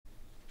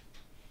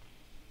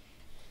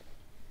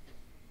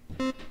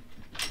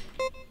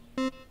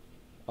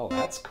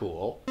that's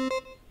cool.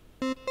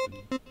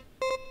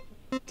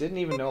 Didn't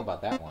even know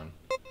about that one.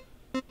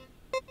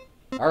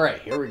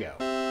 Alright, here we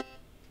go.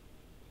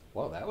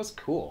 Whoa, that was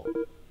cool.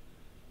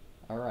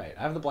 Alright,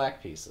 I have the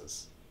black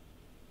pieces.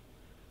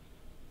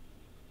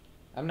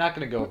 I'm not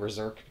going to go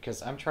berserk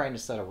because I'm trying to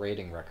set a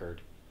rating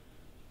record.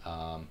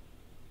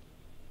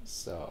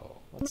 So,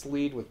 let's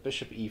lead with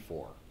bishop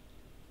e4.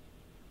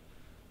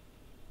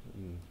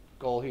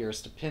 Goal here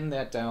is to pin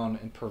that down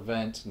and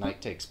prevent knight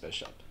takes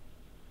bishop.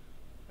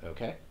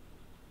 Okay.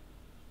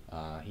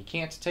 He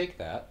can't take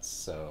that,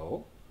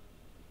 so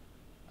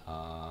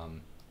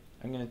I'm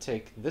going to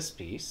take this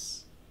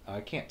piece.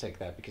 I can't take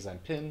that because I'm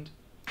pinned.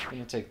 I'm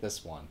going to take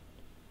this one.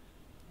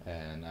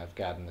 And I've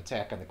got an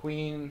attack on the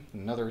queen,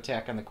 another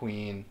attack on the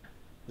queen.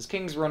 His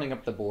king's running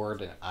up the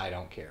board, and I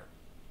don't care.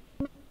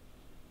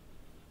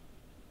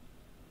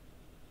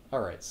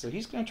 Alright, so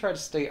he's going to try to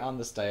stay on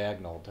this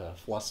diagonal to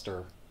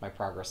fluster my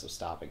progress of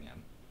stopping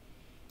him.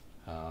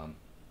 I'm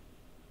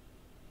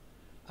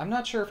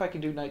not sure if I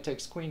can do knight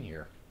takes queen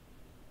here.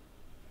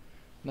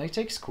 Knight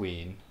takes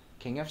queen,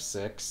 king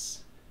f6,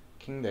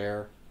 king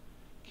there,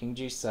 king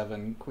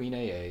g7, queen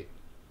a8,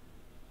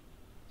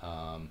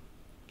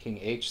 king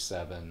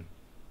h7.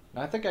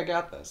 Now I think I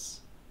got this.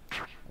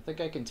 I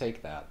think I can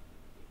take that.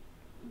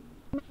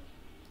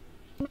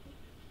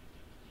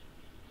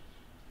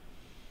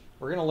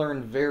 We're going to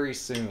learn very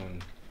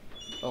soon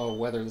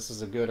whether this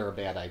is a good or a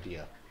bad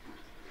idea.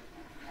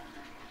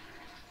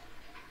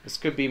 This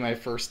could be my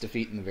first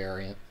defeat in the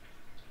variant.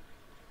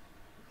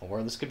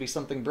 Or this could be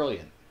something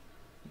brilliant.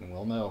 And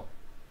we'll know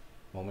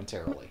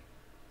momentarily.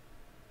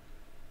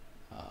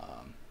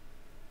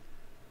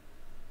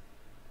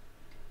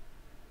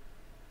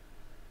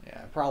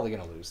 Yeah, I'm probably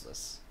going to lose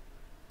this.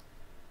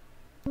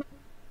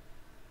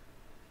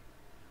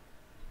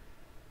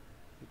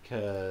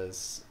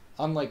 Because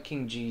unlike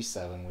king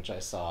g7, which I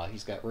saw,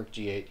 he's got rook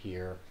g8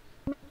 here,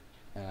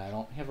 and I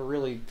don't have a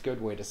really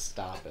good way to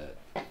stop it.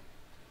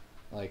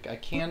 Like, I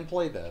can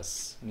play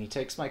this, and he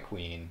takes my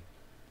queen,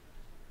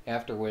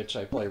 after which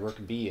I play rook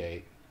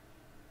b8.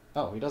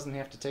 Oh, he doesn't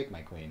have to take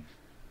my queen.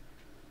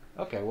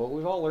 Okay, well,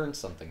 we've all learned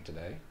something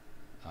today.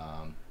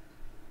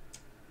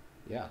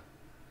 Yeah.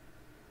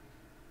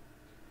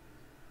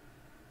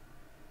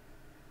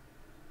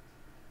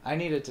 I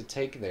needed to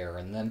take there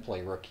and then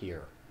play rook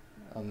here.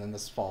 And then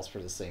this falls for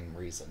the same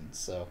reason,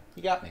 so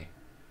you got me.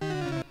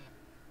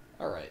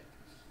 Alright.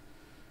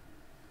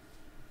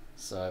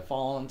 So I've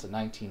fallen to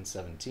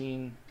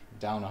 1917,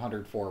 down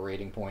 104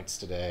 rating points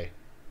today.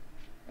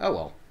 Oh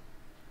well.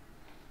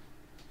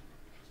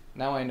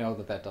 Now I know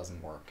that that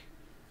doesn't work.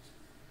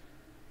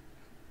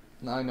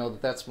 Now I know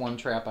that that's one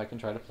trap I can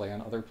try to play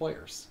on other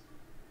players.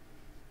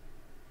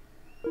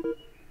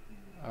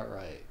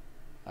 Alright.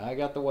 I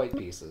got the white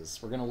pieces.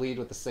 We're going to lead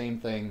with the same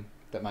thing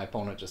that my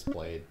opponent just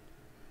played.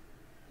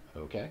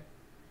 Okay.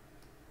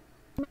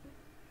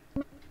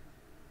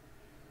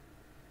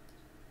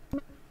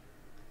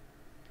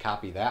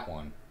 Copy that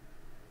one.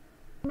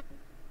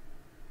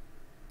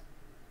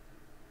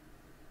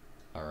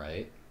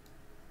 Alright.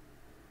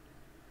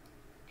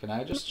 Can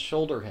I just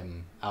shoulder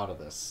him out of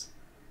this?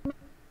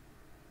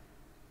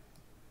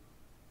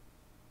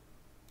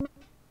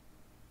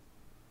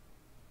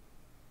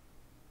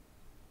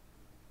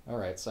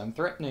 Alright, so I'm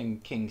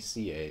threatening king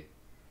c8.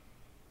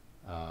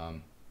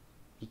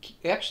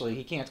 Actually,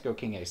 he can't go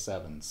king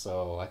a7,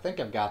 so I think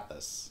I've got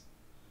this.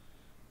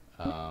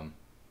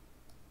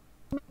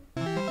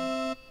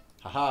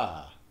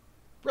 Haha!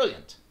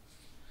 Brilliant!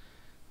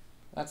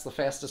 That's the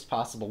fastest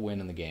possible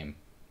win in the game.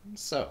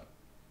 So,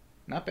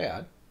 not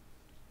bad.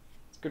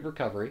 It's good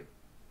recovery.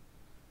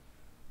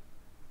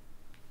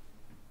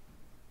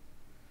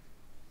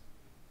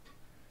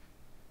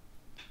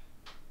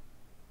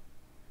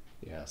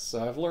 Yeah,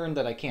 so I've learned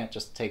that I can't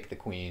just take the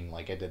queen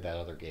like I did that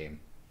other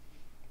game.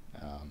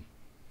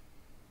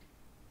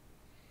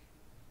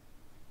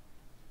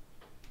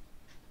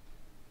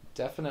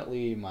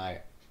 Definitely my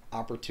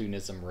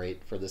opportunism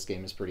rate for this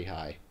game is pretty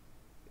high.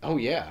 Oh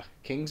yeah,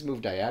 kings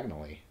move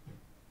diagonally.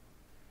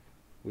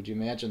 Would you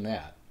imagine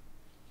that?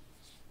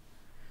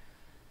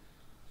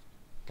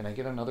 Can I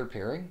get another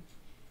pairing?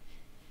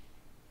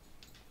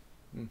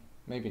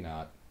 Maybe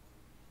not.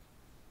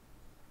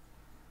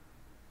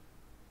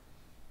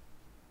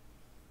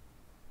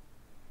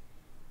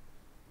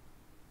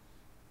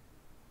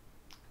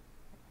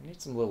 I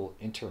need some little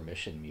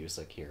intermission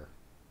music here.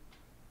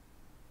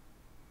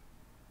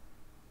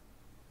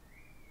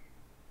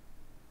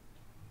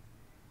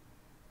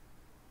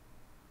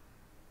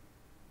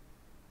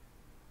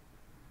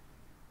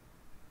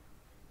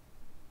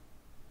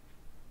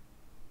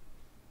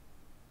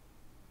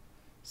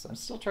 So I'm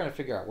still trying to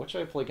figure out what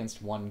should I play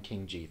against one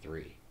king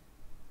g3.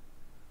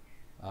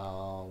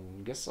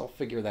 Guess I'll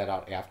figure that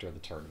out after the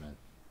tournament.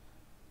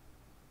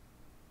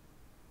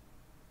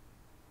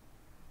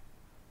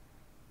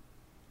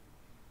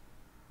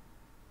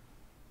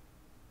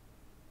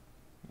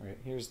 Alright,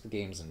 here's the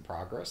games in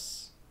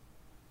progress.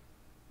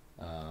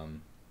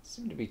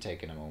 Seem to be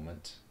taking a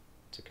moment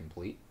to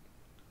complete.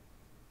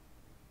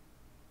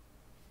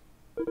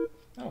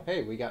 Oh,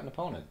 hey, we got an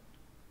opponent.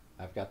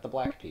 I've got the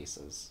black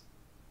pieces.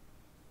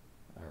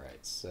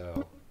 Alright,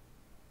 so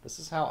this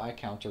is how I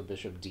counter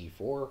bishop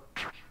d4.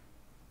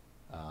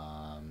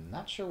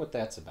 Not sure what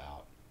that's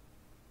about.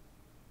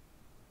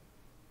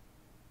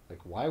 Like,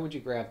 why would you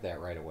grab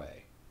that right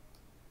away?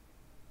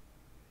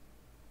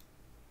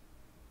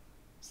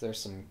 Is there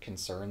some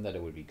concern that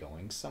it would be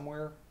going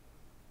somewhere?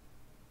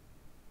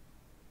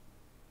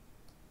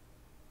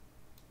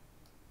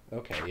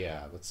 Okay,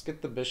 yeah, let's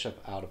get the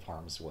bishop out of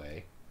harm's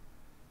way.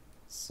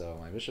 So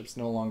my bishop's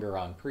no longer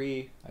on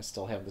pre. I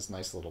still have this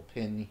nice little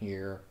pin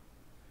here.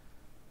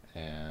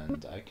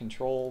 And I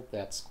control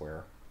that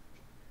square.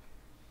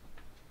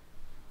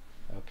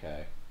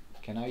 Okay.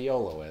 Can I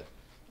YOLO it?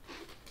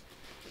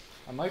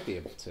 I might be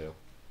able to.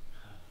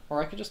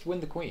 Or I could just win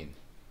the queen.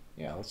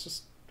 Yeah, let's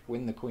just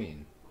win the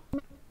queen.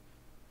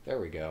 There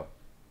we go.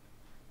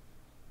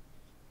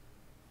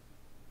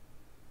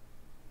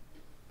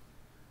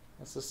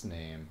 What's this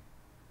name?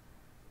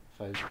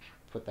 If I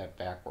put that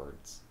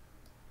backwards.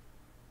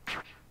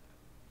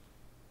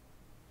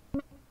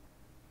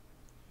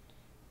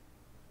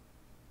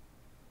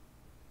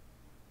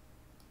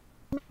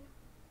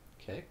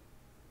 Okay.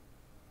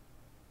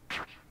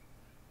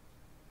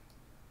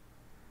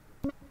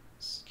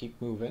 Just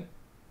keep moving.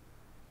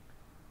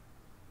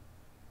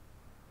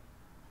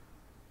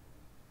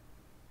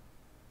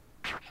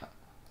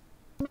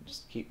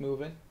 Just keep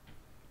moving.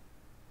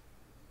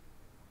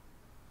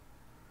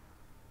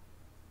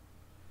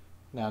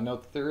 Now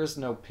note that there is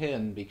no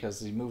pin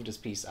because he moved his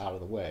piece out of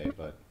the way,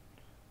 but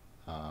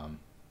I'm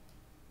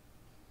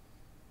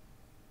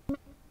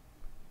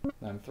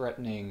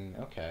threatening,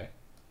 okay.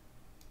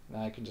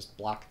 Now I can just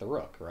block the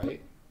rook,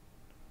 right?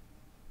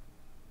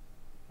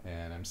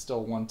 And I'm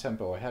still one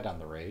tempo ahead on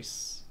the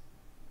race.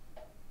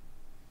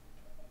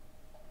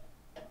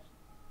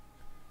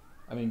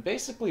 I mean,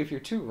 basically, if you're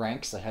 2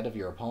 ranks ahead of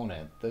your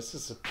opponent, this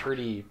is a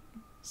pretty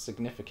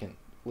significant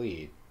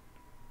lead.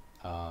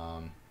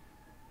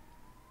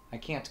 I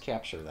can't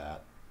capture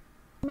that.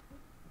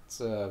 It's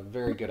a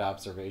very good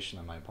observation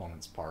on my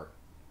opponent's part.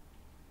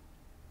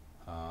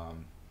 But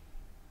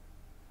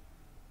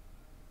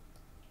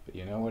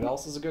you know what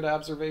else is a good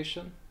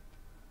observation?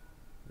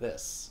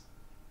 This.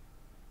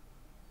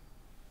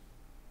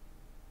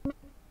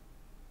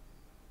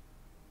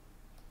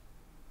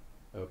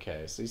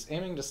 Okay, so he's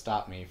aiming to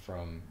stop me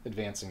from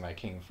advancing my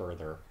king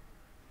further.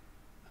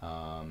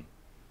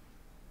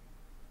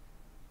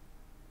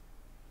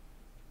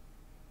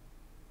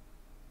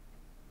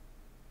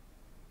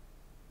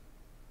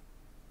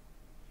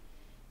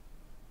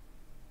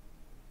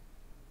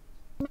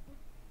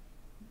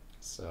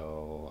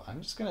 So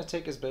I'm just going to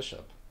take his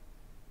bishop.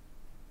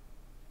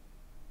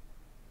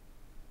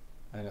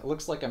 And it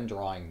looks like I'm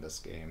drawing this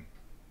game.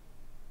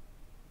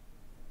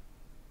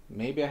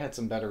 Maybe I had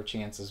some better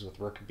chances with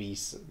rook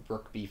b5,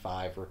 rook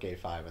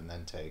a5, and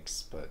then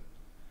takes, but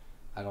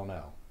I don't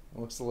know. It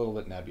looks a little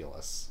bit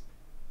nebulous.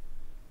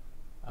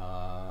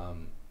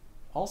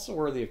 Also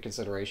worthy of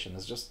consideration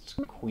is just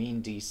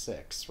queen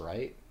d6,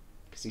 right?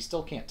 Because he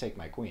still can't take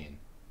my queen.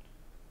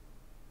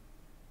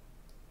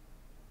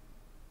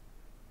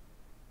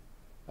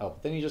 Oh,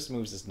 but then he just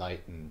moves his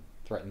knight and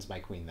threatens my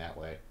queen that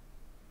way.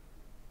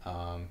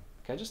 Can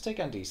I just take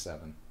on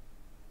d7?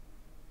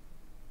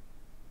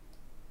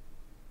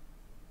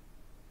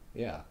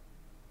 Yeah.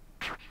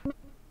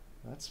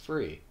 That's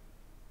free.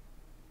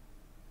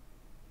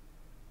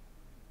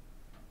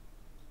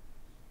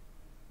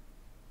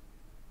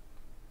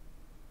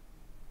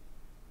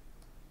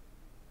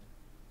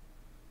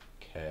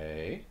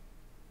 Okay.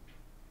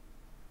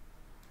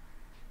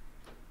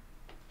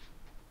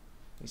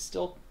 He's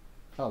still...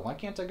 Oh, why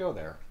can't I go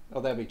there?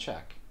 Oh, that'd be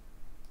check.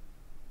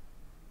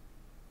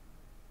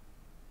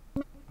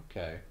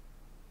 Okay.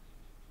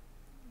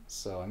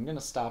 So I'm going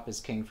to stop his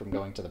king from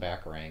going to the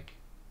back rank.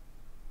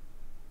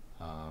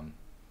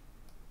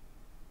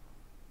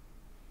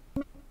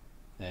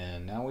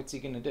 And now what's he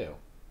going to do?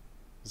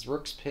 His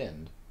rook's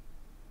pinned.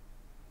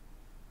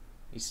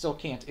 He still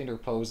can't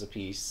interpose a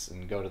piece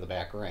and go to the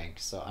back rank,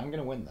 so I'm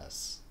going to win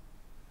this.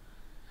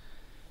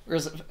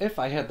 Whereas if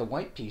I had the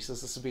white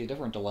pieces, this would be a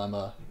different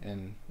dilemma,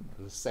 and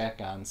the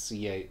sack on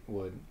c8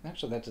 would...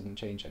 Actually, that didn't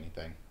change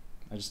anything.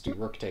 I just do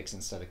rook takes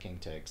instead of king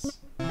takes.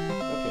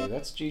 Okay,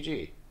 that's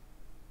GG.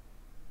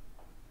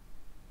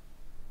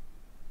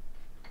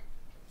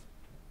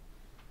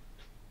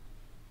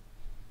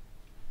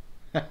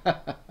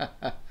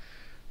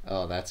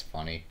 Oh, that's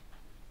funny.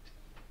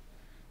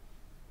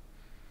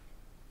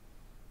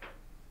 He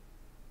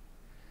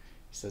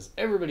says,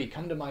 everybody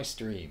come to my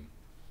stream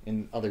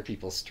in other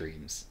people's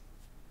streams.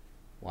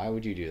 Why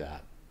would you do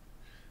that?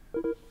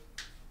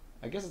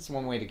 I guess it's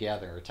one way to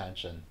gather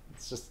attention.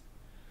 It's just,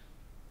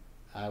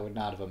 I would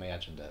not have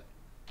imagined it.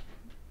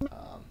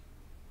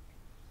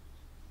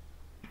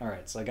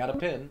 Alright, so I got a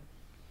pin.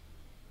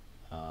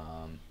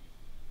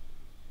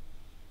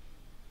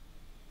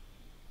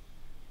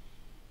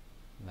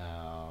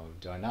 Now,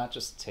 do I not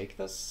just take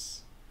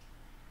this?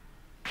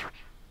 The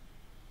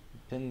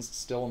pin's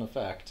still in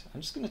effect.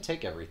 I'm just going to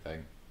take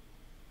everything.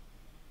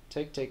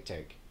 Take, take,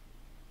 take.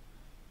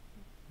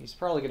 He's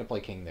probably going to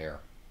play king there.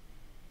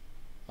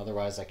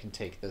 Otherwise I can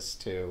take this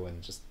too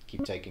and just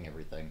keep taking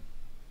everything.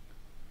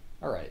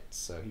 Alright,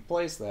 so he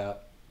plays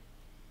that.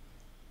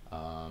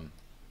 Do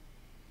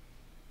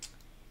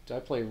I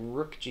play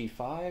rook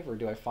g5 or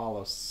do I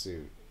follow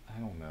suit? I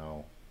don't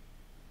know.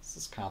 This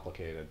is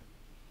complicated.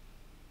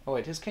 Oh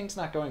wait, his king's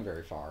not going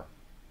very far.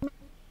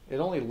 It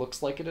only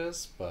looks like it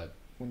is, but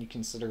when you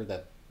consider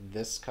that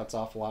this cuts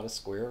off a lot of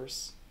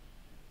squares,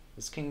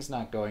 this king's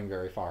not going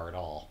very far at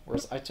all.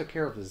 Whereas I took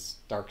care of his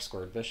dark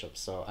squared bishop,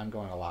 so I'm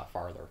going a lot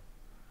farther.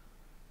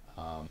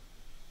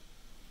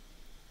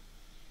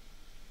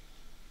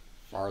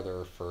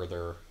 Farther,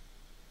 further,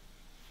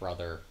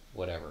 brother,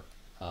 whatever.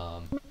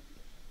 So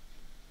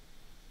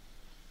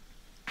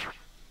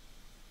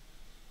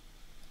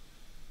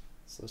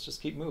let's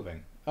just keep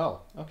moving.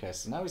 Oh, okay,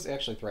 so now he's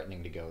actually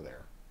threatening to go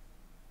there.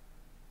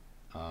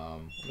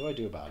 What do I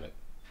do about it?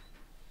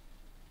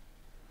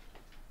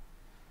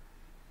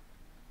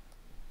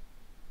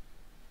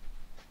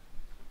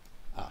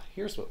 Ah,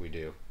 here's what we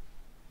do.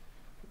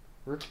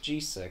 Rook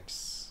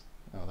g6.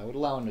 Oh, that would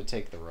allow him to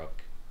take the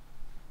rook.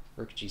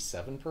 Rook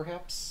g7,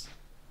 perhaps?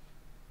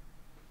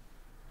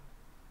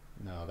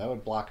 No, that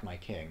would block my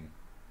king.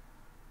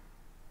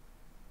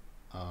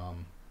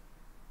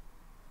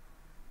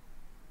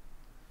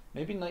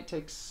 Maybe knight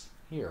takes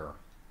here.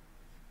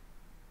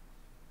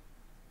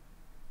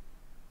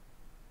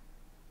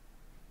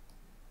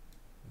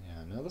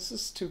 Yeah, no, this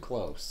is too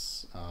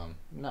close. I'm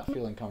not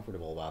feeling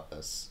comfortable about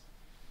this.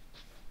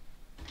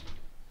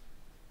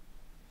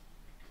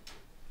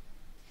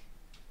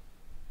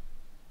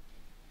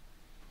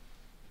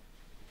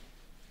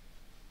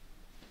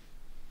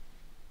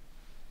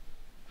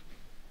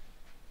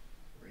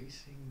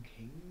 Racing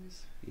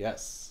kings?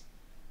 Yes.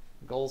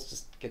 The goal is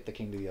just get the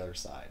king to the other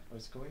side. I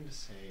was going to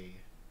say,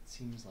 it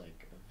seems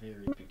like a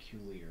very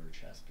peculiar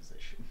chess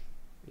position.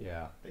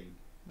 Yeah. They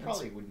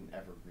probably wouldn't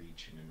ever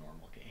reach in a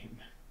normal game.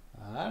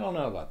 I don't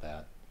know about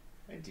that.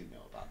 I do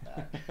know about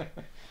that.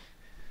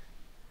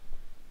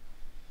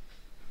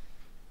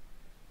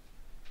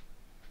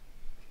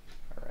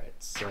 Alright,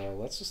 so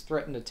let's just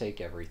threaten to take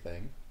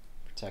everything.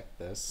 Protect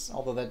this,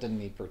 although that didn't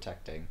need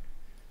protecting.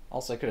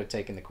 Also, I could have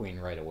taken the queen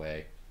right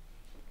away.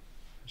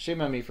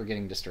 Shame on me for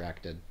getting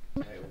distracted.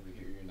 Hey, over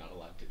here you're not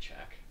allowed to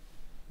check.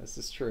 This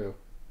is true.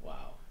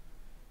 Wow.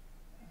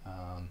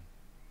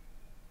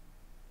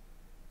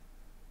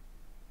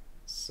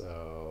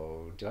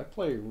 So, do I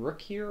play rook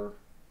here?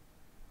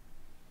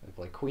 Do I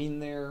play queen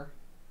there?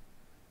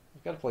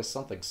 I've got to play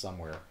something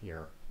somewhere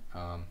here.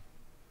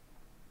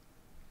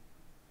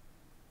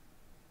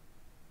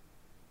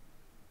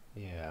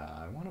 Yeah,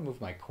 I want to move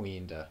my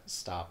queen to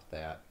stop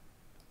that.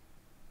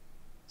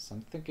 So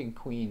I'm thinking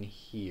queen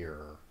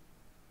here.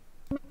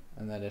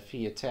 And then if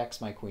he attacks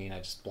my queen, I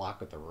just block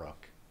with the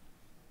rook.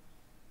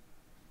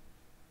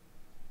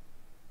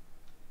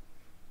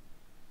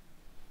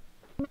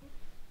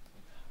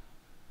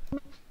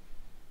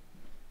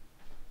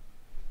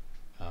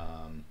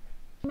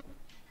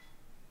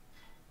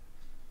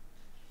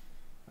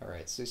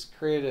 Alright, so he's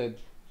created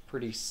a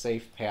pretty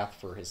safe path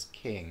for his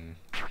king,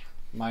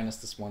 minus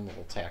this one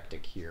little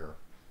tactic here.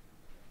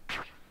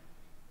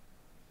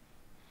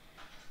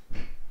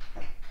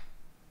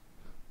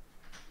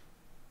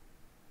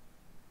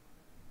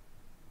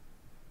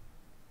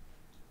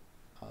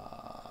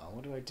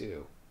 What do I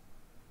do?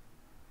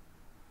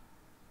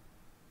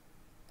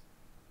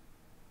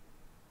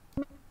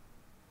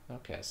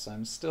 Okay, so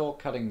I'm still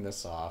cutting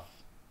this off,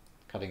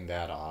 cutting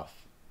that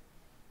off,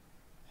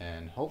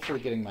 and hopefully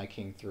getting my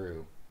king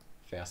through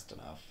fast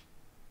enough.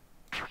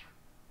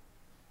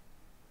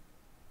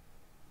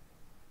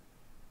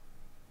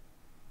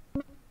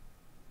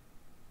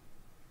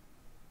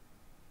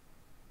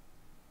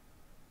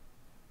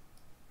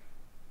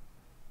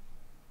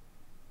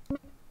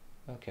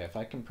 Okay, if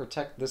I can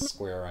protect this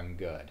square, I'm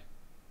good.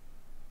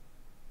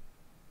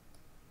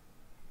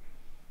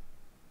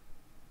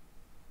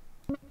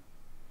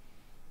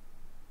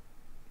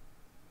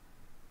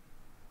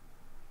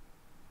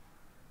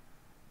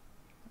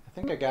 I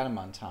think I got him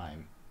on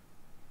time.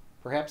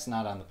 Perhaps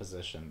not on the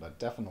position, but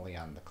definitely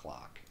on the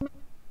clock.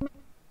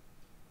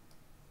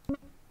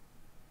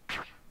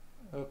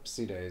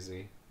 Oopsie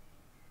daisy.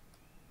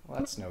 Well,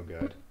 that's no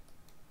good.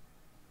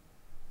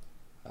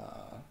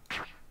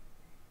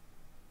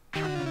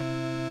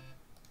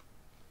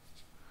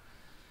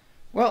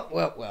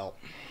 Well.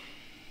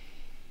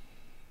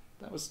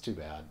 That was too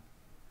bad.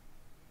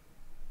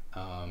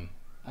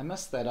 I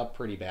messed that up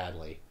pretty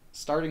badly.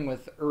 Starting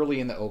with early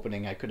in the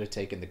opening, I could have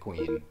taken the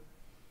queen.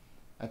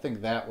 I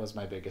think that was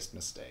my biggest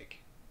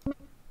mistake.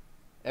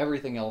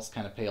 Everything else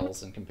kind of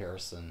pales in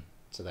comparison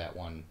to that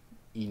one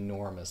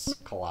enormous,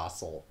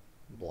 colossal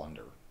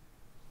blunder.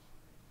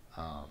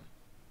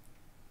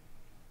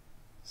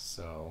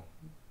 So,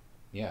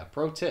 yeah,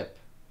 pro tip.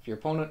 If your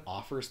opponent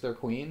offers their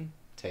queen,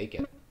 take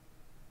it.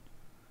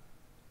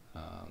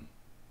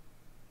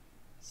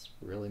 It's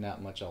really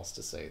not much else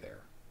to say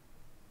there.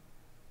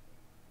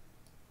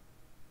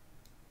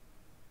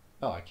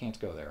 Oh, I can't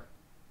go there.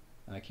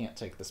 and I can't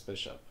take this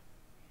bishop.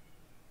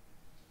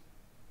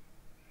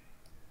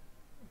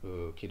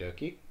 Okie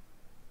dokie.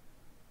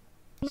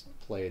 Just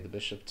play the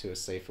bishop to a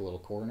safe little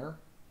corner.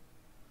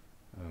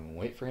 And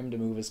wait for him to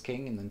move his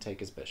king and then take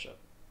his bishop.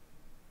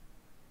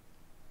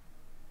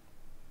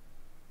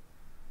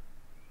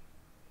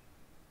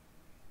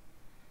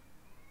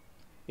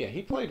 Yeah,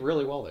 he played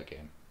really well that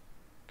game.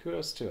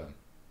 Kudos to him.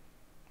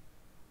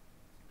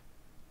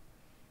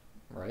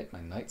 Right,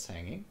 my knight's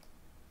hanging.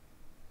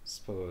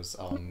 Suppose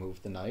I'll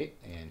move the knight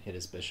and hit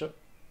his bishop.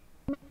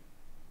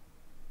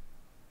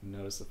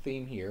 Notice the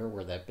theme here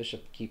where that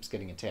bishop keeps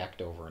getting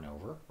attacked over and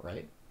over,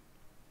 right?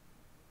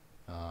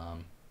 I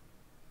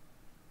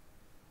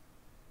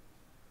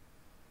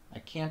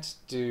can't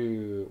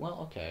do... Well,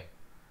 okay.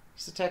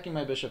 He's attacking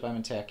my bishop, I'm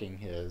attacking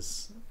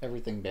his.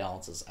 Everything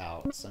balances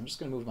out, so I'm just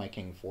going to move my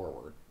king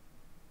forward.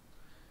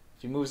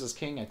 If he moves his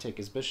king, I take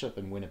his bishop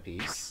and win a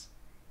piece.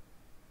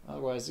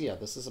 Otherwise, yeah,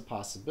 this is a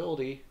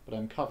possibility, but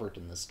I'm covered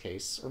in this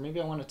case. Or maybe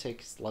I want to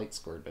take his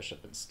light-squared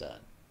bishop instead.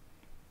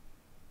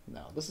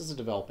 No, this is a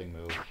developing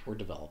move. We're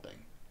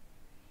developing.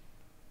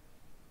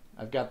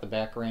 I've got the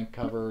back rank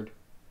covered,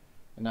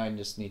 and now I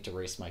just need to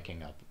race my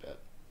king up a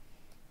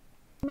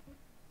bit.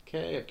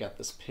 Okay, I've got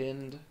this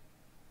pinned.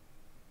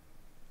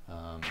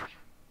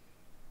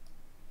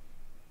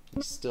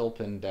 He's still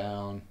pinned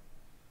down.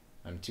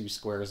 I'm 2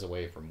 squares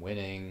away from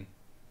winning.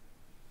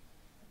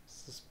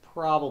 This is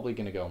probably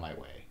going to go my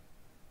way.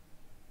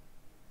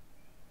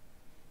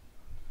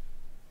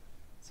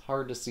 It's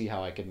hard to see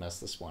how I could mess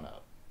this one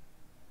up.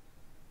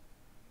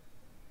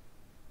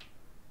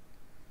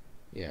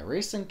 Yeah,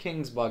 racing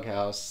King's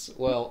Bughouse,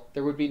 well,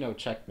 there would be no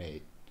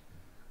checkmate.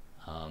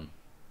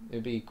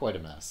 It'd be quite a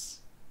mess.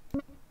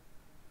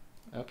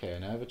 Okay,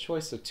 and I have a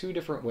choice of 2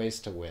 different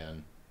ways to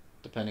win,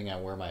 depending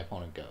on where my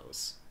opponent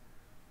goes.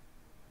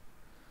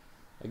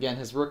 Again,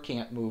 his rook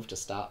can't move to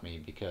stop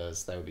me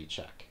because that would be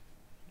check.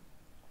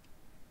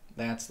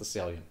 That's the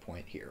salient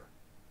point here.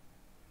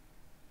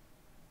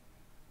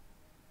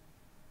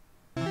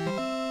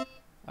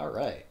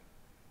 Alright.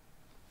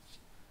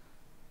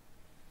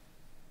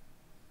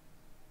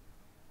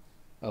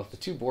 Oh, if the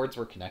 2 boards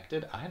were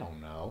connected? I don't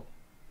know.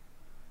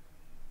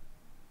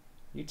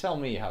 You tell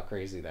me how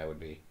crazy that would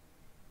be.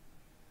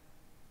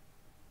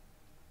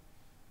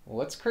 Well,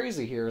 what's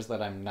crazy here is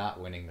that I'm not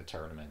winning the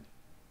tournament.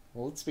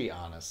 Well, let's be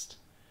honest.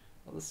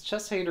 Well, this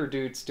chess hater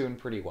dude's doing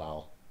pretty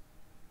well.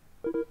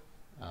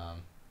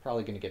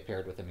 Probably going to get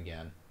paired with him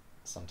again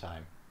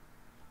sometime.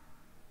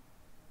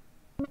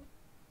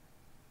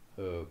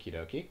 Okie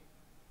dokie.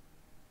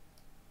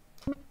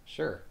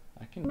 Sure,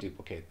 I can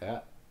duplicate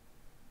that.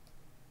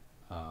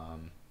 I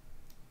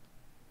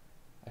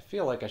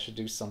feel like I should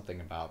do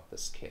something about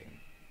this king.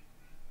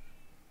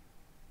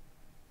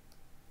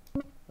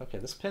 Okay,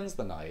 this pins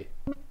the knight.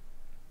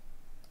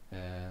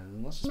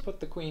 And let's just put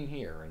the queen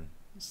here and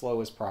slow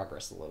his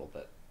progress a little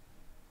bit.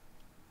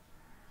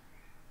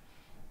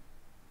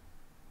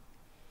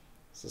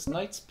 So this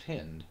knight's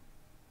pinned.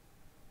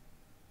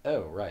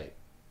 Oh, right.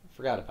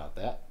 Forgot about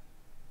that.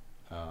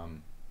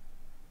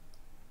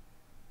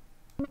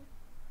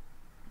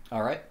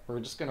 Alright, we're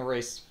just going to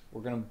race.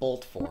 We're going to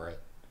bolt for it.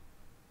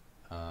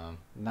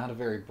 Not a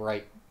very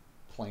bright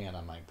plan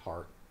on my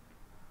part,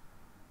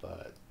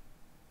 but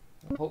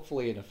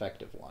hopefully an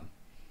effective one.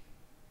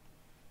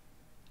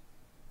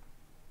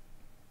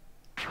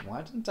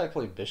 Why didn't I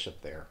play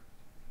bishop there?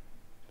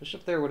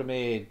 Bishop there would have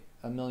made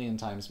a million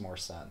times more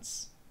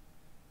sense.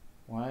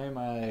 Why am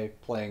I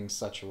playing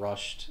such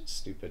rushed,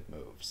 stupid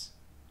moves?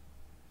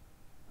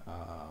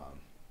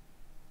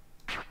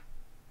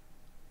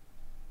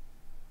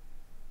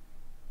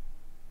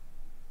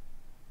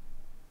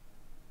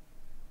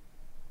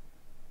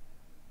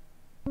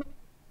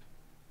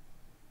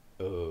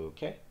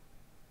 Okay.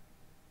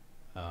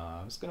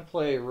 I was going to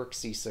play rook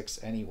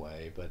c6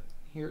 anyway, but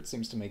here it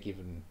seems to make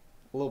even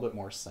a little bit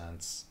more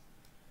sense.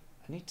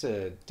 I need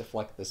to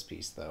deflect this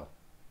piece, though.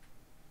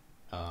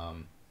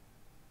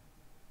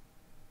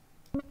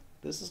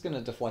 This is going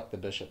to deflect the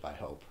bishop, I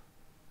hope.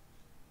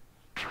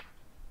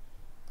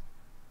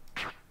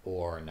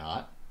 Or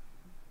not.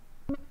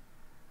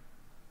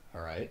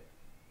 Alright.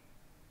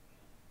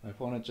 My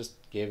opponent just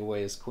gave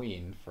away his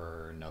queen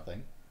for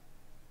nothing.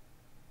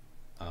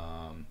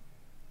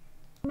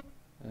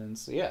 And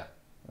so yeah,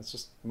 let's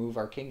just move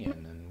our king in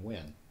and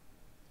win.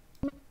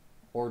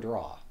 Or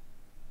draw.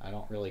 I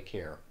don't really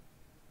care.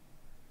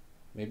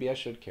 Maybe I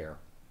should care.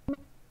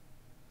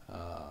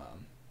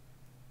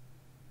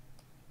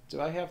 Do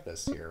I have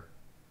this here?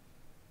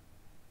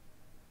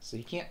 So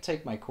he can't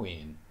take my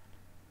queen.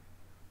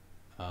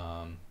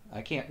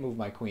 I can't move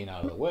my queen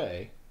out of the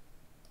way,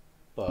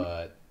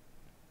 but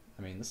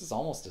I mean, this is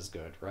almost as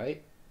good,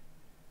 right?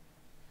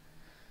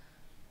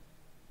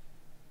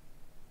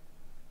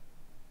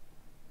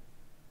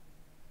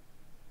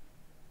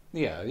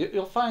 Yeah,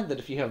 you'll find that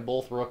if you have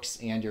both rooks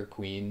and your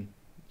queen,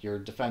 your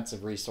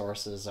defensive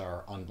resources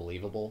are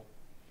unbelievable.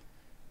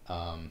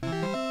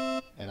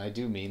 And I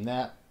do mean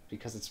that,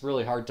 because it's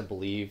really hard to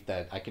believe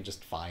that I could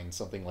just find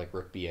something like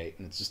rook b8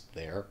 and it's just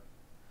there.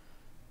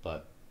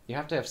 But You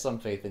have to have some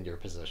faith in your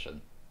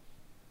position.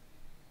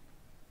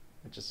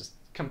 Which is just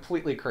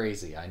completely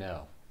crazy, I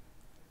know.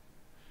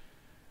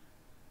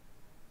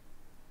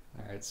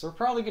 Alright, so we're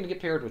probably going to get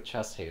paired with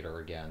Chess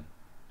Hater again.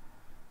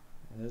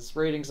 His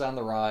rating's on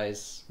the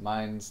rise.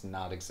 Mine's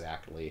not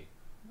exactly.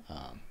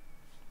 But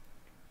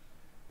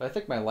I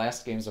think my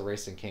last games of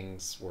Racing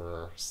Kings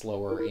were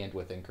slower and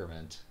with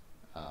increment.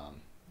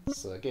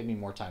 So it gave me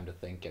more time to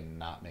think and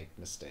not make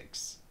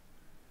mistakes.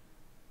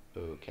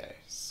 Okay,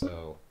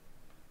 so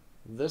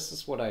this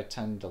is what I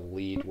tend to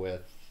lead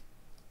with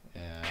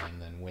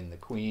and then win the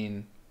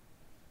queen.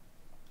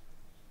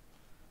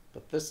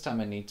 But this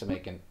time I need to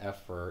make an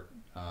effort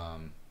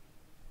to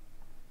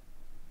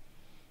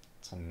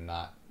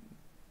not...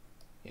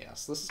 Yeah,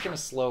 so this is going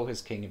to slow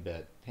his king a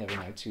bit, having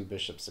my two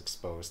bishops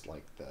exposed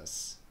like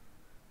this.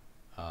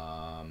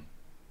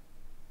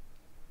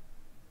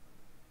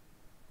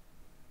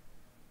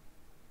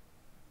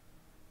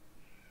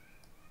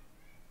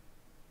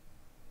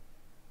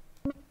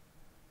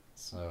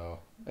 So,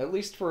 at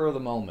least for the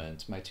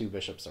moment, my two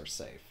bishops are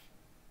safe.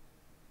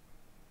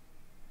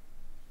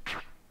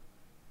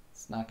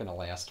 It's not going to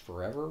last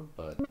forever,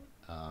 but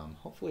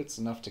hopefully it's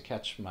enough to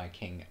catch my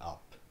king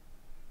up.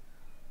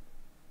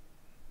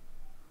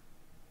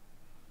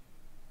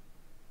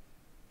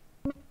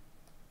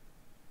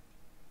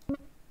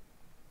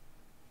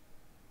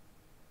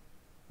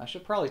 I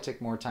should probably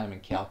take more time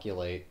and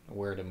calculate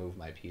where to move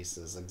my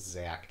pieces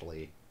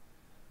exactly.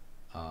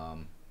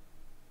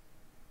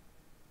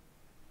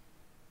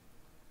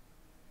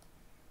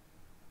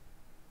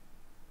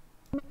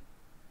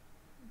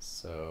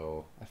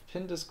 So I've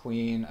pinned his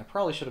queen. I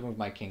probably should have moved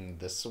my king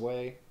this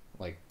way,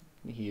 like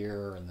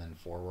here and then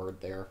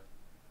forward there.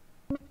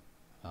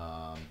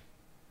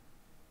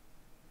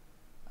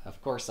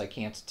 Of course I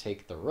can't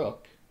take the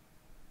rook.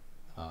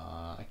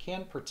 I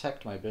can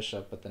protect my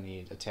bishop, but then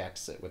he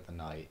attacks it with the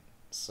knight.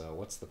 So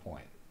what's the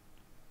point?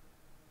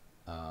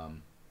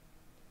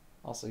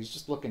 Also, he's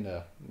just looking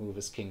to move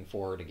his king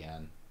forward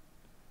again.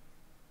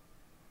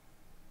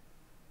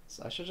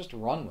 So I should just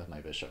run with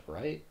my bishop,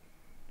 right?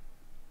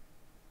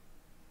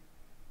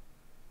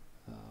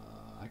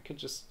 I could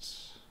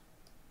just...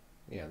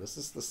 Yeah, this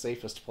is the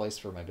safest place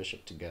for my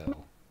bishop to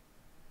go.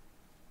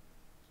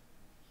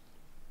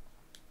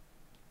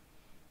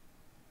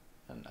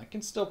 And I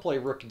can still play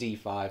rook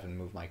d5 and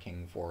move my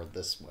king forward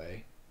this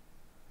way.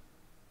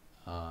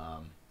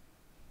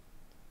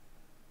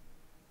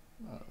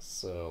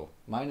 So,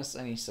 minus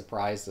any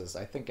surprises,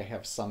 I think I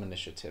have some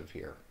initiative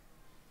here.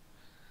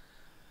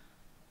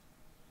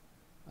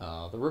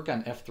 The rook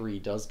on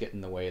f3 does get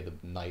in the way of the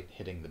knight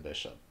hitting the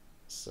bishop.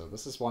 So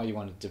this is why you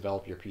want to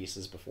develop your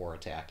pieces before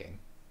attacking.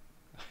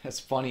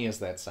 As funny as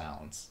that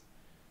sounds,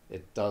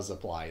 it does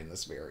apply in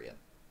this variant.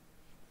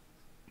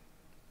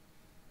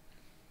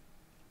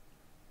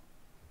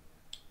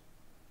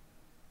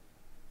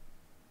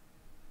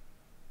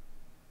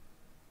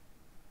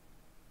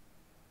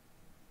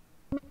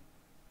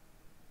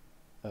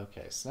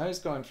 Okay, so now he's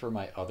going for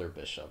my other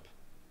bishop.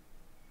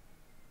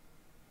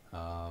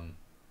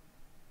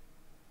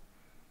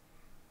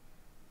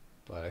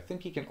 But I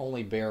think he can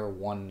only bear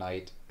one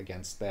knight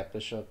against that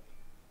bishop.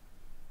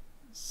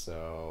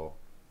 So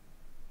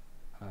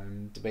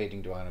I'm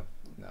debating, do I want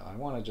to... No, I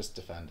want to just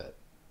defend it.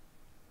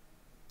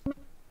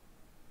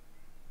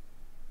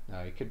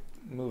 Now he could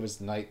move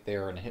his knight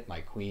there and hit my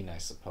queen, I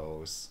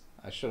suppose.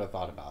 I should have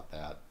thought about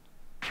that.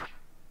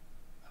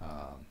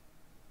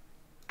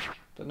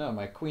 But no,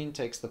 my queen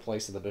takes the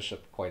place of the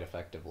bishop quite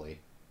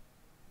effectively.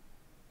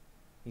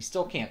 He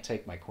still can't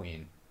take my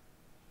queen.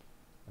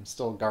 I'm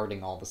still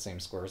guarding all the same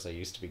squares I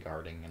used to be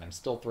guarding, and I'm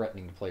still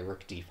threatening to play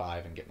rook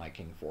d5 and get my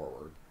king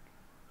forward.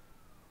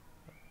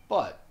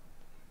 But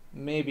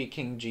maybe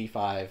king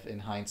g5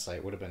 in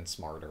hindsight would have been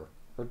smarter.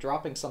 Or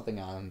dropping something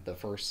on the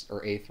 1st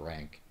or 8th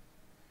rank.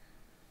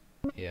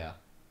 Yeah.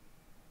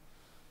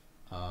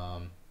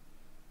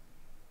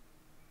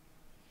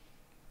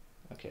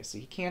 Okay, so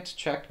he can't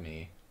check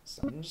me,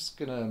 so I'm just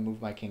gonna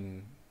move my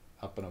king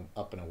up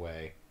and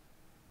away,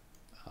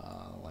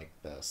 like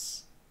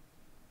this.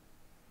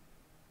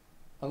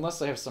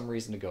 Unless I have some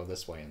reason to go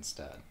this way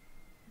instead.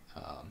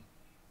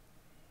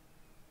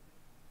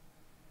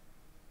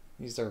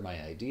 These are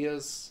my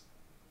ideas.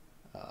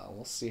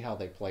 We'll see how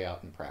they play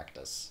out in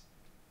practice.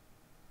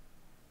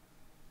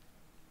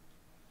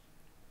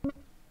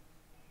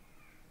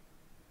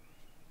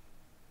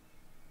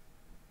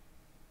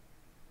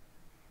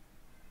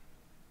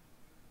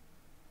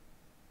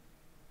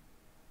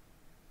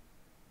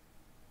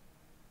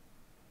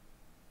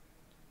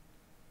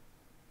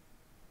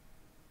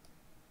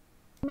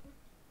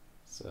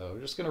 So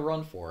we're just going to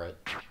run for it.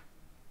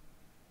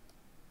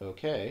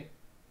 Okay.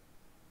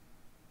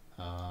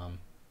 I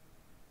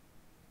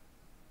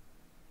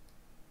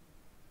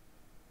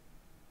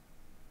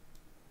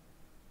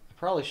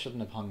probably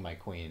shouldn't have hung my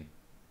queen.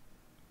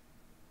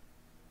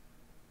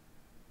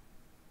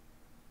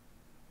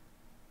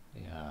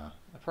 Yeah,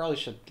 I probably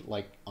should,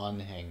 like,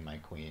 unhang my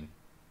queen.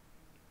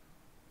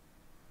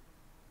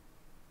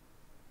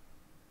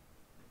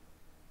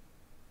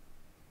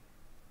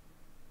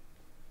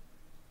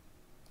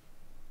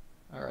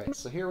 Alright,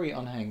 so here we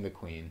unhang the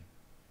queen.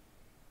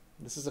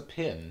 This is a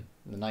pin.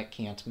 The knight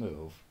can't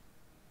move.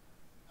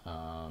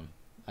 I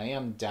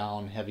am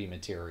down heavy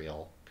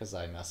material because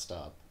I messed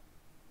up.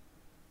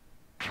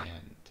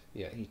 And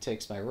yeah, he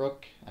takes my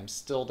rook. I'm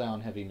still down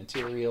heavy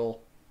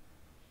material.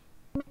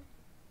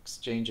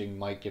 Exchanging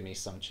might give me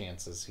some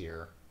chances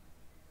here.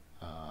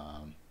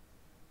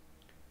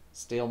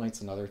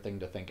 Stalemate's another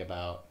thing to think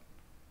about.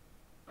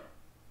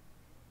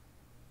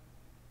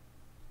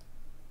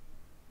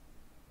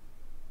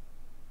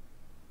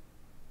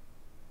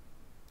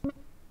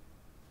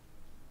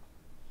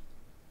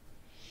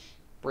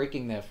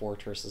 Breaking that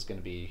fortress is going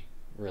to be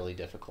really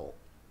difficult.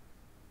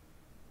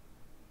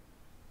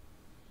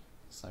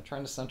 So I'm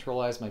trying to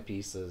centralize my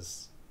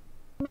pieces.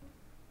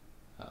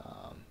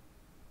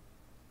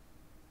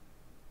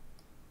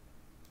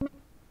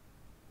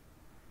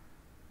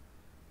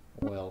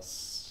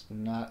 Whilst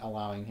not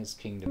allowing his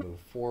king to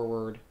move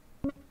forward.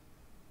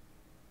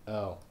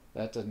 Oh,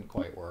 that didn't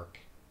quite work.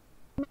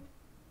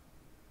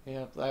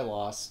 Yep, I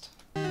lost.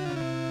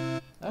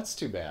 That's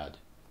too bad.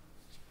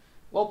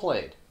 Well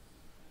played.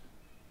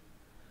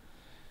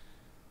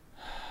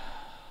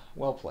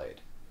 Well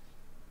played.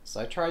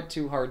 So I tried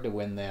too hard to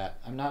win that.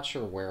 I'm not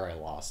sure where I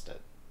lost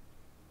it.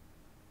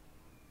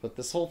 But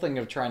this whole thing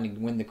of trying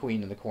to win the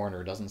queen in the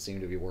corner doesn't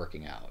seem to be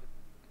working out.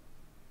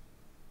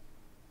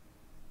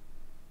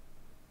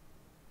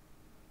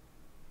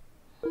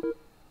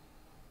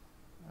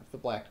 I have the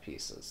black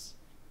pieces.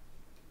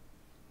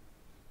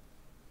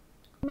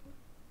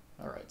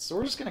 Alright, so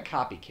we're just going to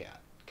copycat,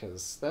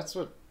 because that's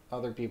what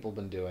other people have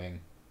been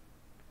doing.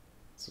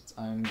 So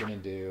I'm going to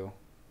do...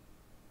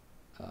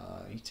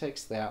 he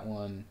takes that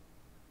one.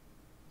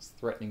 He's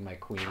threatening my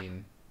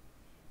queen.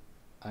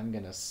 I'm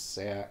going to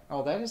sack...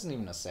 Oh, that isn't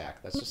even a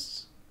sack. That's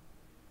just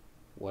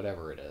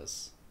whatever it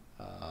is.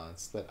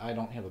 It's that I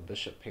don't have a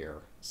bishop pair,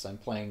 so I'm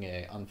playing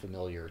an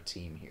unfamiliar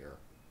team here.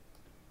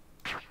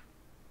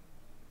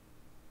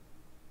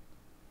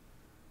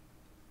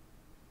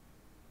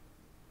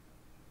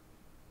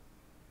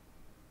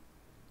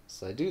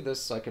 So I do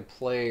this so I could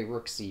play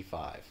rook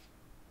c5.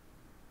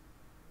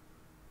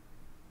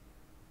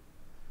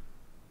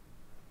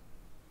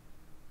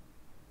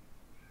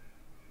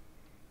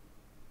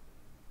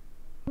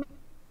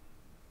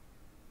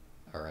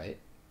 Alright.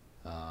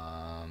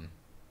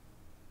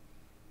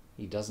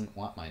 He doesn't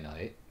want my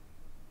knight.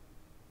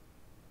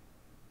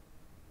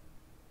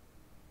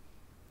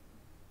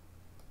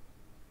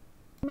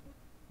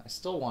 I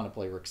still want to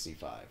play rook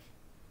c5.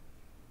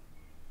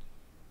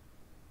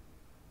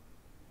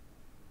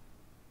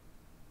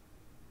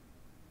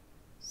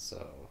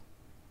 So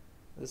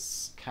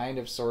this kind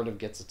of sort of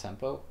gets a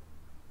tempo.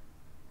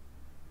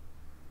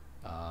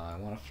 I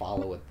want to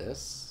follow with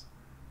this.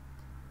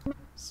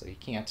 So he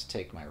can't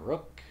take my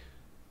rook.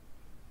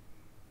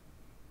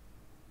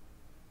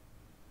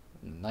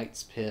 The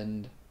knight's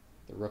pinned.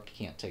 The rook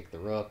can't take the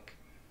rook.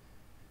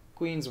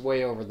 Queen's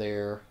way over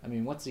there. I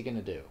mean, what's he going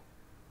to do?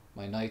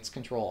 My knights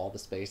control all the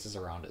spaces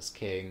around his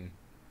king.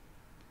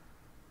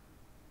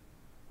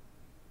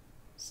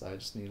 So I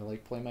just need to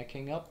like play my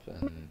king up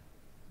and...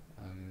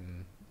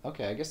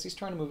 okay, I guess he's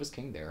trying to move his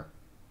king there.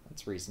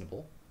 That's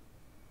reasonable.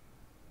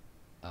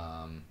 Do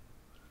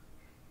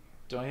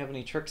I have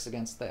any tricks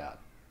against that?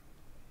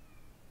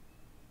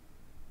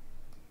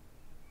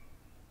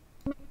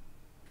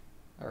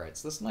 Alright,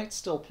 so this knight's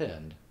still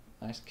pinned.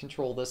 I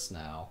control this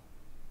now.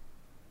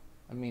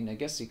 I mean, I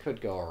guess he could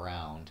go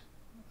around.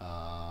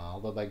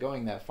 Although by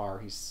going that far,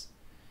 he's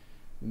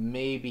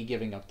maybe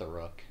giving up the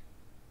rook.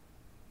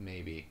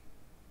 Maybe.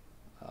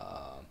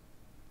 Oh,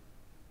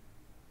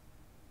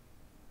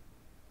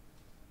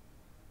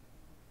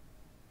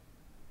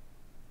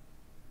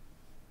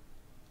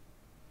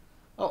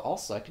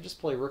 also, I could just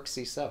play rook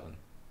c7.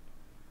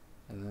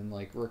 And then,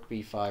 like, rook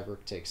b5,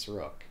 rook takes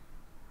rook.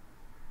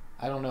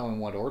 I don't know in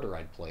what order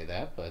I'd play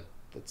that, but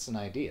that's an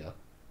idea.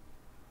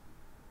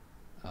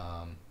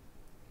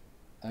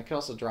 I could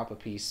also drop a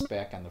piece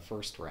back on the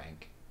first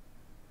rank.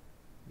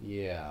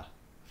 Yeah.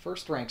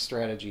 First rank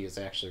strategy is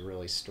actually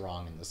really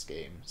strong in this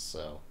game,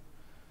 so...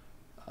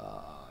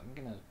 I'm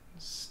gonna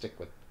stick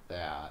with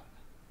that.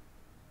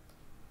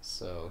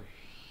 So,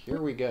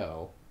 here we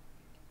go.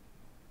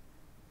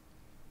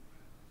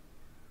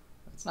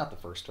 It's not the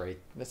first rank,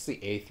 that's the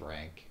 8th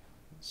rank.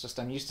 It's just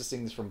I'm used to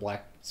seeing this from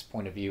Black's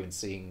point of view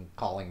and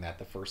calling that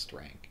the first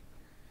rank.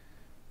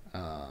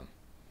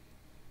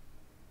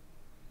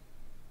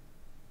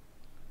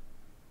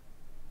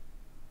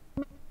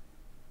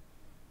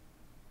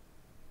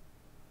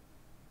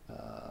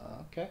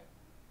 Okay.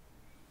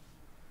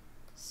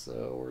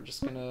 So we're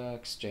just gonna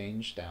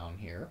exchange down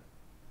here.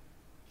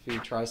 If he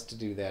tries to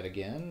do that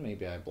again,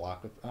 maybe I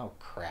block with... Oh,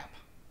 crap.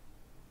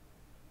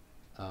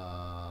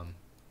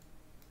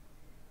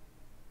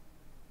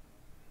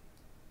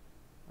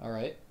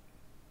 Alright.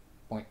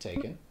 Point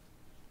taken.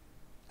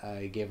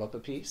 I gave up a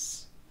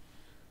piece.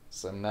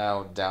 So I'm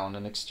now down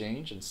in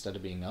exchange instead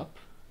of being up.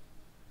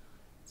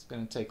 It's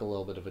going to take a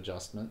little bit of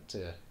adjustment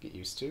to get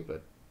used to,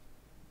 but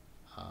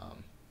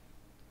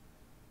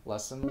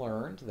Lesson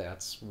learned.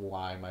 That's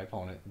why my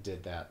opponent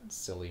did that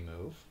silly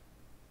move.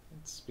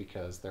 It's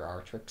because there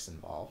are tricks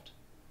involved.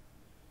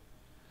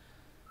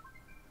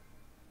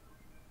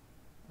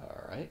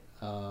 Alright.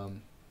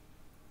 Can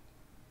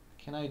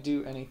I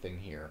do anything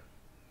here?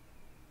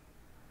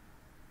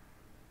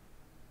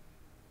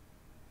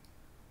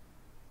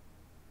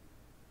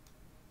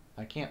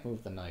 I can't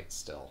move the knight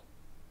still.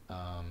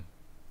 Well,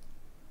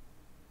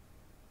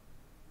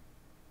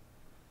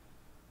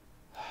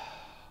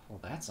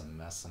 that's a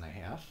mess and a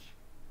half.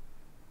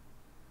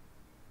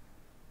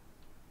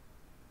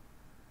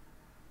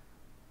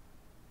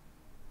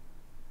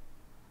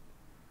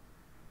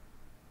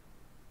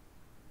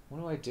 What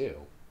do I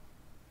do?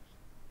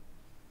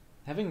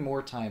 Having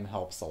more time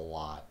helps a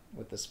lot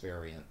with this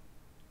variant.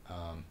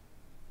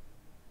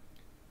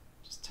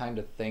 Just time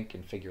to think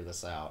and figure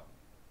this out.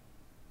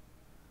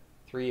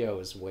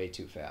 3-0 is way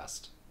too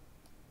fast.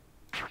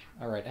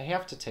 Alright, I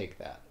have to take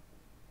that.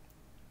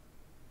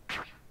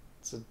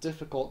 It's a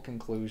difficult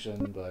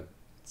conclusion, but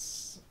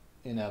it's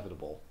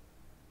inevitable.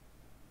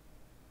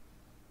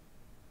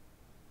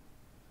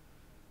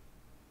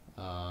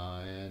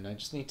 And I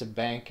just need to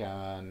bank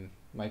on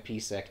my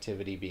piece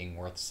activity being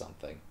worth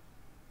something.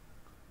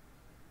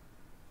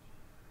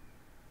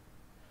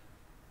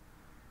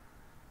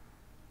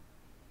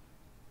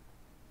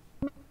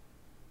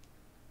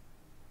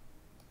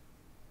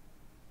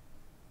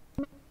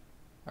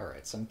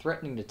 Alright, so I'm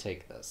threatening to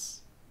take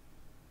this.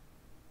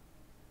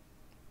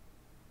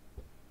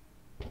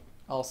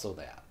 Also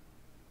that.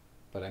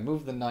 But I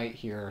moved the knight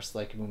here so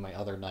I can move my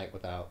other knight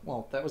without...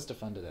 Well, that was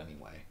defended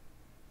anyway.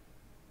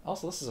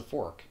 Also, this is a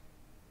fork.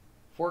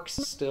 Forks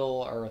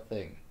still are a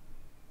thing.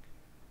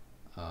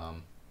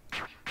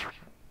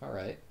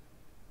 Alright.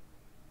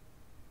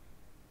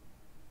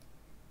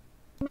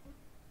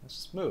 Let's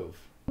just move.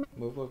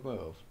 Move, move,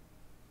 move.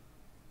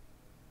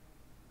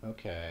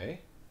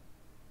 Okay.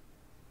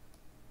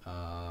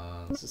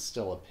 This is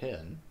still a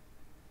pin.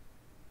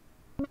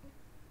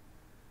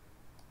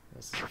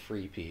 This is a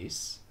free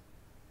piece.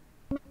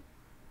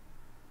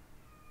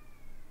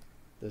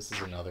 This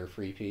is another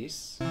free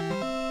piece.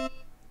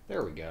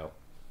 There we go.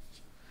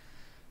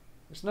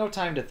 There's no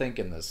time to think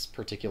in this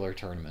particular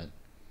tournament.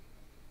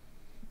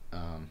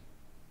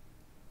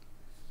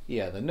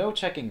 Yeah, the no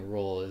checking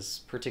rule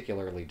is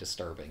particularly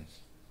disturbing.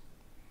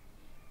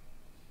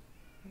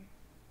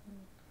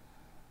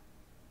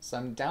 So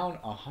I'm down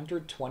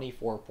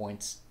 124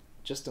 points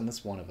just in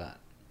this one event.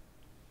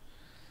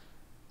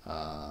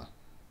 Yeah,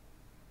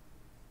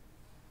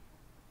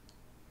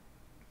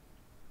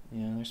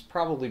 there's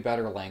probably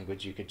better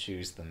language you could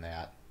choose than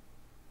that.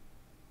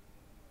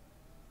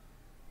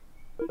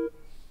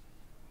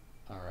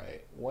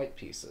 Alright, white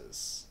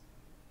pieces.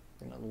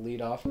 We're going to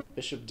lead off with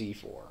bishop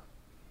d4.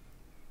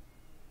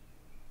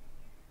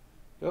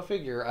 Go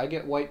figure, I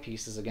get white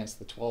pieces against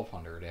the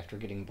 1200 after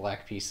getting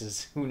black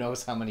pieces who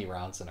knows how many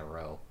rounds in a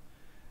row.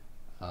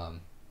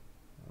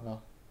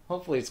 Well,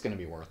 hopefully it's going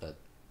to be worth it.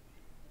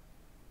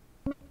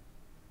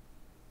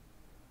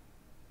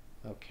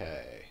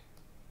 Okay.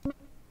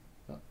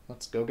 Well,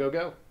 let's go, go,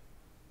 go.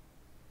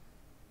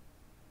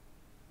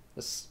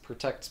 This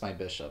protects my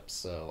bishop,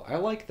 so I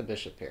like the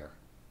bishop pair.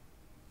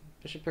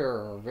 Bishop pair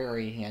are a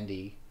very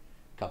handy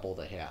couple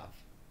to have.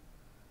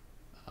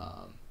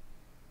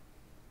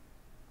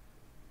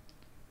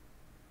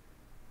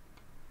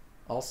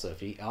 Also, if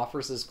he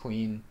offers his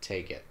queen,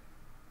 take it.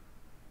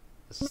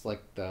 This is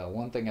like the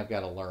one thing I've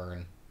got to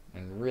learn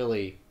and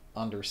really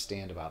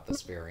understand about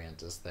this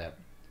variant is that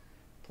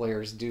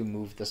players do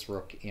move this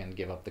rook and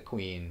give up the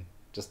queen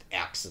just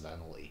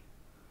accidentally.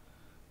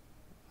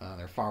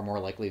 They're far more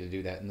likely to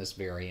do that in this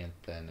variant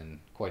than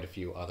in quite a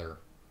few other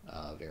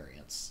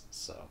variants.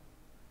 So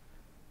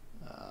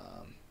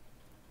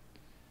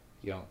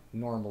you don't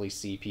normally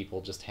see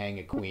people just hang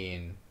a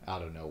queen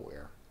out of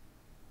nowhere.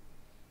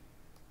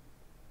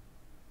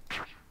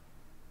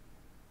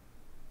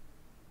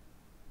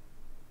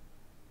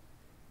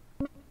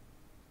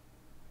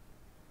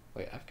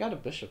 Wait, I've got a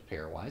bishop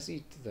pair. Why is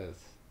he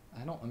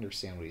I don't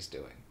understand what he's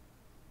doing.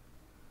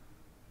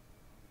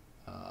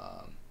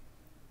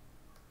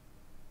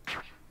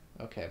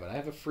 Okay, but I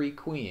have a free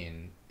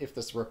queen if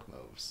this rook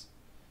moves.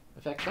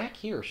 In fact, back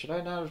here, should I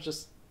not have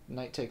just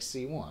knight takes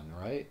c1,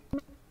 right?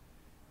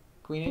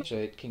 Queen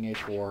h8, king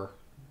h4.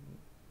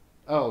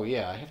 Oh,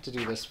 yeah, I have to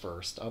do this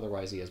first,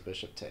 otherwise he has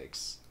bishop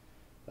takes.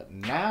 But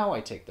now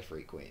I take the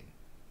free queen.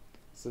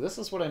 So this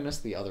is what I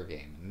missed the other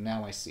game, and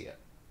now I see it.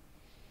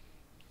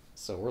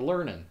 So we're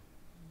learning.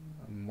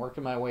 I'm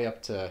working my way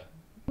up to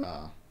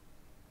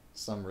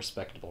some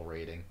respectable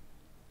rating.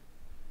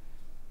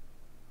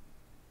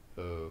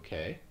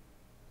 Okay.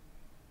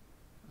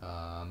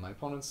 My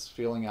opponent's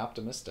feeling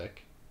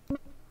optimistic.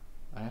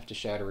 I have to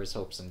shatter his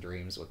hopes and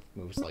dreams with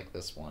moves like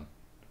this one.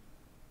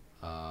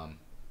 Alright,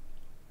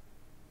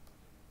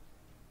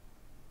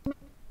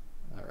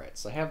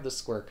 so I have this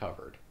square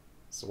covered.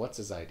 So what's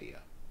his idea?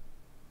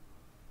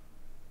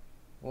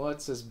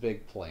 What's his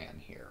big plan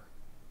here?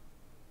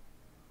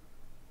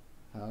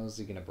 How is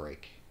he going to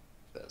break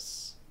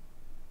this?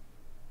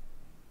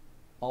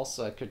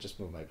 Also, I could just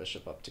move my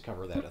bishop up to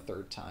cover that a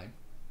third time.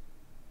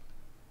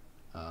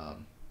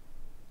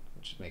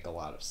 Which would make a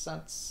lot of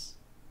sense.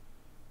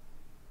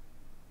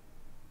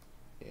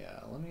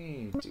 Yeah, let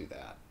me do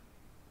that.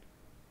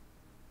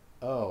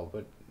 Oh,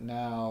 but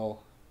now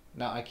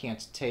I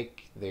can't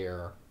take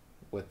there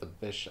with the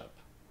bishop.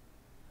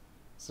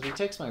 So he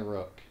takes my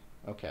rook.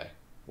 Okay,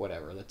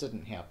 whatever. That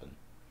didn't happen.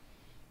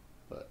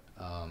 But,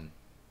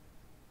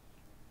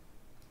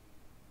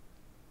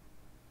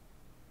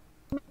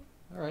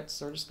 alright,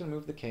 so we're just going to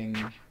move the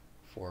king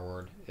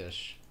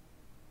forward-ish.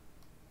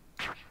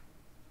 I'm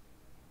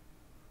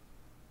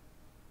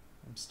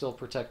still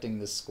protecting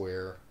this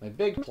square. My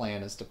big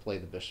plan is to play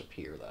the bishop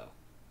here, though.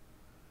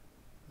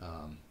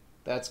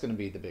 That's going to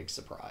be the big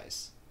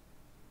surprise.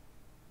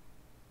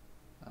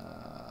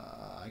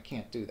 I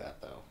can't do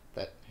that, though.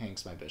 That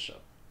hangs my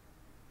bishop.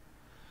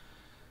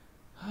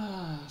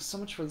 So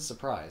much for the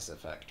surprise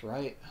effect,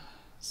 right?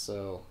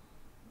 So,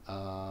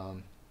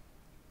 can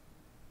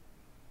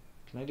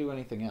I do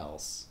anything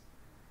else?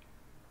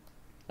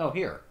 Oh,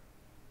 here.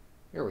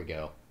 Here we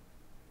go.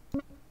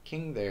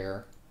 King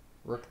there,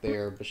 rook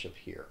there, bishop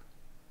here.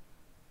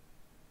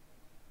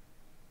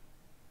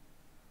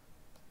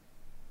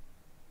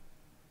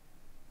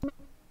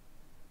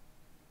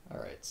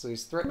 Alright, so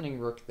he's threatening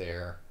rook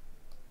there.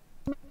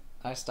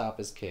 I stop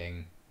his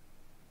king.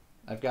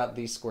 I've got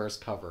these squares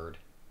covered.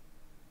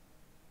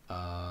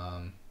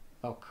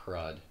 Oh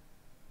crud.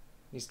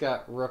 He's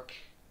got rook.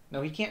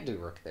 No, he can't do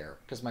rook there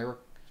because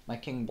my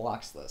king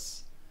blocks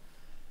this.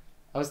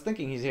 I was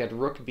thinking he had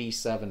rook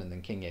b7 and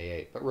then king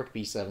a8, but rook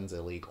b7's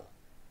illegal.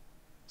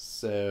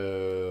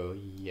 So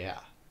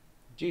yeah,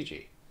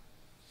 GG.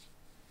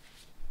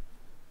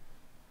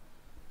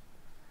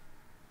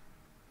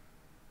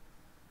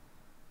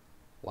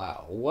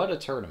 Wow, what a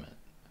tournament.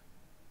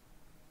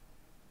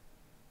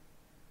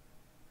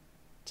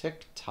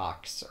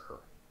 Tick-tock, sir.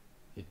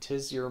 It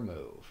is your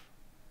move.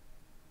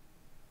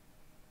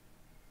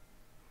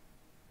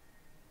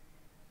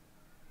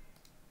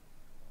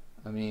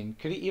 I mean,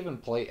 could he even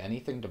play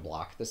anything to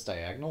block this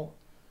diagonal?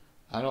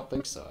 I don't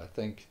think so. I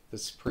think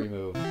this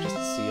pre-move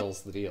just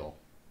seals the deal.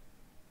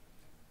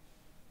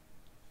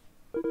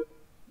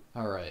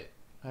 Alright,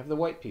 I have the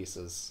white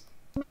pieces.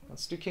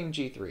 Let's do king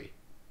g3.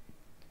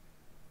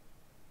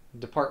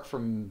 Depart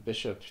from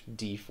bishop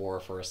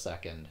d4 for a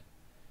second,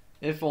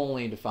 if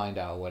only to find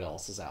out what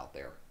else is out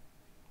there.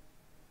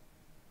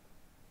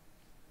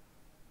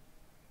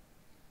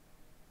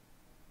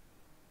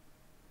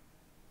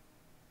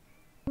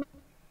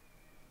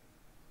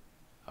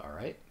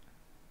 Alright.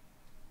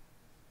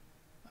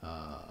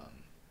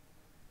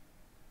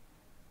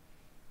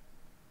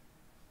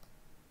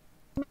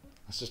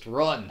 Let's just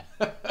run.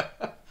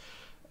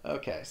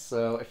 Okay,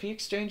 so if he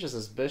exchanges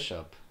his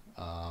bishop,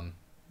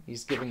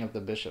 he's giving up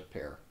the bishop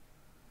pair.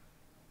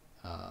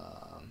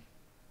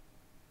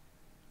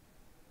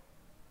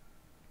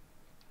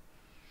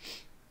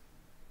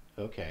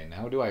 Okay,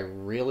 now do I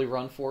really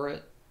run for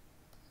it?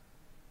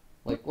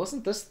 Like,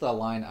 wasn't this the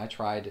line I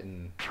tried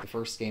in the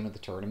first game of the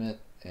tournament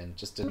and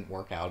just didn't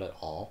work out at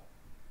all?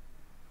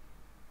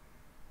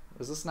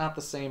 Is this not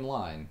the same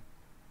line?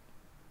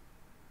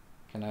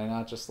 Can I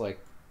not just, like...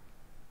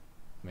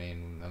 I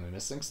mean, am I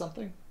missing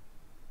something?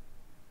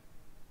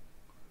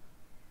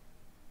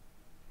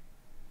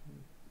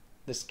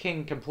 This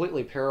king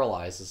completely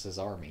paralyzes his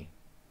army.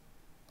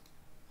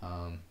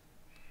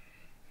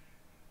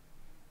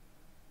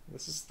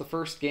 This is the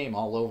first game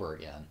all over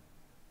again.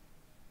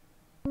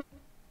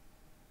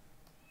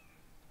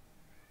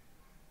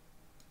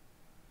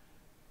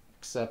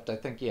 Except, I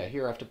think, yeah,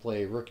 here I have to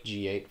play rook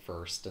g8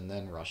 first and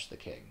then rush the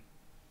king.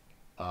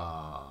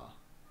 How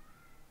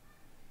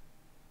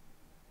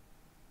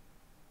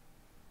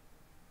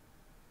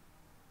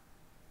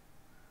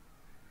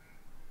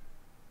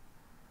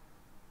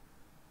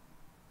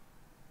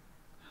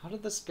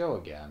did this go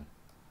again?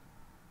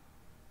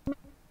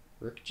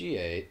 Rook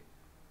g8.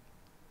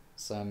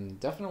 So I'm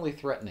definitely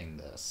threatening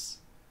this.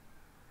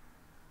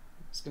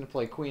 I'm just going to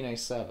play queen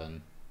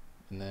a7.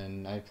 And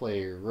then I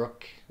play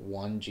rook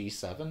 1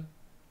 g7,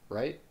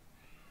 right?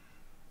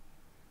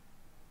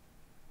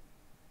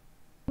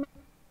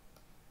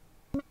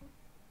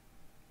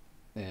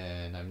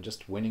 And I'm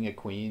just winning a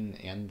queen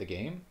and the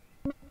game.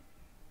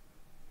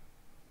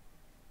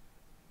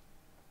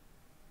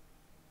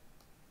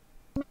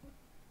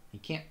 He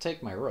can't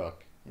take my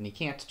rook, and he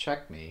can't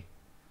check me.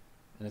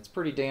 And it's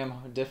pretty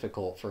damn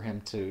difficult for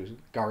him to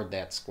guard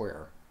that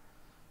square.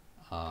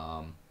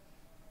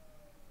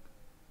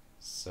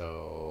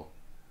 So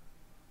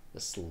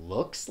this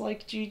looks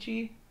like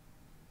GG.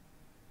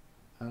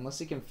 Unless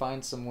he can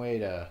find some way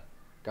to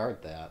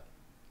guard that.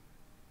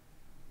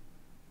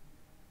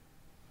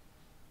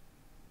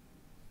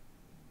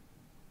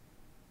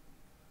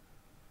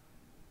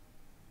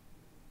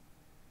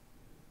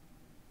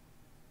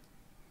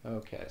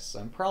 Okay,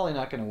 so I'm probably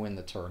not going to win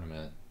the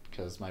tournament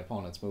because my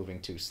opponent's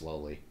moving too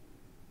slowly.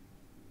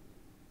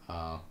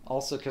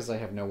 Also because I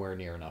have nowhere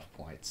near enough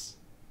points.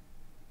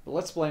 But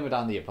let's blame it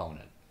on the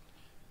opponent.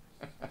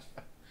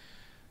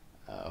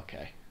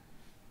 Okay.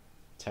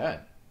 10,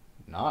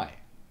 9,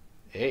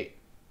 8,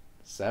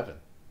 7,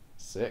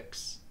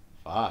 6,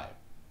 5,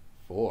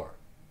 4,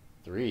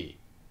 3,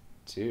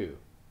 2,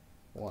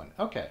 1.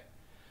 Okay.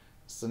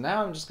 So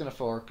now I'm just going to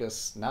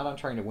focus not on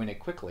trying to win it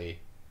quickly,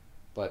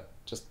 but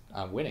just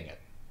on winning it.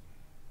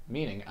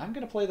 Meaning, I'm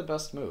going to play the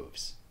best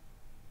moves.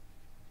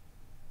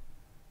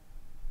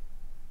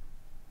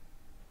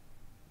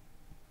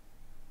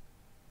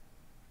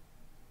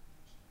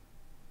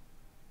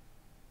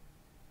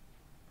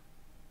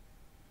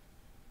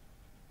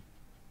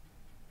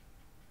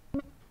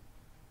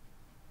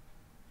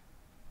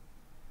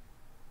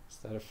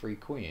 Is that a free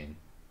queen?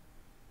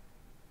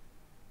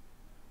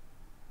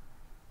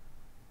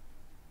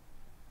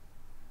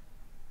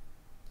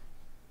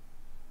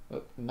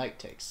 Oh, knight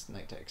takes,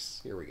 knight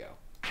takes. Here we go.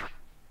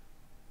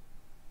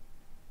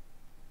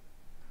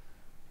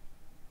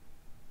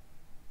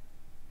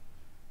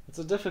 It's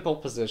a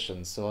difficult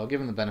position, so I'll give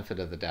him the benefit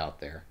of the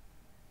doubt there.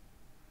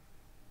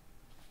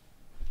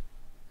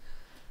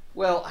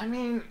 Well, I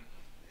mean,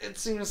 it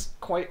seems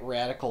quite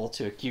radical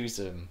to accuse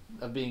him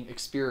of being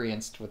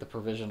experienced with a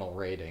provisional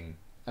rating.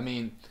 I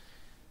mean,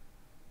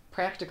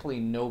 practically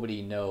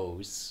nobody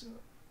knows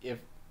if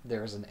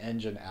there's an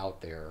engine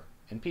out there,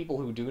 and people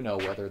who do know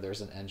whether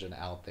there's an engine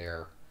out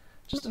there,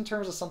 just in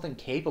terms of something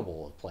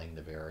capable of playing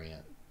the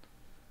variant,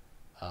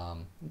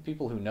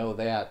 people who know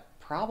that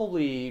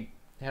probably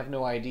have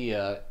no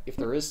idea if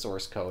there is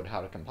source code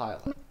how to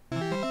compile it.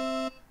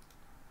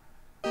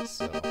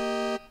 So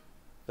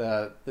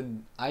the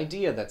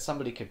idea that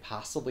somebody could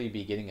possibly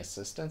be getting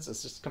assistance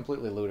is just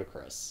completely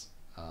ludicrous.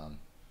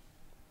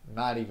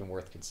 Not even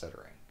worth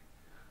considering.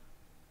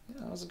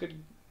 Yeah, that was a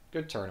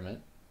good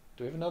tournament.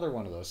 Do we have another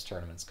one of those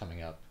tournaments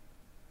coming up?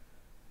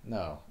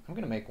 No. I'm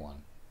going to make one.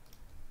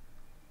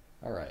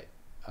 Alright.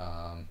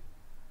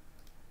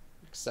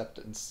 Except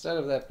instead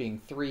of that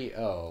being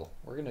 3-0,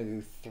 we're going to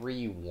do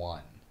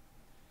 3-1.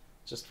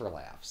 Just for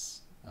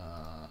laughs.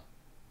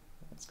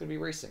 It's going to be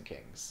Racing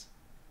Kings.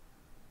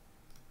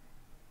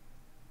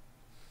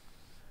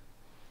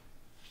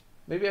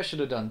 Maybe I should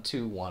have done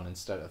 2-1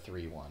 instead of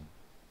 3-1.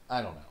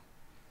 I don't know.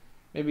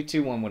 Maybe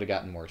 2-1 would have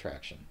gotten more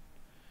traction.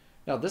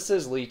 Now, this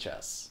is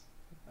lichess.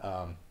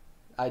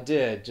 I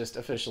did just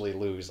officially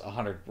lose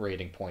 100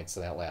 rating points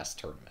in that last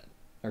tournament.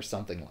 Or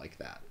something like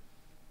that.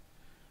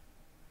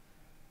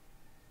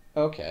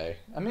 Okay.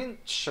 I mean,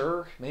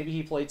 sure, maybe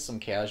he played some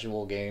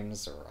casual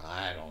games, or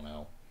I don't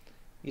know.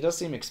 He does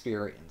seem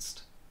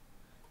experienced.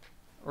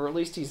 Or at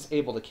least he's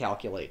able to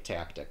calculate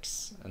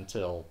tactics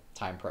until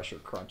time pressure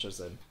crunches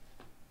him.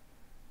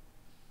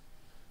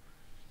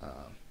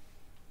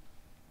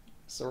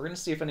 So we're going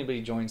to see if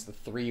anybody joins the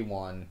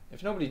 3-1.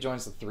 If nobody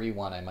joins the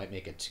 3-1, I might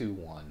make a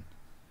 2-1.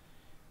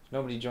 If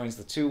nobody joins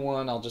the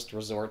 2-1, I'll just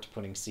resort to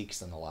putting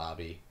Sikhs in the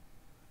lobby.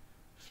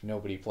 If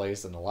nobody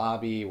plays in the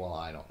lobby, well,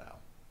 I don't know.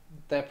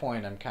 At that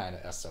point, I'm kind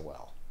of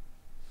SOL.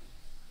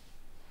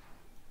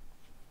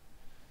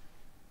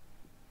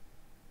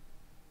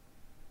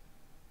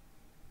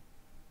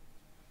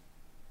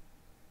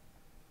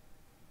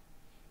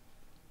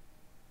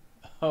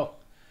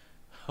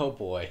 Oh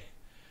boy.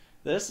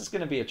 This is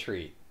going to be a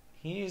treat.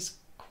 He's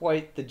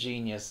quite the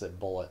genius at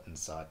bullet and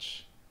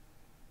such.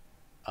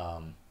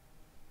 I'm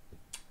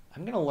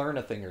going to learn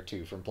a thing or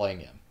two from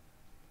playing him.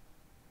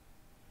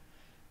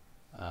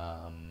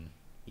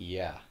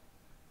 Yeah.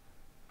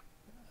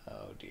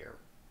 Oh dear.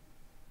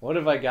 What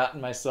have I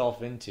gotten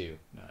myself into?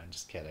 No, I'm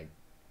just kidding.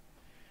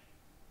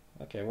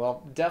 Okay,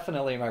 well,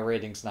 definitely my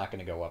rating's not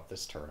going to go up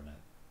this tournament.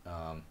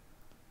 But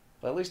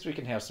at least we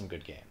can have some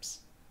good games.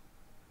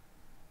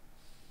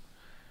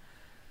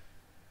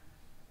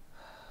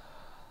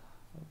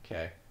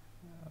 Okay.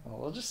 Well,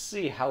 we'll just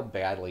see how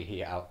badly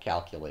he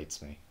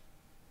outcalculates me.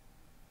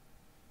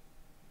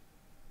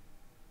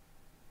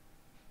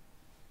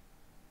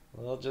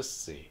 We'll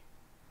just see.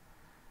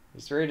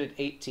 He's rated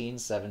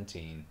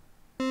 18-17.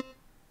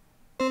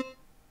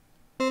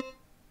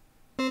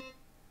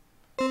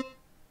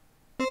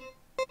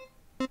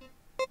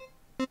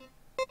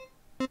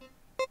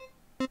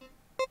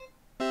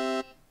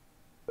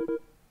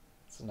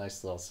 It's a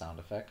nice little sound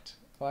effect.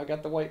 Well, I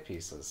got the white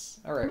pieces.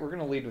 Alright, we're going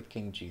to lead with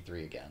King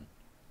G3 again.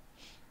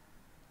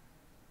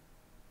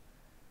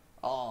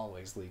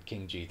 Always lead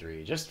King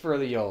G3, just for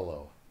the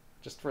YOLO.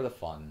 Just for the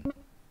fun.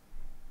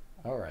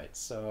 Alright,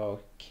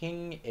 so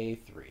King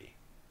A3.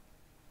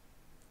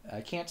 I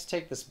can't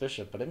take this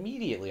bishop, but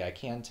immediately I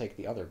can take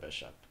the other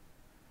bishop.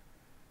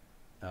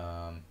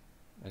 And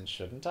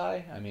shouldn't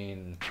I? I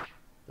mean,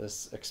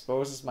 this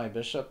exposes my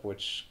bishop,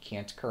 which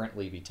can't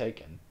currently be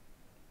taken.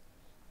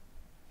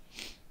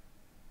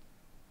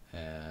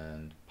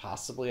 And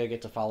possibly I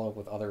get to follow up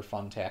with other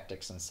fun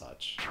tactics and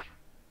such.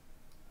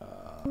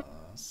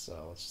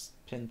 So let's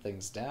just pin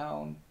things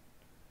down.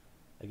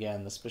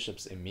 Again, this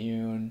bishop's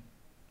immune.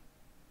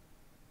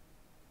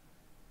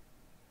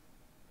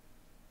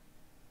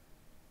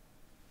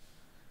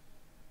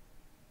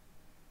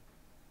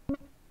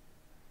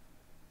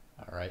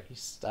 Alright, he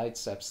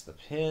sidesteps the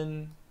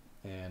pin,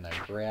 and I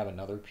grab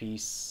another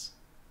piece,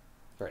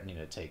 threatening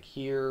to take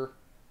here.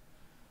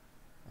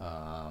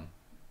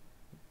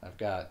 I've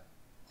got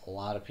a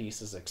lot of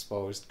pieces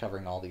exposed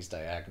covering all these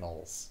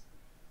diagonals.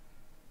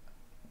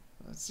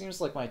 It seems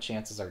like my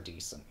chances are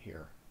decent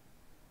here.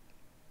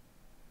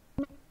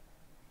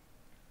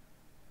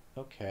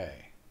 Okay.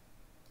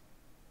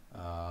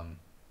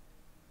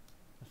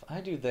 If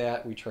I do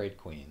that, we trade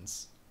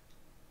queens.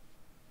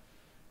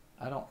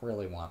 I don't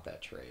really want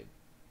that trade.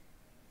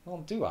 Well,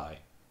 do I?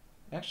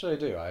 Actually, I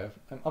do.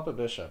 I'm up a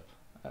bishop.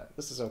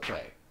 This is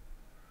okay.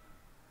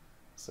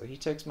 So he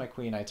takes my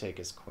queen, I take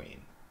his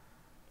queen.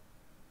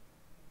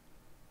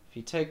 If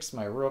he takes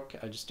my rook,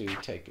 I just do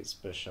take his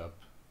bishop.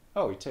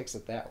 Oh, he takes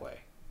it that way.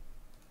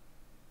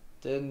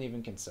 Didn't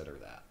even consider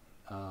that.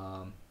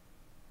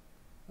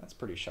 That's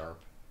pretty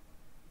sharp.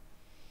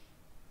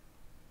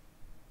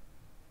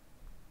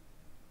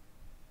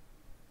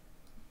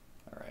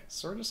 Alright,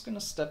 so we're just going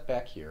to step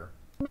back here.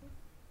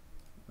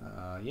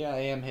 Yeah, I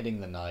am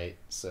hitting the knight,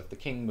 so if the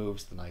king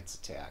moves, the knight's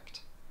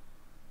attacked.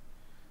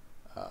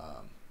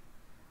 I'm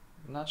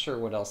not sure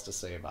what else to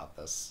say about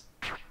this.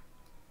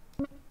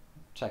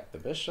 Check the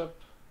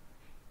bishop.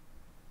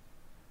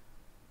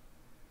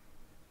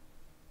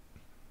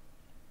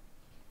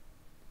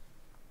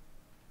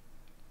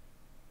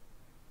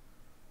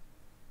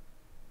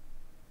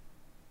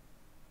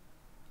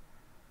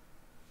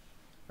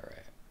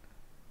 Alright.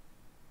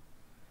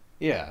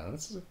 Yeah,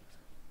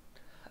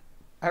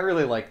 I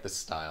really like this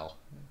style.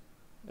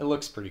 It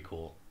looks pretty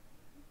cool.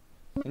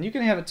 And you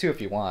can have it too if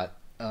you want.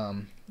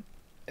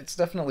 It's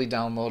definitely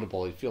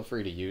downloadable. You feel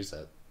free to use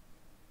it.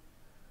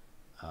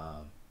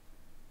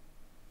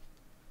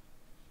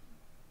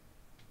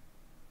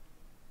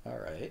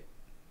 Alright.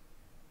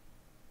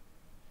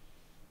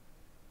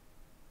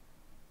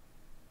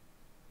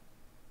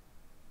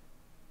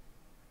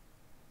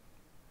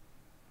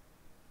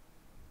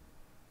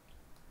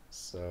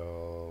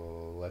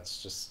 So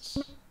let's just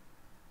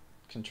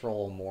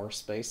control more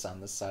space on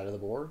this side of the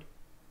board.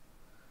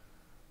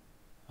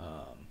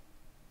 I'm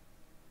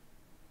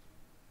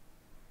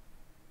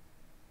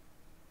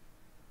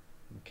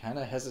kind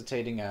of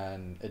hesitating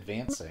on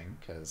advancing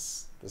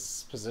because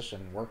this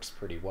position works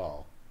pretty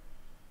well.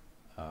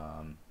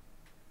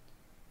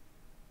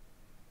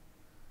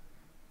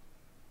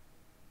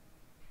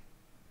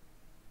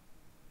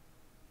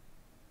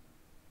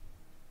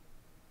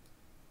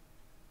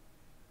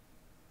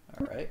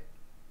 Alright.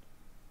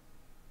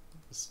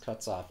 This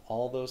cuts off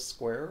all those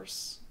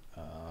squares.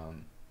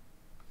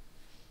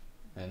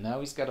 And now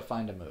he's got to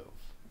find a move.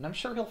 And I'm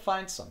sure he'll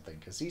find something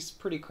because he's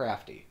pretty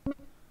crafty.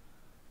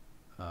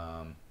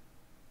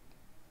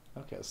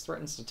 Okay, this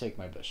threatens to take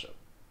my bishop.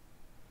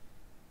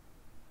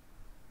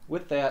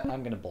 With that,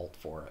 I'm going to bolt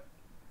for it.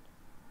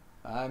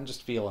 I'm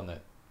just feeling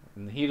it.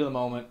 In the heat of the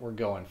moment, we're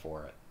going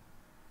for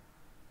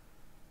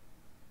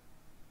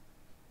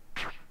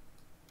it.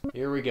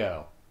 Here we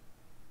go.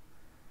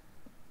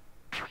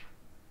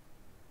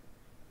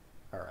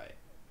 Alright.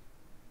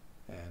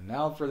 And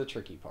now for the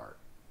tricky part.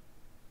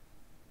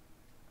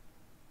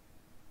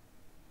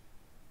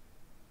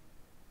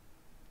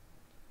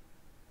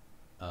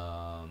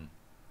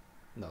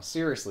 No,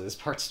 seriously, this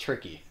part's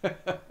tricky.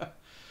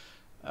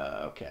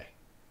 Okay.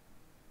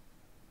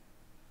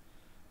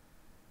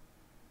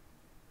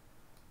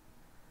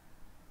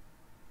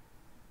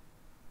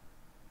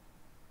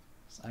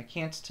 So I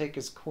can't take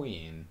his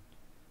queen.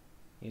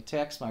 He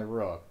attacks my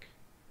rook.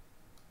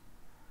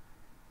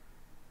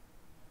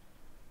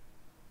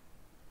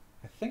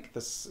 I think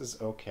this is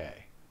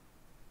okay.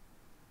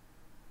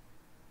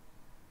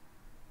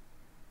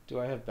 Do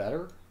I have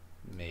better?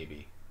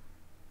 Maybe.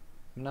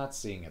 I'm not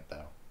seeing it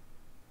though.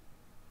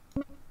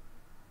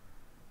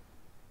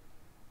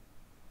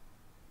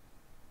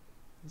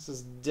 This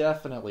is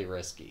definitely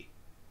risky.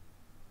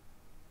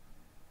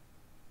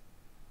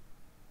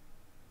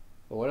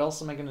 But what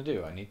else am I going to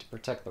do? I need to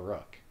protect the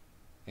rook.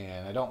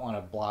 And I don't want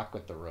to block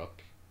with the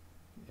rook.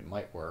 It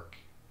might work,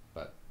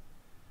 but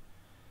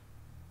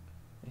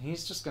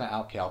he's just going to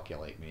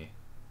outcalculate me.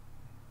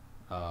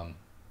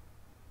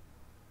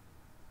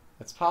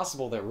 It's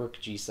possible that rook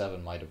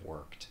g7 might have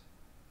worked.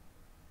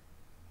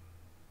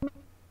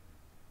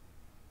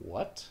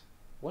 What?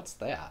 What's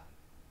that?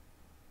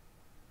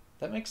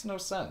 That makes no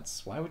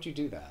sense. Why would you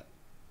do that?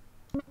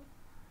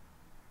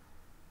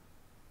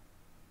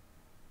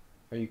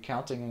 Are you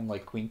counting in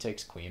like queen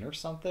takes queen or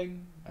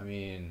something? I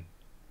mean,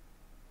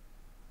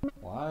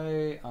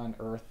 why on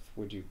earth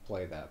would you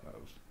play that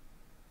move?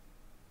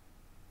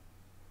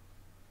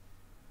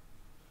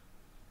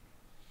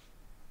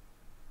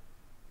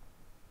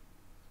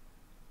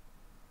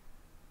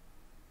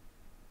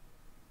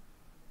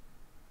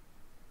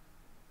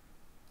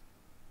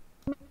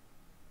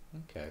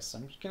 Okay, so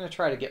I'm just going to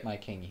try to get my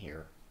king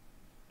here.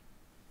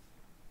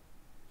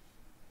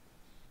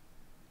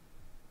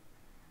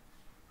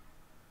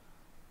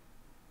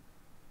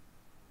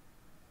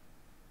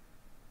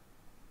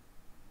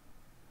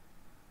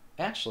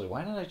 Actually,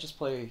 why don't I just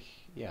play...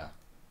 Yeah,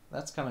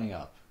 that's coming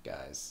up,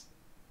 guys.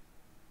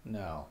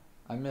 No,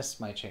 I missed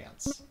my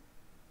chance.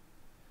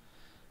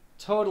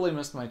 Totally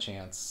missed my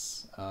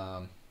chance.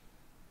 Oh,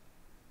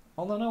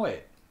 no,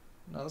 wait.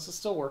 No, this is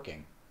still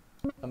working.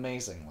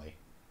 amazingly.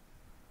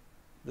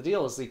 The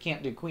deal is he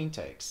can't do queen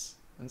takes,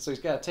 and so he's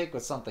got to take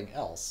with something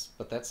else,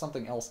 but that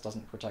something else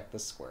doesn't protect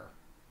this square.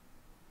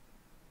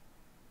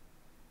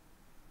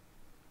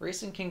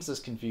 Racing kings is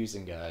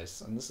confusing,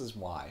 guys, and this is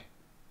why.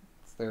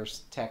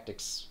 There's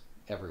tactics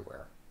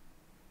everywhere.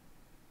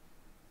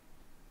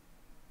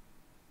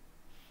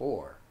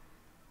 4,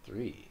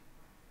 3,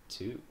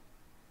 2,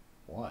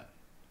 1.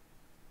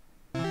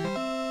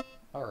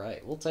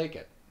 Alright, we'll take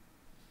it.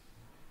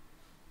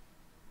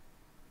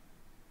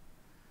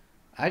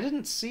 I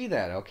didn't see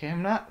that, okay?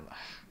 I'm not...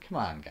 Come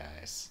on,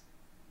 guys.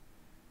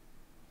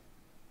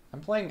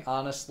 I'm playing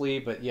honestly,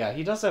 but yeah,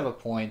 he does have a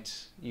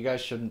point. You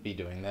guys shouldn't be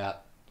doing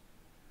that.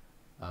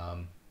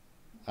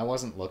 I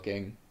wasn't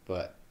looking,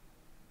 but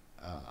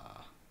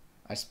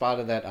I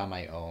spotted that on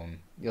my own.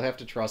 You'll have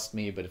to trust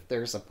me, but if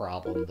there's a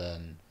problem,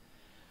 then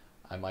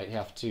I might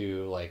have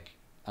to, like,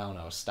 I don't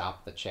know,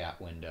 stop the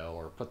chat window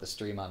or put the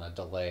stream on a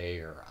delay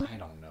or I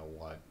don't know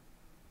what.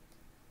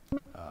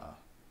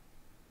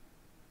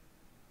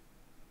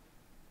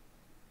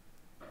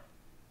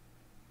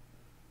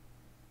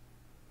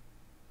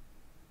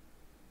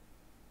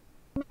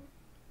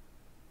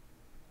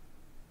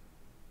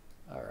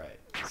 Alright,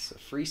 so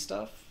free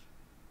stuff.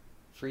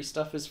 Free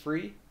stuff is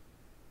free.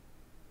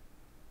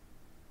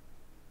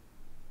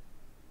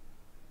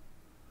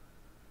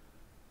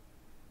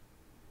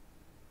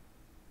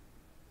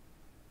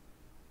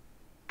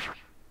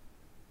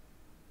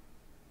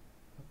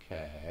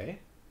 Okay.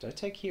 Did I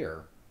take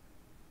here?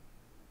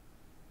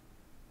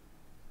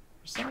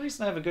 For some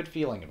reason I have a good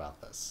feeling about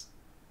this.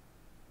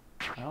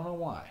 I don't know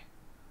why.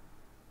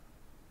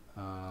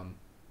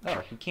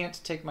 Oh, he can't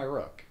take my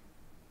rook.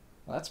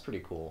 Well, that's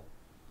pretty cool.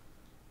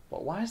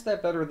 But why is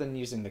that better than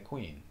using the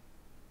queen?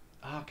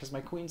 Ah, because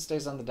my queen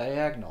stays on the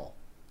diagonal.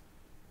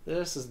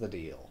 This is the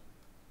deal.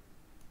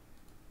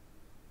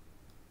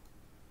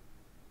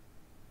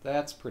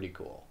 That's pretty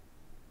cool.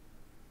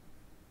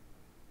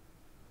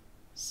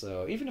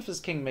 So even if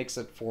his king makes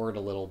it forward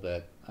a little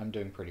bit, I'm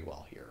doing pretty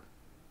well here.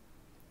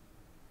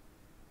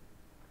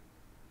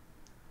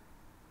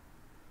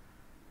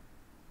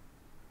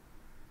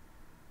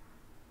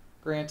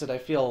 Granted, I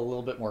feel a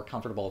little bit more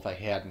comfortable if I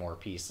had more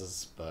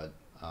pieces, but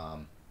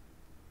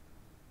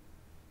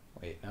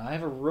wait, now I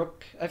have a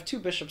rook. I have 2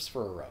 bishops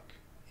for a rook,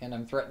 and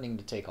I'm threatening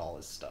to take all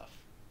his stuff.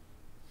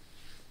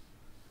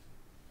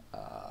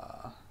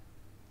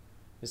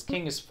 His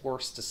king is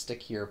forced to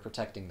stick here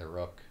protecting the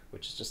rook,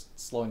 which is just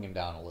slowing him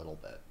down a little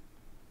bit.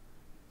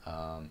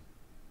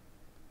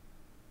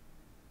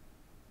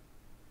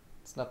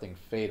 It's nothing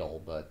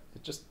fatal, but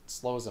it just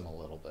slows him a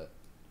little bit.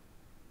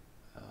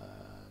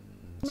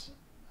 And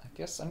I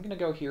guess I'm going to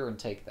go here and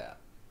take that.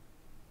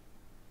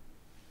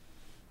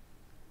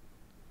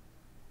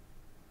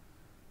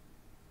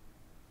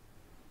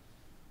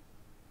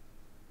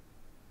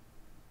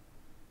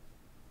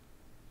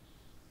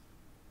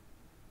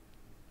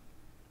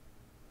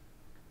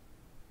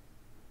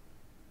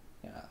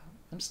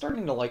 I'm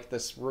starting to like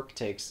this rook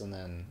takes and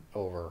then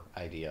over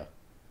idea.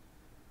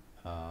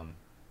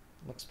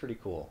 Looks pretty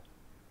cool.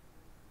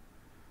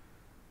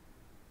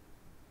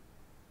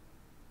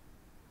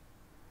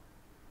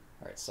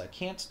 Alright, so I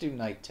can't do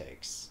knight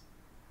takes.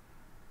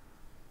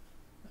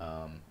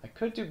 I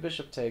could do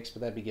bishop takes, but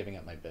that'd be giving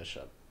up my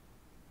bishop.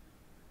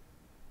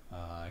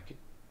 I could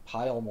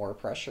pile more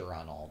pressure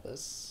on all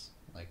this.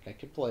 Like, I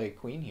could play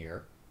queen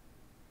here.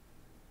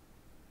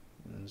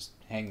 And just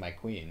hang my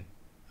queen.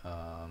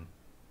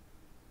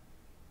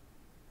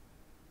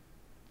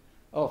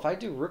 Oh, if I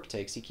do rook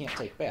takes, he can't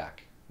take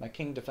back. My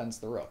king defends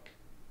the rook.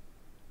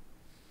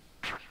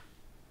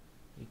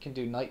 You can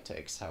do knight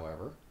takes,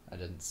 however. I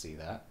didn't see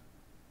that.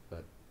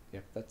 But,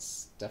 yep,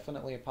 that's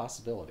definitely a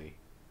possibility.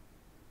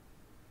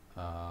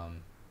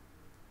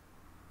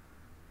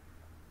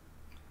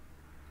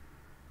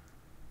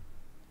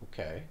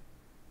 Okay.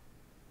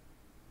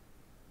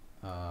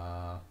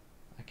 I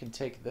can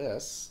take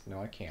this.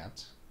 No, I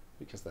can't,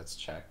 because that's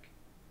check.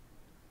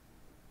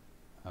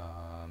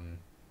 I'm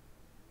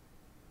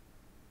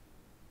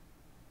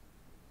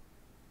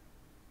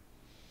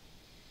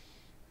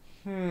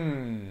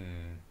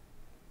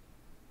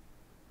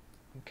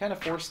kind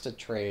of forced to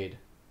trade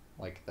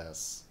like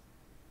this.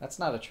 That's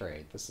not a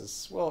trade. This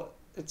is, well,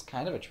 it's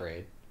kind of a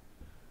trade.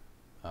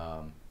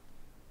 But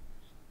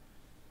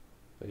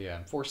yeah,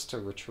 I'm forced to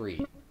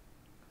retreat.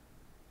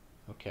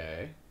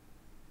 Okay.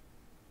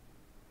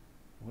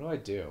 What do I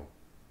do?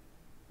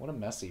 What a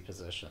messy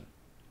position.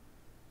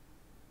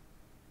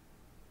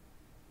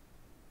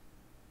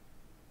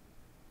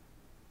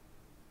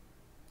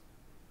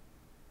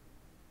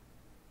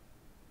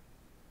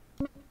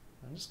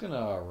 I'm just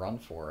gonna run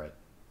for it.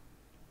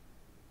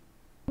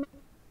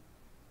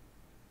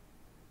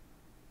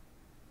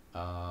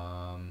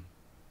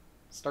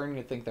 Starting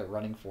to think that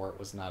running for it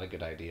was not a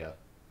good idea.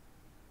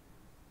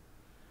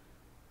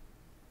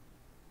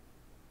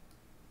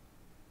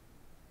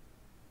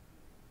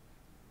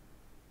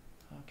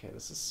 Okay,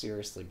 this is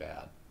seriously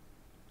bad.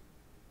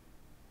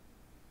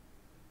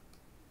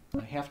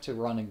 I have to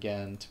run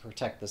again to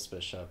protect this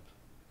bishop.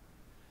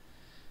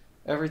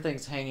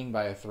 Everything's hanging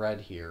by a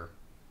thread here,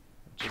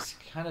 which is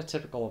kind of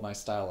typical of my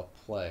style of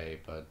play,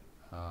 but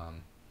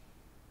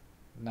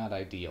not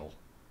ideal.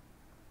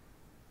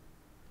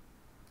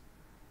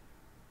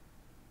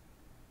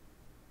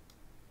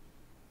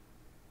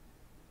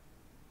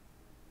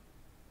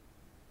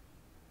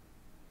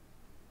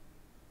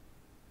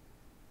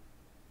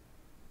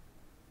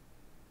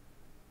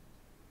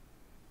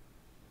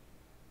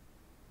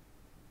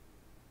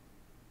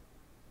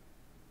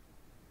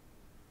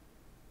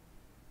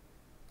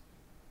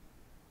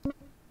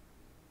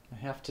 I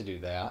have to do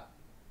that.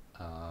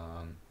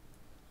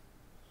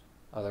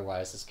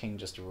 Otherwise, this king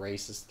just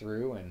races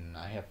through, and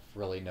I have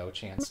really no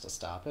chance to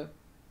stop it.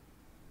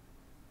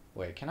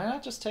 Wait, can I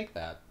not just take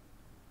that?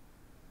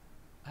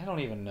 I don't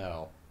even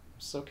know. I'm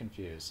so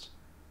confused.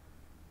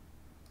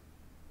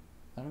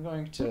 I'm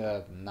going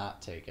to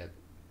not take it.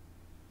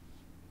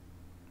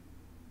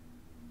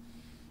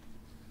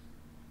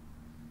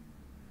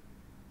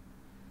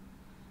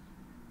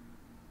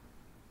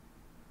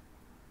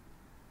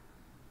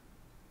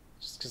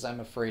 Just because I'm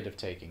afraid of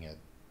taking it.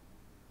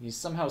 He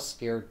somehow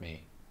scared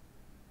me.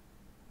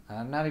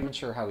 I'm not even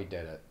sure how he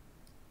did it.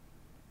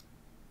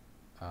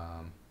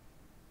 Oh,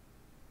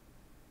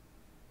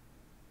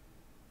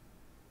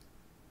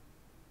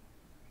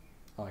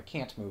 I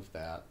can't move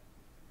that.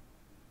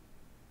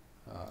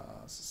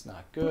 This is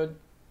not good.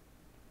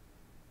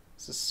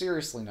 This is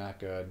seriously not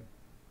good.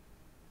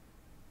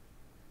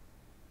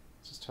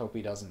 Just hope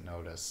he doesn't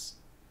notice.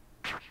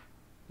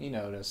 He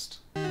noticed.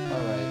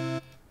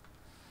 Alright.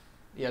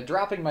 Yeah,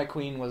 dropping my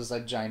queen was a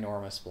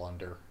ginormous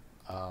blunder.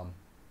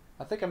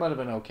 I think I might have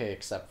been okay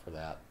except for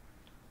that.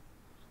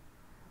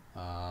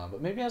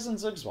 But maybe I was in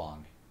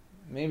zugzwang.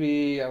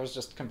 Maybe I was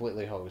just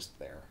completely hosed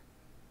there.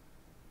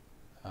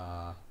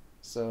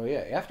 So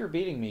yeah, after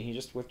beating me, he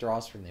just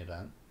withdraws from the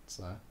event.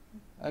 So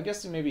I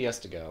guess maybe he has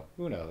to go.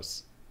 Who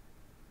knows?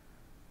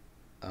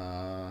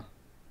 No,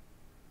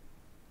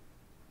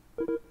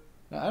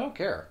 I don't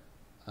care.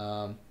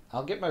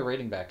 I'll get my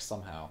rating back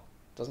somehow.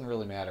 Doesn't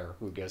really matter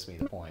who gives me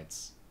the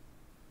points.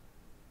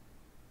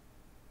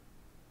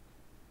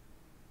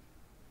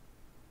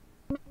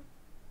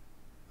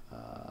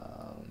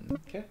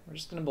 Okay, we're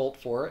just gonna bolt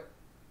for it,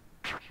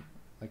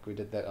 like we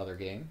did that other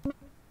game,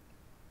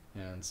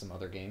 and some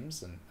other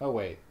games. And oh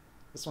wait,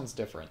 this one's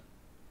different.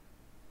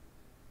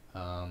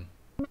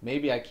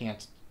 Maybe I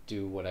can't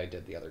do what I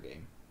did the other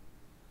game.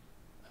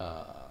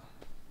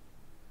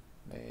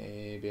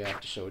 Maybe I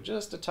have to show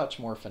just a touch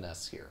more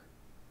finesse here.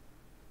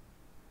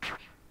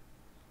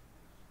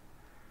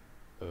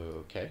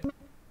 Okay,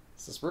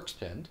 this rook's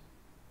pinned.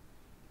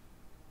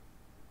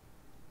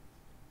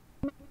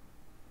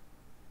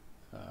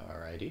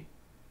 Alrighty.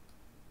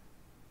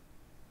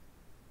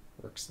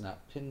 Rook's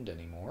not pinned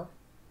anymore.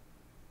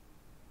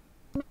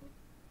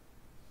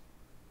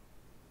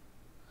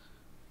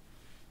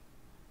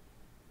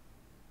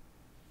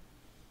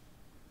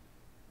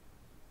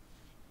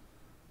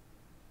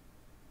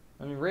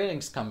 I mean,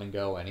 ratings come and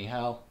go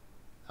anyhow.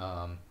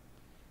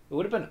 It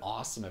would have been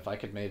awesome if I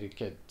could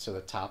make it to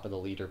the top of the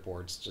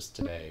leaderboards just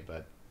today,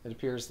 but it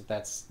appears that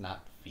that's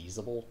not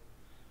feasible.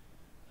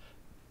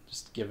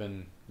 Just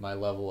given my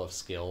level of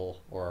skill,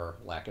 or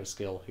lack of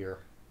skill here.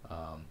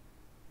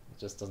 It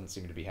just doesn't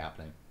seem to be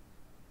happening.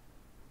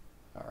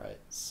 Alright,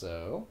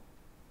 so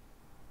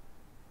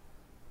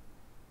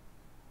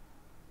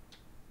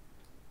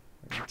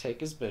we're going to take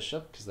his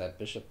bishop, because that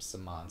bishop's a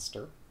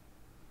monster.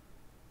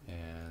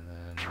 And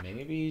then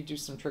maybe do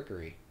some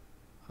trickery.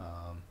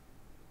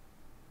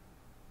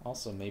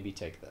 Also, maybe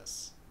take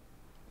this.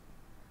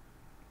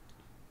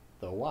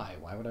 Though why?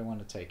 Why would I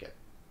want to take it?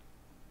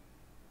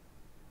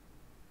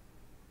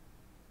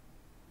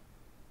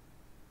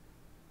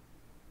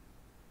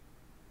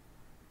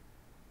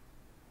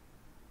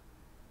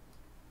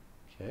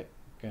 Okay,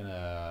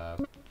 gonna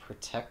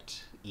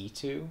protect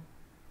e2,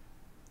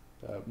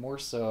 but more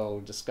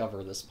so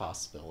discover this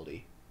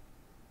possibility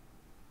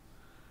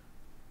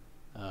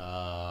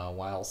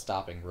while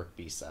stopping rook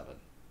b7.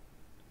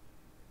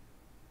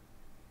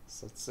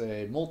 So it's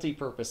a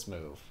multi-purpose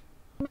move.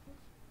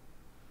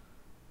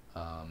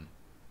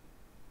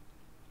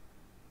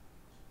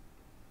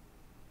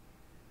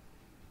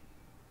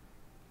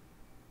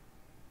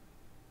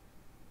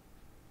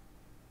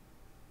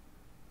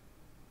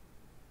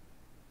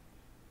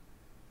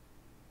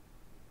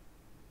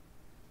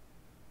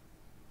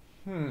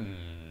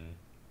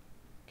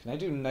 Can I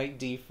do knight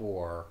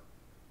d4?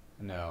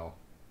 No.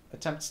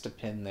 Attempts to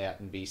pin that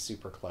and be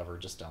super clever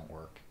just don't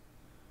work.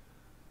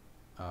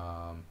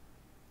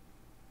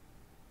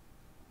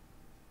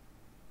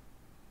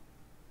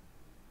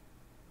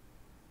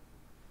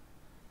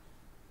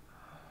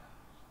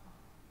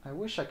 I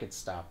wish I could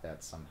stop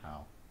that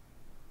somehow.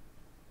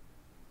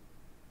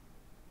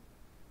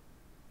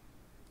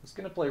 I was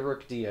going to play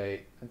rook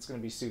d8. It's going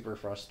to be super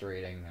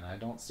frustrating, and I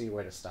don't see a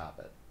way to stop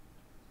it.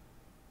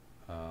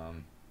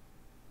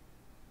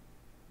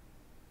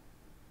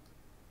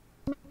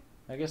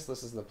 I guess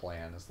this is the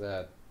plan, is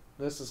that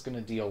this is going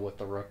to deal with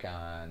the rook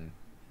on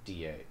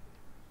d8.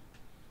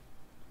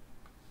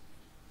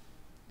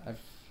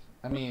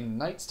 I mean,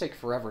 knights take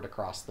forever to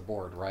cross the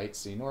board, right?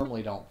 So you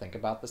normally don't think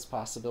about this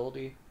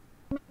possibility.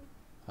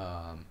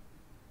 Um,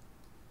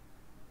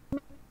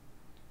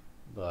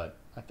 but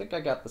I think I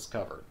got this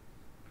covered.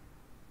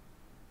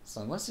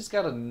 So unless he's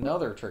got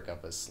another trick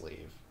up his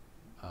sleeve,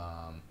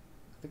 I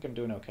think I'm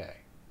doing okay.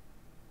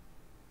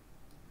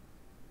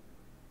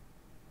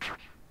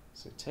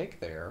 So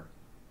take there.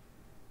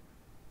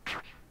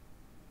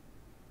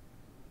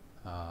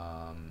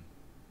 I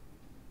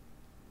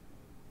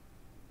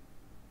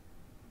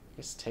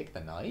guess take the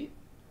knight?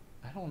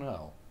 I don't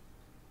know.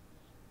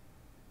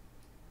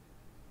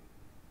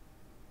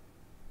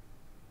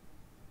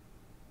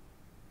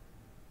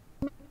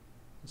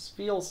 This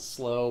feels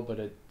slow, but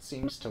it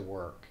seems to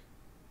work.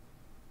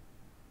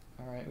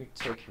 Alright, we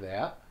take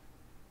that.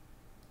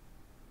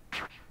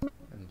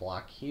 And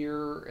block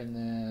here, and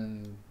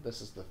then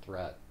this is the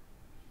threat.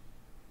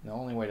 The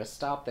only way to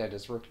stop that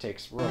is rook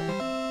takes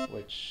rook,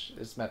 which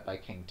is met by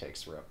king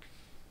takes rook.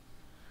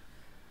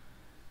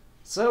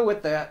 So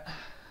with that,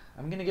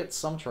 I'm going to get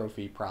some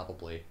trophy,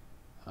 probably.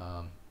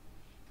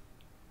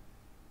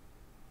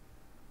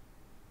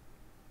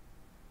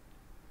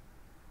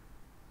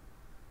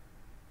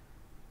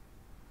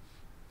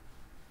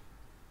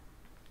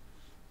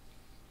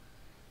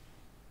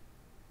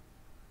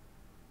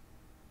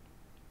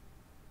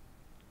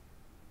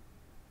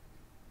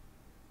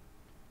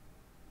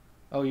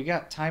 Oh, you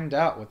got timed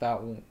out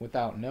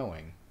without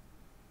knowing.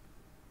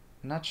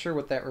 I'm not sure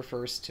what that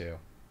refers to.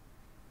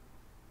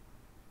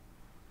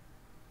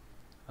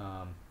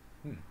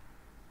 Hmm.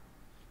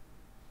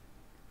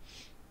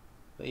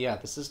 But yeah,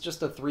 this is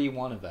just a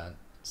 3-1 event,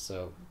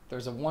 so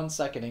there's a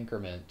 1-second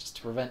increment just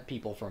to prevent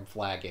people from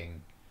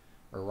flagging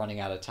or running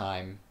out of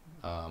time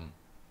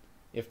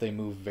if they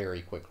move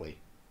very quickly.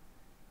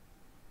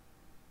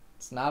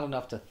 It's not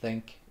enough to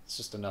think, it's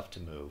just enough to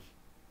move.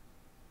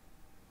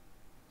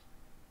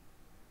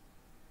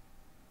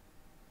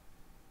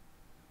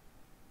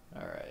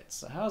 Alright,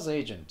 so how's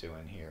Agent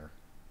doing here?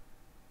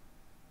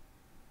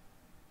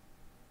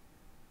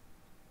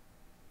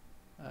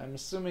 I'm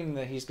assuming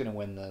that he's going to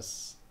win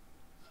this.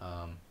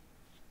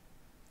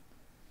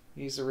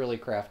 He's a really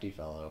crafty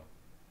fellow.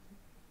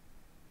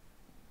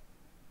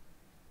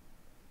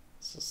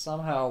 So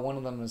somehow one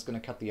of them is going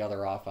to cut the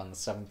other off on the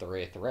 7th or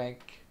 8th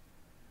rank,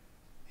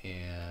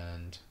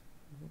 and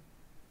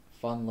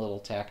fun little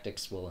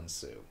tactics will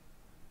ensue.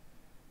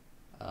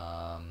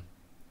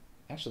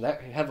 Actually,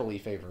 that heavily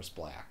favors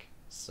black.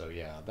 So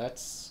yeah,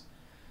 that's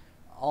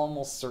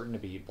almost certain to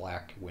be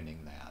black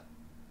winning that.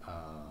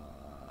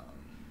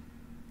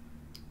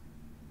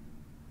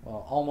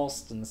 Well,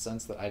 almost in the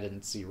sense that I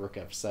didn't see rook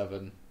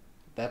f7.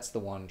 That's the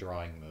one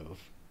drawing move.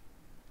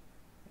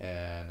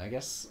 And I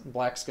guess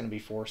black's going to be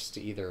forced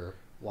to either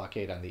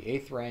blockade on the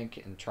 8th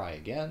rank and try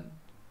again,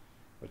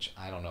 which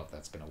I don't know if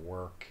that's going to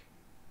work.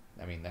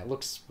 I mean, that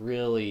looks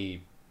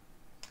really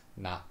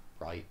not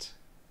right.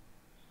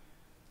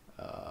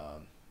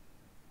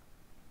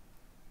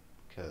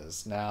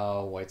 Because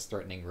now white's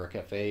threatening rook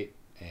f8,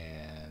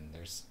 and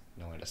there's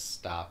no way to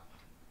stop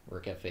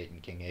rook f8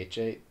 and king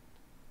h8.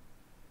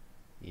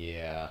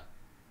 Yeah,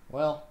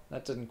 well,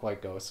 that didn't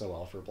quite go so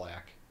well for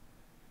black.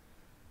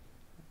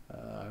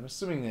 I'm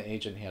assuming the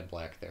agent had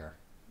black there.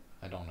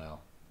 I don't know.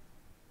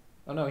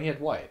 Oh no, he had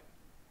white.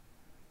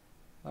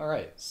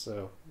 Alright,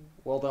 so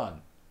well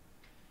done.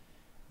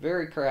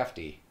 Very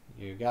crafty.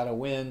 You gotta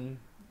win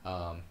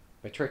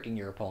by tricking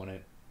your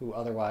opponent, who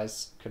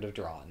otherwise could have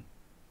drawn.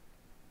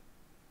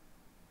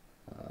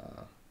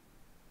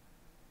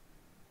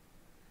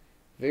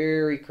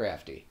 Very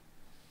crafty.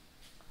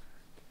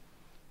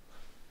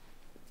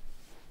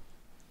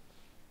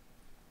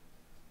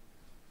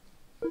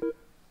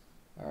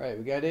 Alright,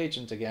 we got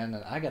agent again,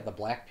 and I got the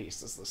black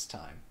pieces this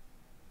time.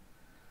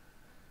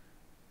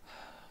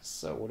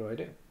 So what do I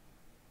do?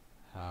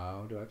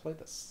 How do I play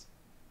this?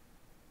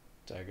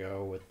 Do I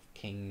go with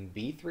king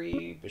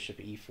b3, bishop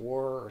e4,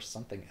 or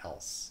something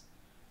else?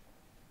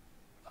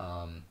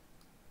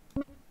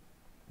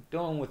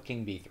 Going with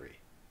king b3.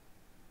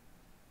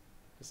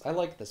 Because I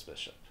like this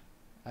bishop.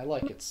 I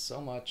like it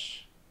so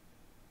much.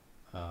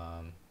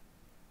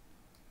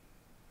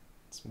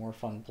 It's more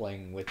fun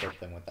playing with it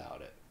than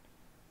without it.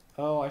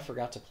 Oh, I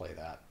forgot to play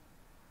that.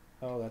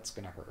 Oh, that's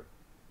gonna hurt.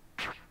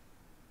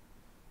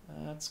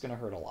 That's gonna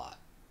hurt a lot.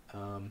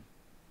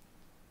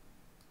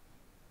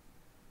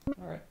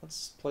 Alright,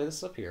 let's play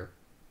this up here.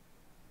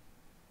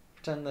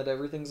 Pretend that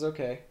everything's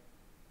okay,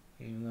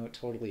 even though it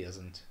totally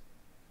isn't.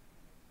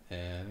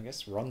 And I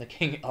guess run the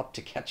king up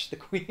to catch the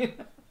queen.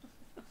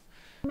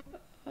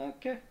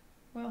 Okay,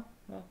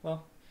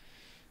 well.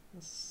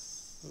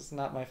 This is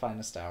not my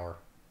finest hour.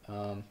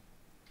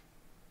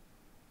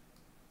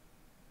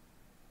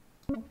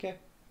 Okay,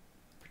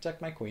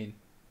 protect my queen.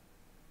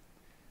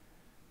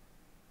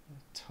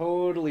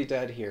 Totally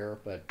dead here,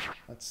 but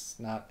let's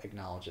not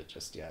acknowledge it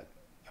just yet.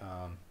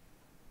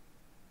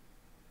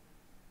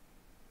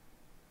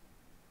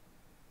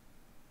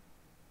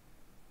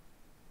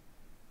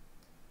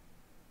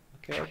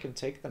 Okay, I can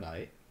take the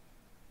knight.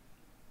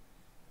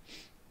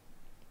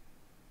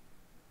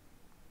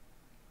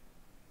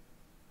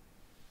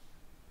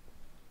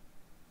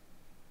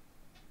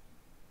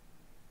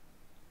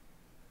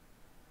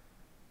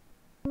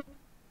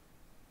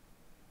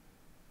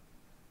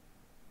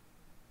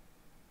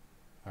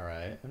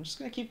 I'm just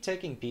going to keep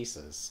taking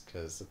pieces,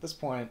 because at this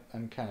point,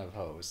 I'm kind of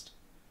hosed.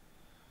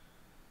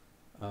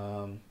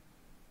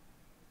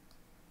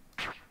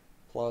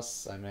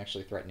 Plus, I'm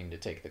actually threatening to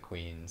take the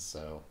queen,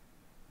 so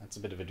that's a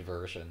bit of a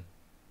diversion.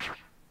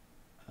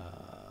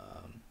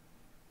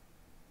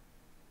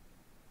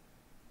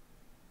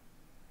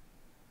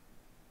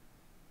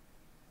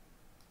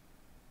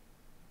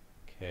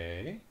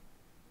 Okay.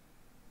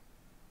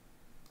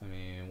 I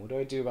mean, what do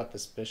I do about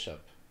this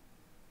bishop?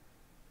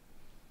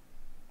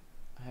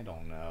 I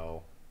don't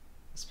know.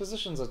 This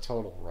position's a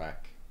total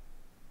wreck.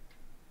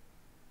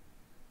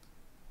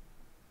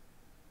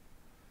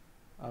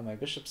 My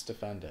bishop's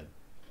defended.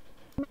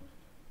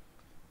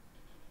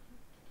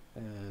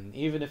 And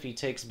even if he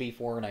takes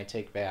b4 and I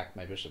take back,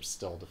 my bishop's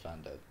still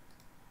defended.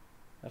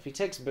 If he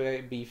takes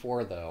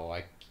b4, though,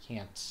 I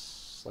can't...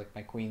 Like,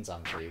 my queen's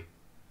on 3.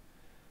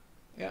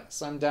 Yeah,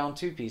 so I'm down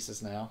 2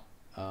 pieces now.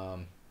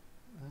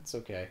 That's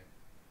okay.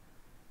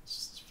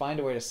 Just find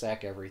a way to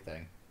sack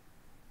everything.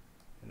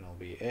 And it'll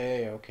be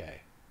A-okay.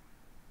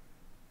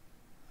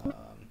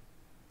 I'm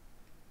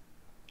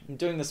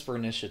doing this for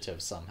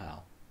initiative somehow.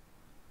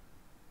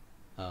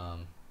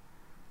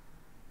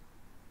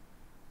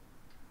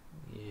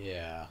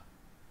 Yeah.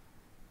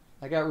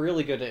 I got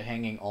really good at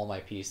hanging all my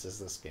pieces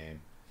this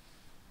game.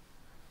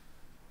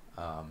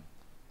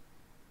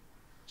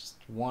 Just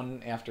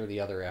one after the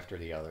other after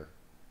the other.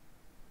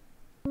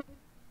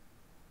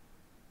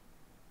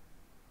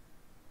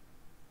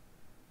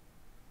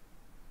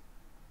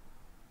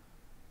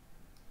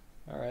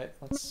 Alright,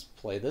 let's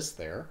play this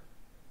there.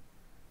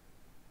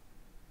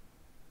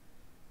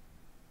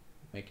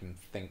 Make him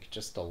think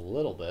just a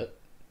little bit.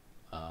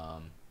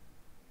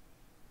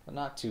 But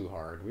not too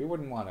hard. We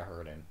wouldn't want to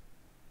hurt him.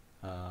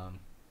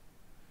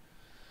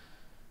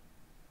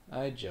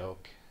 I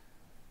joke.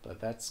 But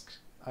that's...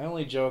 I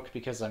only joke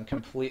because I'm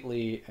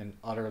completely and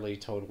utterly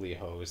totally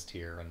hosed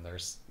here, and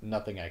there's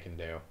nothing I can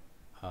do.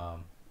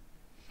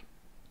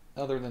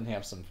 Other than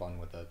have some fun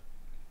with it.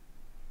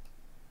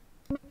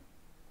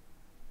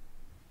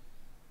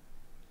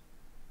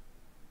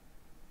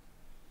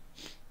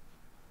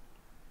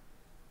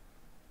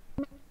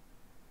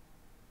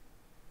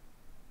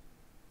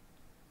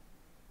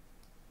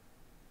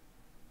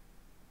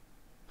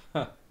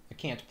 I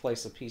can't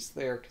place a piece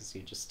there because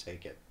you just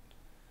take it.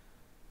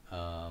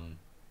 Okie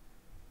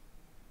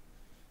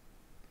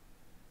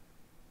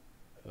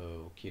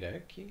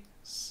dokie.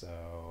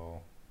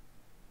 So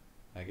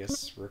I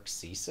guess rook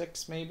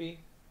c6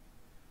 maybe?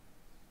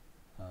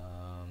 Yeah,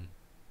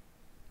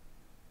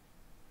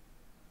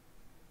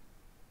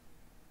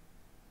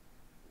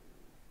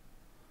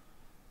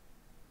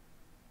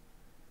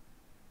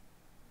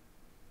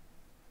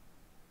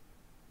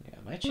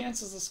 my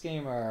chances this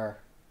game are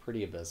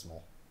pretty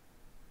abysmal.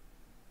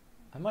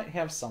 I might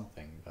have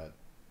something, but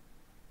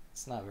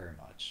it's not very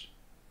much.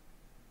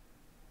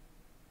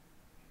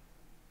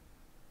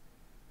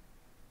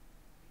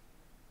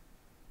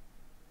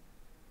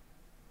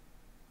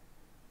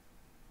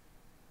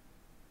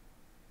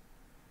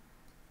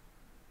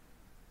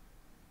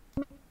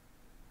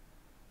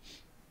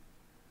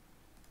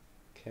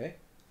 Okay.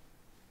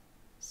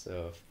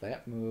 So if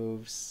that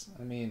moves,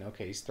 I mean,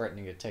 okay, he's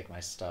threatening to take my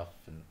stuff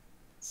and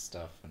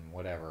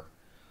whatever.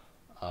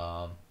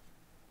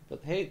 But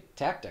hey,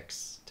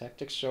 tactics.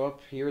 Tactics show up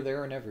here,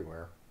 there, and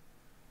everywhere.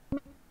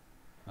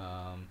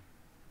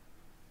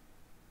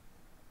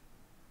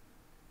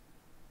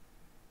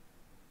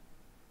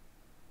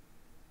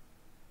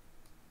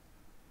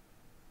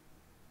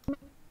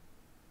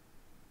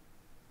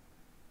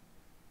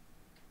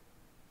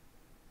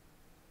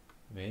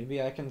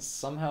 Maybe I can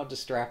somehow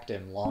distract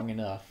him long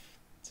enough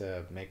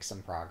to make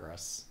some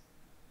progress.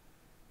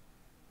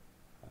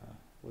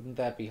 Wouldn't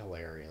that be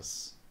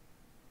hilarious?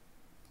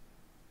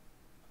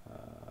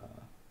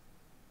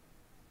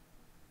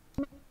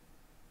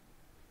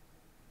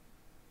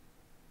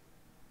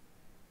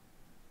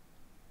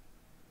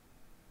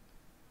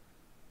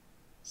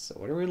 So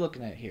what are we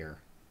looking at here?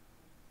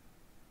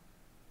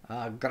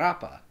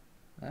 Grappa.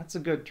 That's a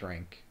good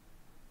drink.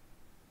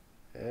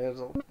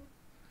 That'll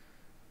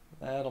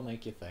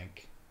make you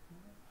think.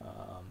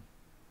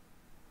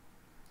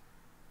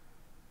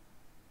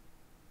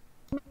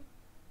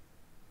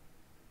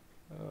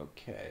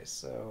 Okay,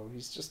 so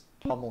he's just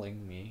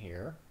pummeling me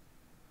here.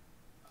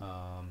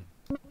 Got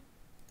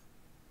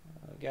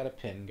a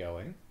pin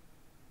going.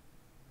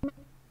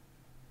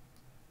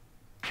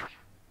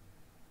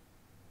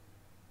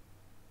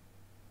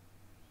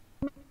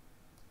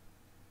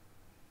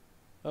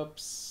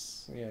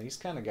 Oops. Yeah, he's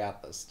kind of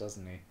got this,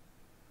 doesn't he?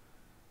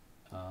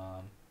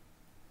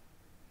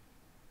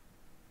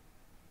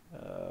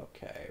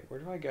 Okay,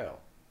 where do I go?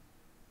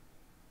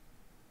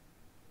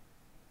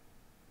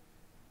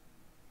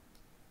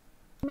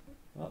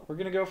 Well, we're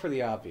gonna go for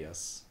the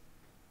obvious.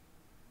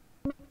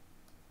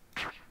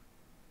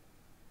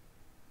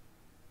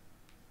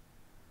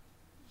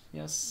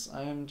 Yes,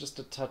 I'm just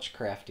a touch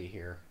crafty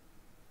here.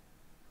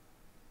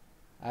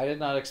 I did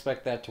not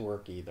expect that to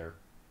work either.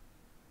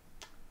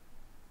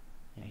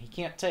 Yeah, he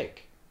can't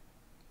take.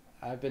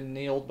 I've been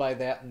nailed by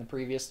that in the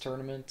previous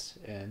tournament,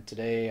 and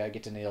today I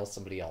get to nail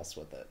somebody else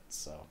with it.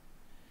 So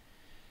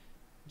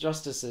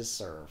justice is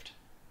served.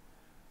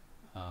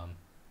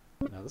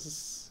 No, this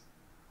is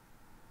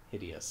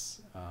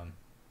hideous.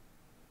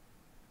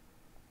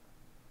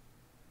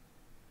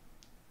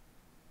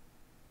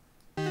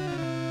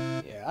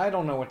 Yeah, I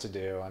don't know what to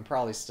do. I'm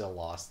probably still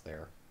lost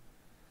there.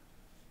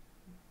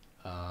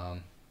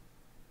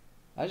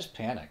 I just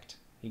panicked.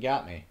 He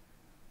got me.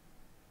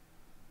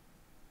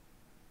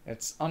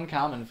 It's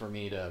uncommon for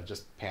me to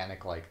just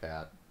panic like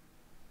that.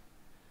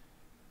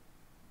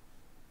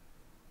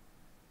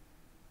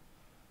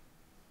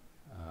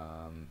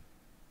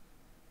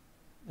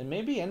 And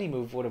maybe any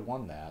move would have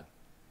won that.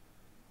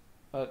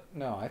 But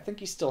no, I think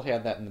he still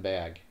had that in the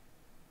bag.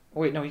 Oh,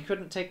 wait, no, he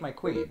couldn't take my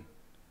queen.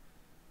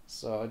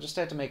 So I just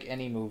had to make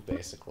any move,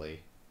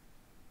 basically.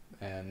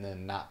 And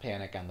then not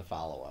panic on the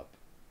follow-up.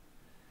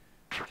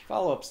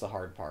 Follow-up's the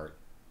hard part.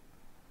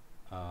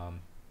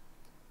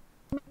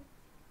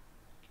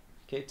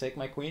 Okay, take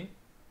my queen.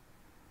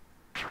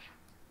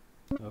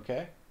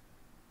 Okay.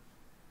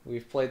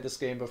 We've played this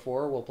game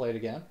before, we'll play it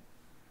again.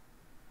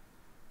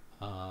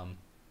 I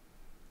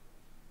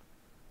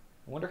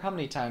wonder how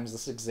many times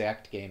this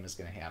exact game is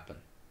going to happen.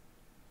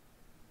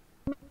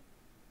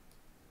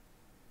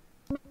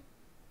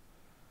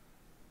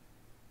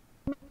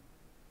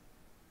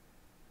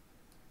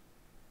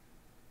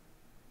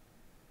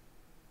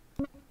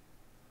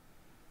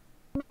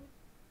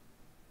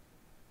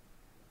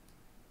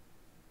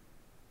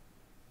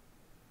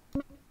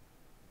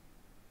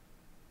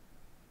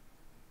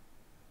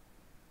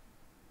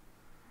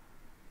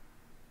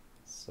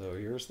 So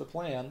here's the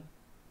plan.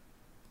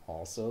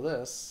 Also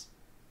this.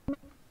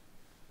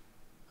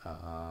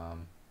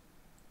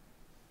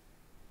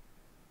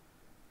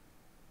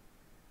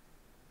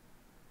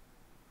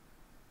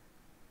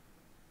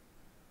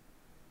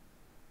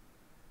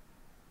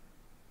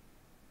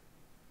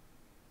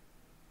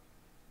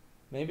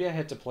 Maybe I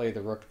had to play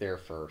the rook there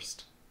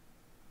first.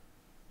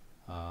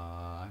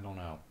 I don't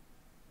know.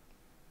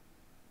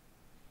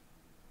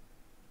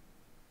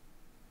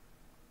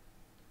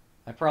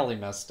 I probably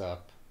messed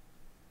up.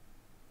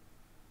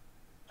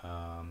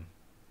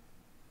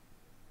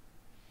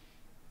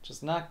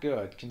 Just not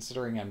good,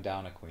 considering I'm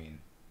down a queen.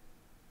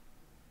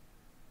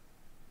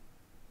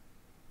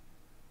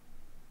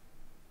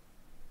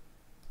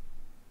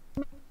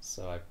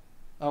 So I...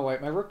 Oh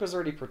wait, my rook was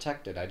already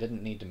protected. I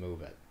didn't need to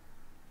move it.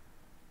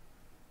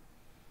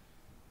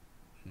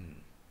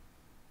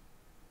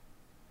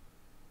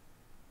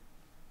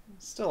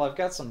 Still, I've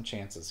got some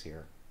chances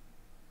here.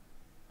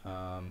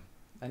 I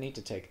need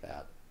to take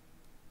that.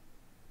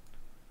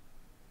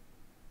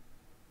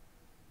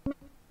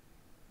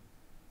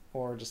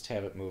 Or just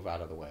have it move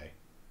out of the way.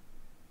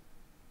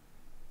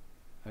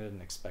 I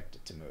didn't expect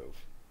it to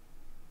move.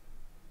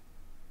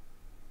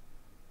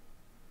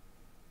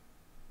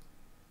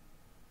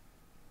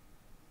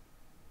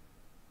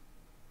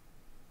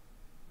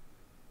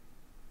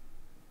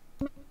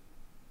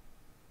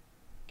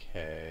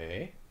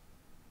 Okay.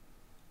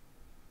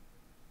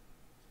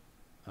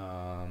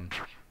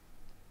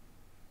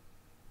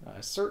 I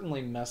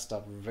certainly messed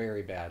up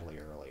very badly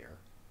earlier.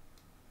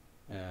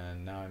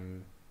 And now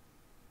I'm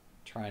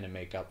trying to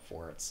make up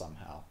for it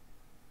somehow.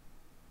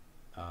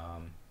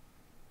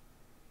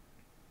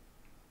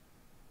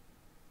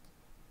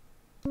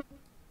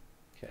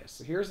 Okay,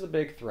 so here's the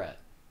big threat.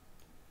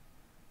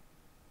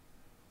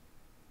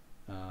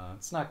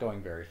 It's not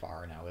going very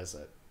far now, is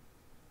it?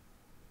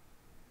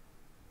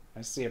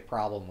 I see a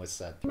problem with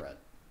said threat.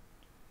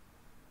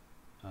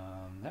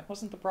 That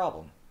wasn't the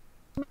problem.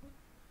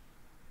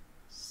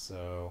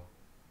 So,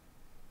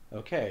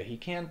 okay, he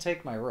can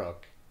take my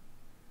rook.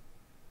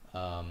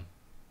 I'm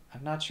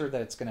not sure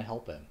that it's going to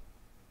help him.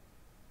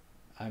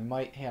 I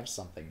might have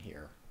something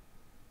here.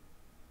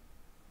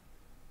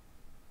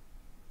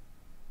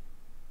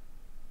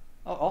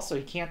 Oh, also,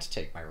 he can't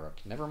take my rook.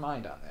 Never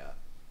mind on that.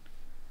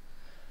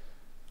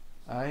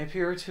 I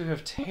appear to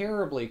have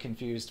terribly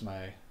confused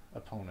my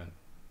opponent.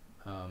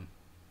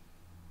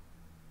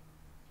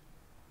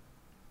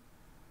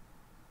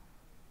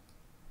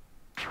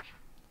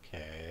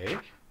 Okay.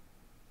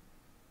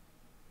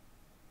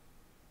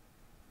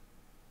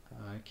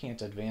 I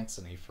can't advance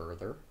any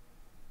further.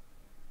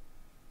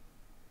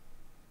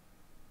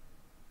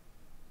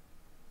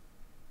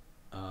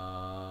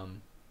 I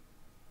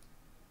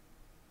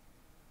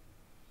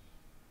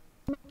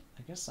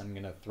guess I'm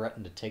gonna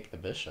threaten to take the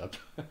bishop.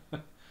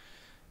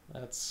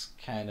 That's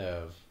kind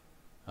of,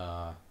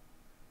 I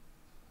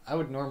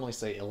would normally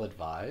say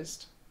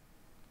ill-advised.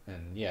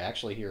 And yeah,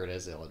 actually here it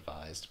is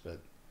ill-advised, but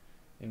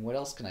and what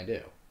else can I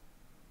do?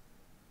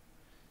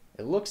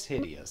 It looks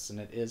hideous, and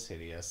it is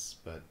hideous,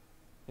 but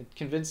it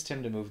convinced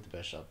him to move the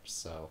bishop,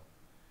 so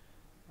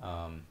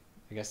I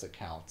guess it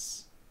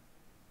counts.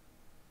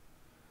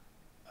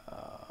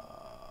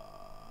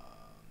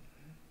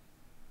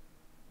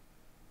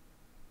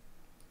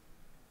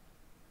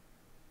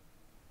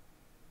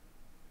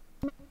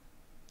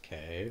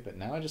 Okay, but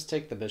now I just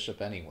take the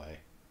bishop anyway.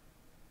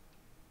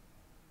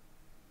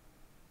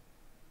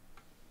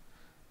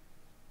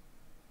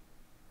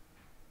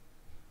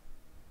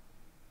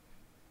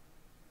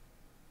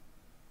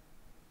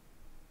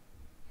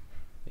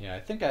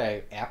 think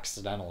I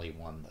accidentally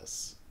won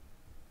this.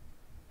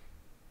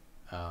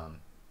 Um,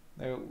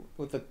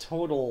 with a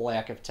total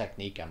lack of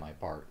technique on my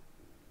part.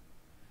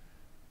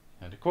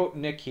 And to quote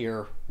Nick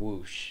here,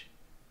 whoosh.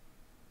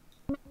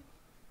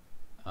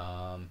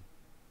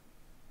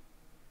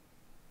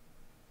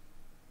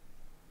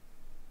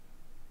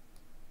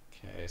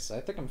 Okay, so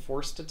I think I'm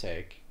forced to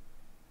take.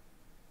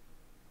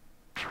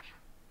 And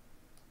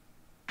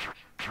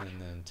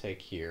then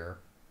take here.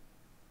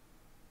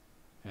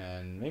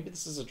 And maybe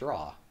this is a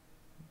draw.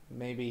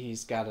 Maybe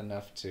he's got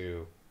enough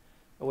to...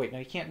 Oh wait, no,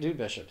 he can't do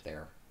bishop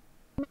there.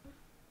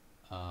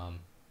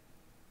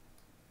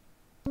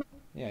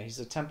 Yeah, he's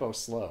a tempo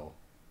slow.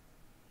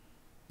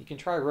 You can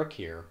try rook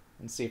here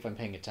and see if I'm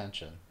paying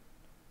attention.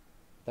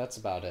 That's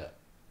about it.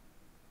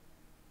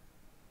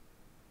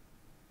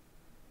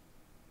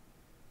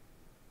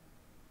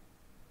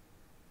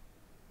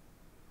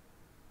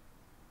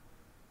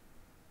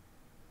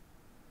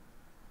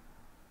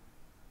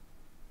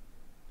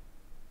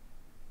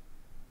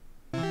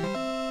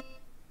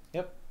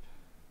 Yep,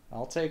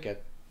 I'll take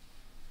it.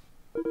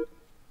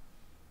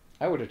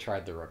 I would have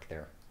tried the rook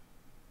there,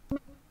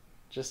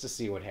 just to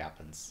see what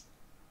happens.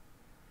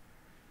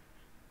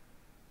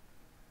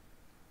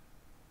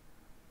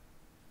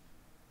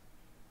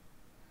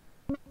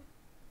 Okay,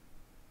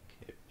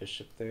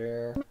 bishop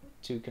there.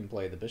 Two can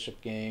play the bishop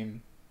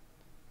game.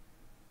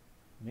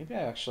 Maybe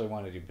I actually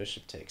want to do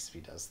bishop takes if he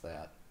does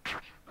that.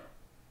 I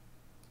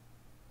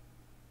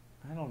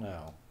don't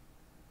know.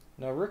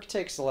 No, rook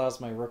takes allows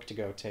my rook to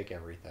go take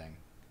everything.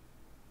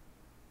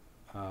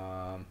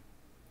 I'm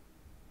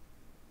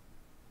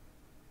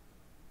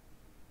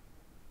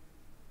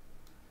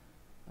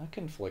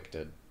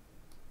conflicted.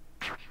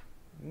 I'm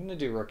gonna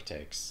do rook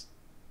takes.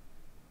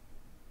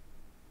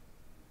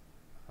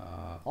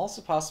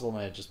 Also possible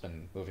I had just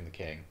been moving the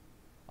king.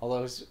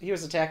 Although he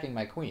was attacking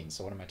my queen,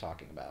 so what am I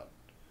talking about?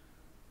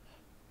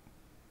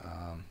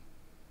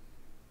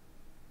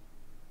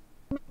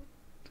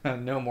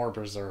 No more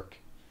berserk.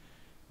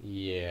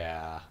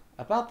 Yeah,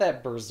 about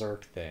that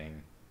berserk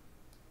thing.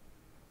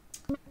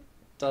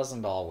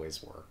 Doesn't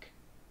always work.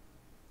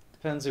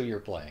 Depends who you're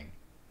playing.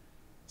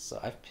 So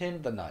I've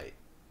pinned the knight.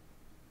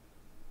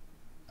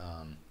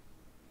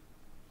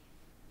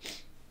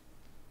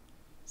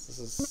 So this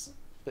is a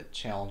bit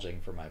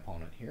challenging for my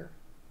opponent here.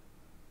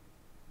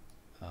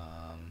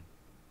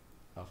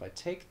 If I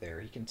take there,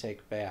 he can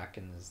take back,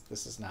 and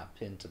this is not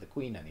pinned to the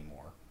queen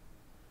anymore.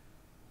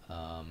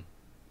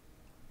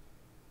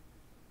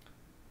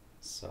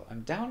 So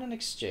I'm down in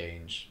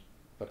exchange,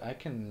 but I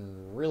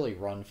can really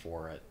run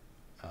for it.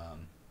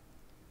 I'm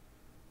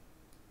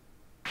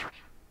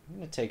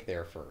going to take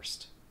there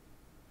first.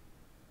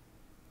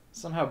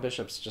 Somehow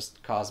bishops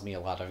just cause me a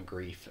lot of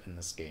grief in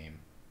this game.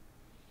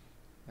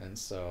 And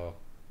so,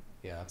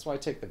 yeah, that's why I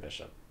take the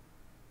bishop.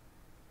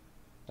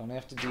 Don't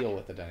have to deal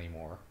with it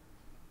anymore.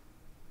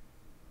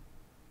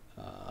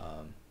 Okay.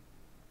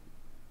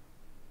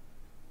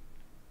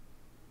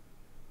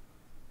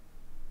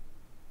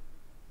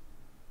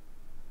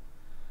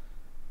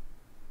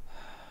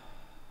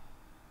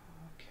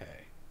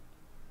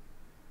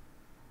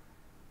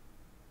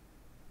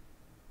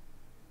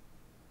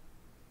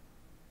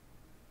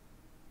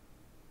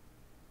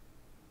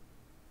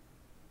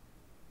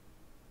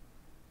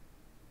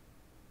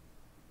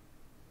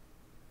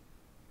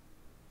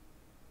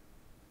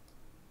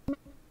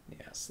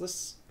 Yes,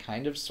 this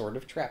kind of sort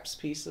of traps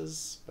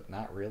pieces, but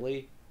not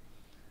really.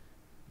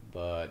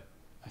 But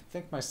I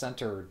think my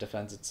center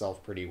defends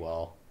itself pretty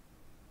well.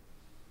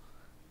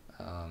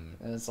 And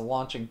it's a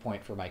launching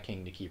point for my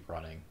king to keep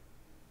running.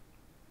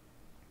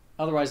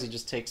 Otherwise he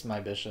just takes my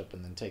bishop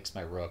and then takes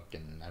my rook,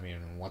 and I mean,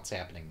 what's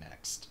happening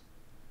next?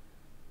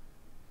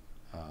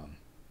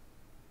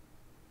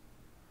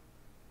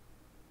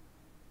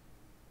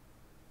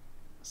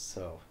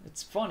 So,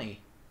 it's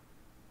funny.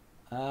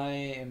 I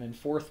am in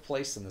 4th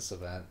place in this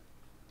event.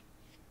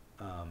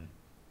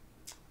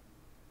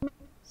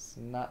 It's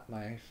not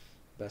my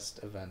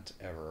best event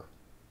ever.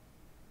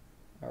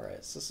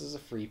 Alright, so this is a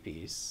free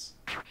piece.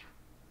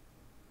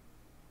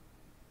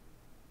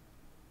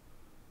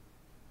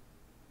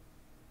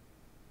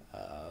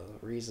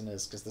 The reason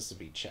is because this would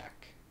be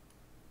check.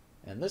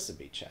 And this would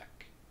be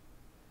check.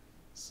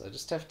 So I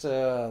just have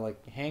to,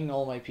 like, hang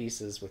all my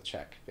pieces with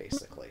check,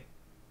 basically.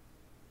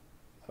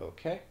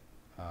 Okay.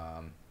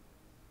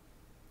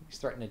 He's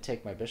threatening to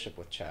take my bishop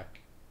with check.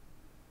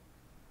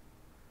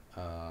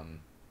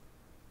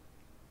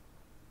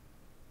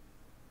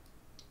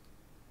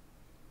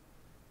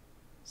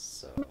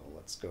 So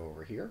let's go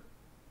over here.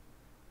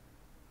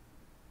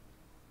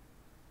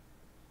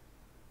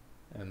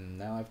 And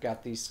now I've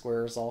got these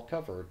squares all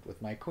covered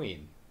with my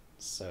queen.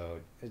 So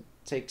it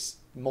takes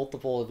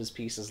multiple of his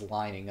pieces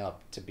lining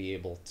up to be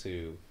able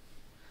to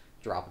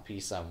drop a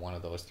piece on one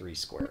of those 3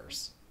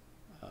 squares.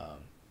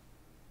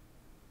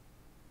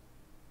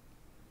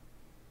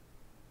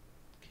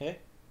 Okay,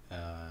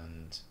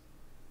 and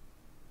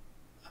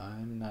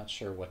I'm not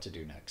sure what to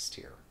do next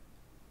here.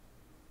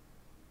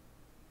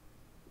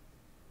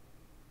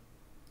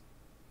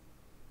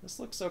 This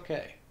looks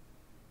okay.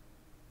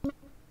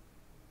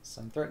 So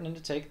I'm threatening to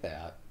take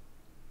that.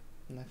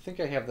 And I think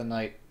I have the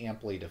knight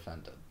amply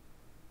defended.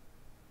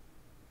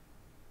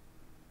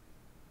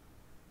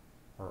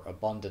 Or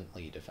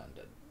abundantly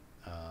defended.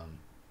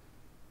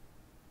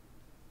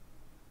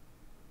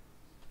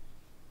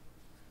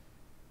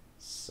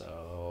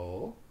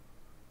 So...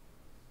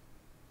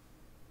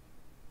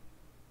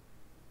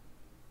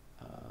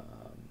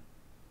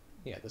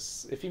 yeah,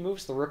 this if he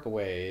moves the rook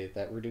away,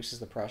 that reduces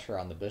the pressure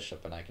on the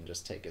bishop, and I can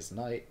just take his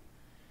knight.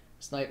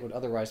 His knight would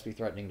otherwise be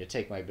threatening to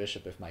take my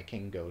bishop if my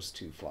king goes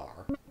too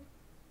far.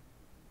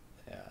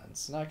 And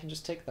so now I can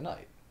just take the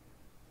knight.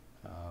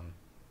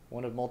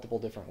 One of multiple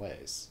different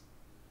ways.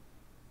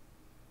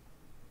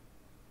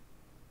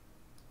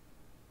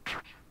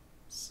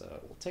 So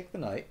we'll take the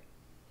knight.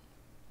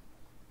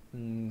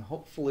 And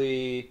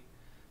hopefully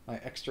my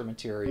extra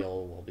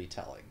material will be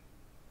telling.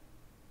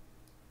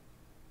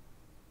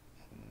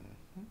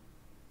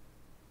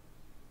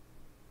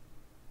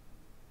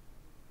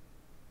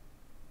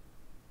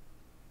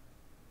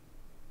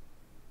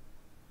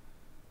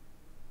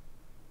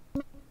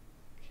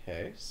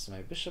 Okay, so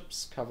my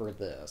bishops cover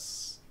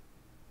this.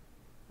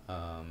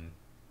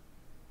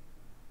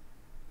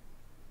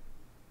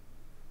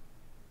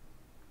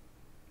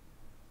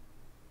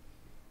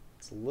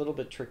 It's a little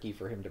bit tricky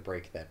for him to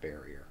break that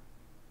barrier.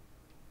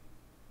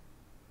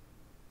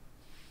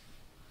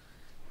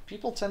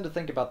 People tend to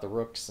think about the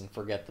rooks and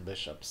forget the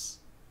bishops.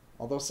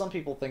 Although some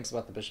people think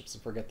about the bishops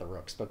and forget the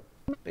rooks, but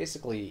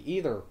basically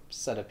either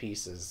set of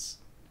pieces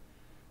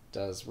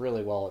does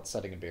really well at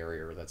setting a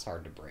barrier that's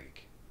hard to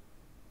break.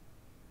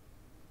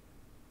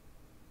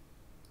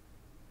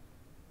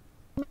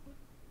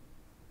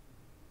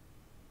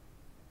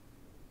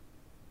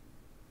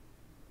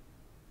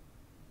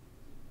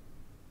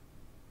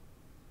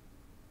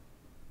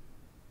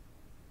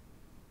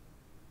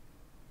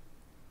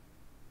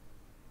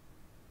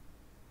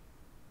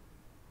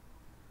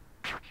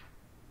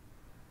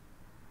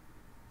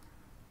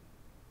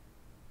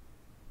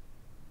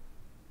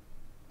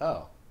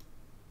 Oh.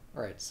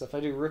 Alright, so if I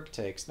do rook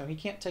takes... No, he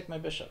can't take my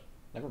bishop.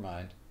 Never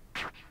mind.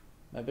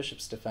 My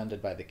bishop's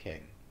defended by the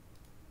king.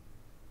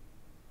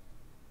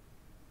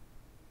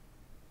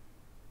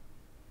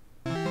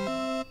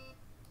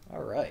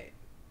 Alright.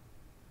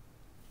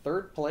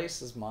 Third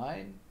place is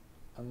mine,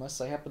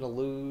 unless I happen to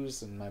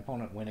lose and my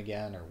opponent win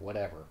again or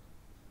whatever.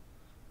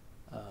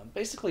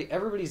 Basically,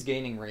 everybody's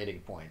gaining rating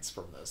points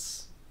from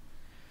this.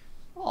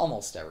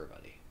 Almost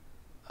everybody.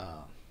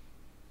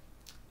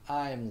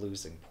 I'm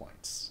losing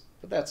points,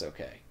 but that's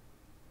okay.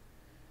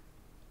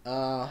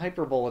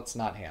 Hyperbullet's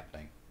not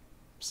happening.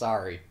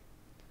 Sorry.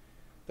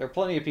 There are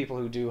plenty of people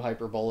who do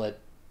hyperbullet.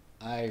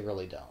 I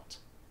really don't.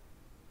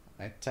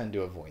 I tend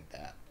to avoid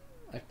that.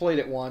 I've played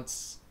it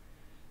once.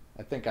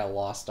 I think I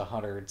lost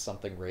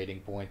 100-something rating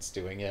points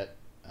doing it.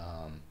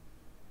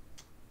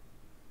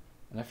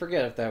 And I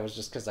forget if that was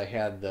just because I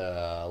had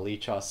the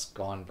lichess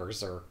gone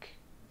berserk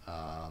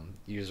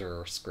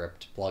user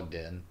script plugged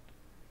in,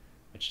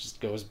 which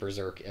just goes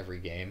berserk every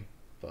game.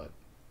 But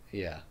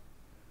yeah,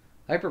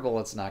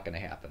 hyperbullet's not going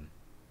to happen.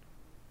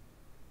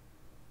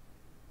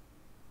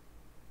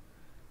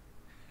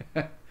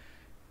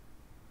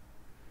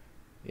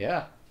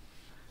 Yeah,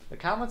 the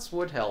comments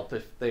would help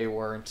if they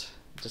weren't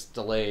just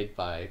delayed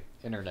by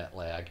internet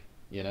lag,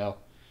 you know?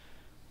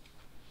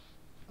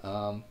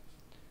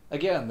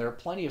 Again, there are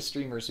plenty of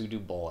streamers who do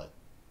bullet.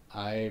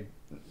 I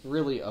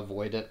really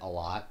avoid it a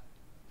lot.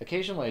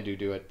 Occasionally I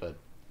do it, but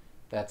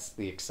that's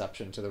the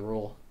exception to the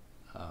rule.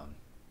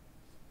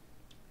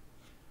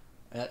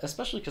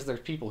 Especially because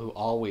there's people who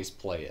always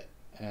play it,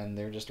 and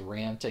they're just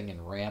ranting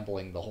and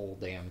rambling the whole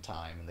damn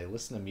time, and they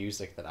listen to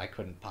music that I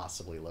couldn't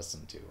possibly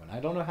listen to, and I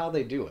don't know how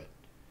they do it,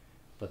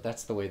 but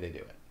that's the way they do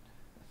it.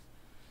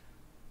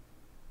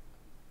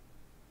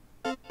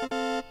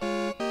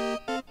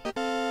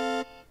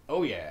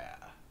 Oh yeah.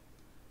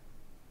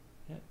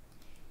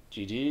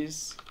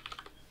 GG's.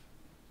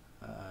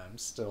 I'm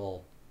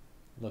still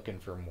looking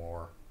for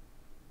more.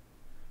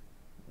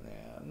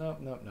 Yeah, nope.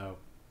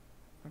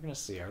 We're gonna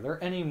see. Are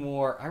there any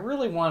more? I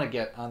really want to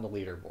get on the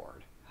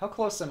leaderboard. How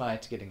close am I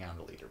to getting on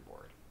the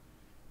leaderboard?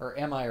 Or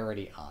am I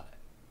already on it?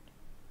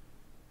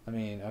 I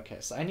mean, okay,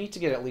 so I need to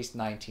get at least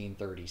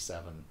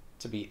 1937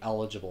 to be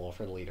eligible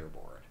for the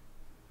leaderboard.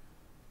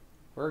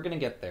 We're gonna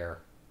get there.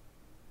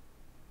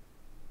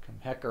 Come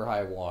heck or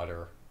high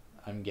water,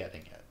 I'm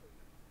getting it.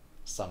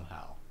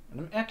 Somehow. And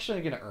I'm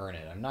actually going to earn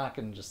it. I'm not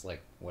going to just,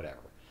 like, whatever.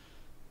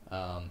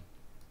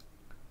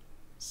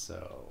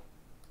 So,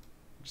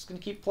 I'm just going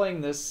to keep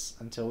playing this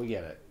until we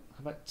get it.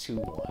 How about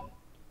 2-1?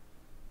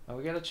 Oh,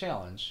 we got a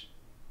challenge.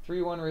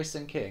 3-1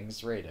 Racing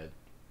Kings rated.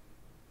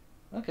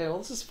 Okay, well,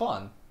 this is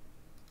fun.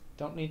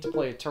 Don't need to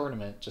play a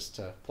tournament just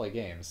to play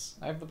games.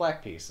 I have the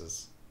black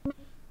pieces.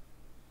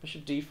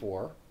 Bishop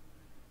d4.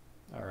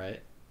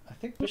 Alright. I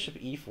think bishop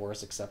e4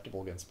 is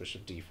acceptable against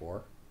bishop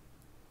d4.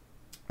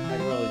 I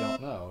really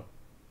don't know.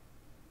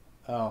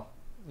 Oh.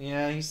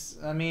 Yeah,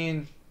 I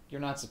mean, you're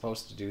not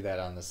supposed to do that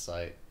on this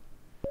site.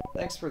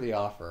 Thanks for the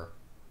offer.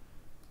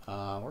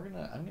 I'm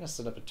gonna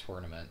set up a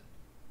tournament.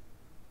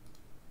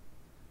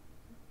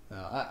 No,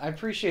 I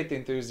appreciate the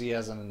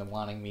enthusiasm and the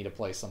wanting me to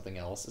play something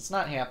else. It's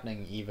not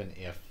happening even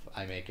if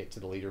I make it to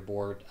the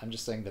leaderboard. I'm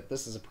just saying that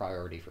this is a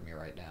priority for me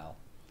right now.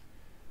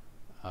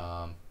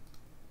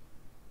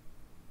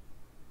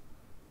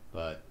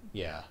 But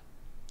yeah,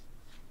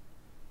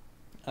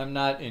 I'm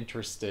not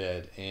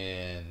interested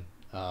in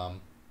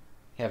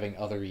having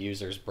other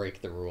users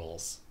break the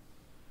rules.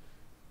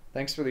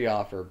 Thanks for the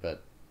offer,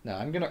 but no,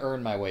 I'm going to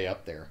earn my way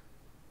up there.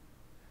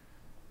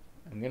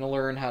 I'm going to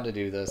learn how to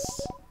do this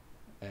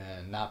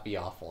and not be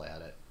awful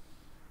at it.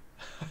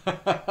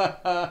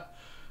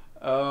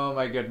 Oh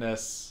my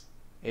goodness.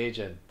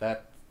 Agent,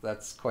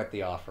 that's quite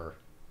the offer.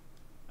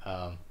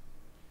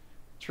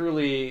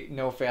 Truly,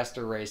 no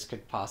faster race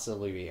could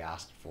possibly be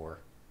asked for.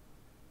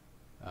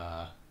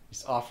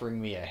 He's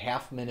offering me a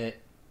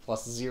half-minute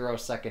plus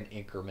 0-second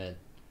increment.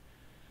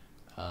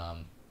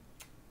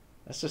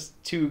 That's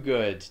just too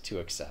good to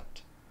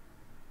accept.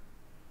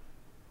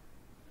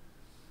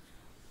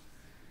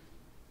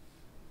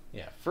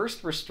 Yeah,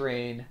 first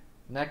restrain,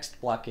 next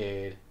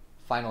blockade,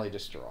 finally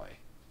destroy.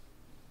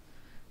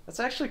 That's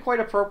actually quite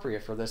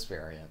appropriate for this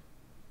variant.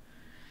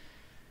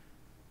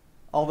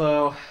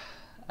 Although,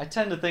 I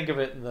tend to think of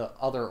it in the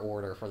other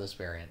order for this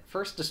variant.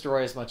 First,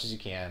 destroy as much as you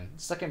can.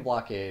 Second,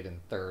 blockade. And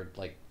third,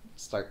 like,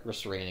 start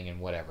restraining and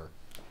whatever.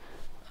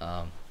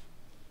 And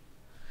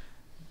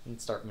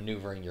start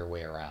maneuvering your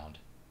way around.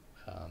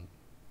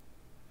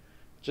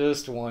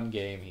 Just one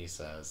game, he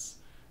says.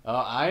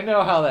 I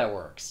know how that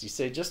works. You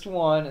say just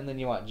one, and then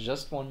you want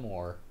just one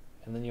more.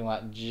 And then you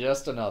want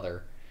just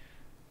another.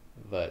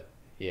 But,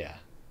 yeah.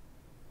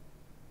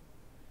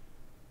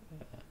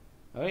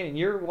 I mean,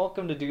 you're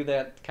welcome to do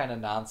that kind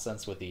of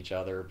nonsense with each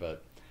other,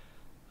 but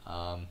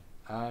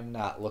I'm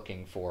not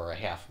looking for a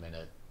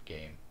half-minute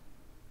game.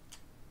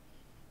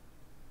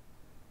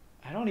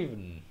 I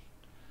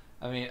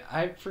mean,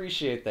 I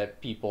appreciate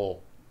that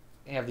people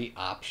have the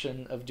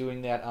option of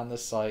doing that on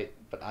this site,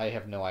 but I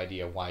have no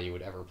idea why you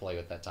would ever play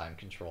with that time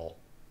control.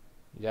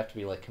 You'd have to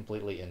be, like,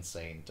 completely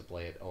insane to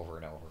play it over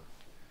and over.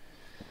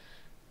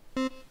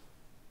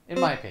 In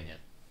my opinion.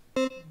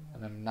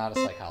 And I'm not a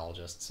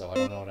psychologist, so I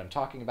don't know what I'm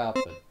talking about,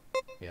 but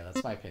yeah,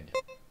 that's my opinion.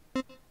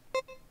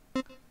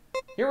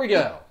 Here we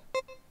go!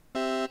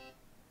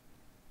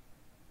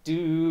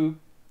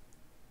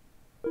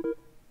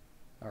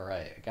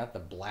 Alright, I got the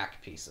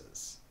black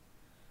pieces.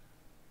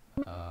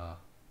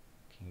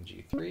 King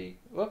G3.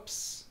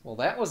 Whoops. Well,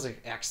 that was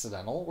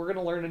accidental. We're going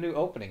to learn a new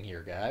opening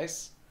here,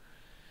 guys.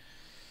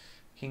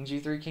 King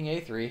G3, King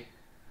A3.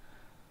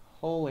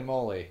 Holy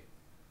moly.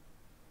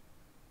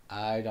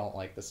 I don't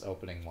like this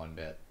opening one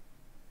bit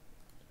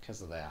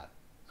because of that.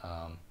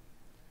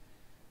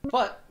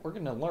 But we're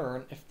going to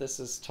learn if this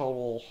is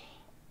total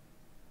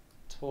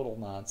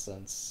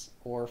nonsense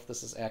or if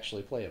this is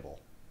actually playable.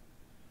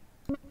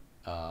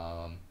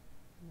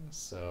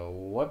 So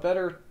what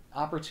better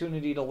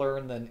opportunity to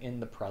learn than in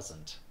the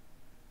present?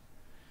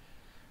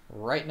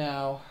 Right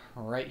now,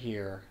 right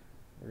here,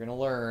 we're going to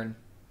learn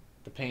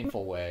the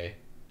painful way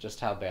just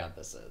how bad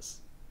this is.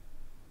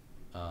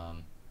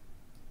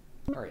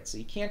 Alright, so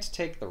you can't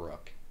take the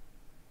rook.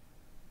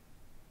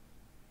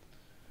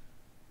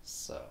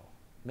 So,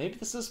 maybe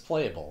this is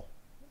playable.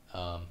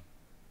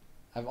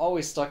 I've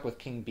always stuck with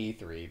King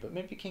B3, but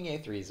maybe King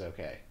A3 is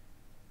okay.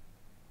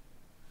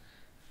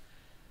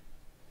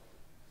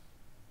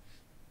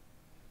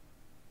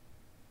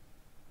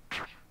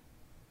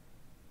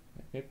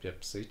 Yep,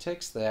 so he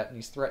takes that, and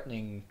he's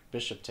threatening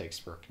bishop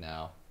takes rook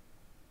now.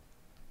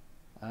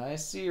 I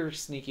see your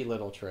sneaky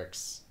little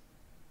tricks.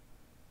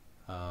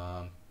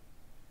 I'm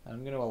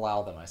going to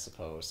allow them, I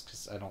suppose,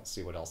 because I don't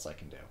see what else I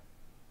can do.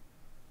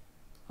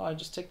 Oh, I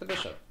just take the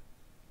bishop.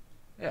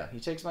 Yeah, he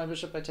takes my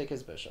bishop, I take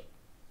his bishop.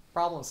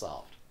 Problem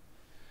solved.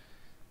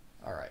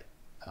 Alright.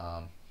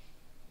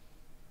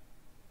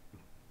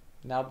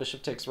 Now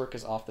bishop takes rook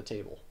is off the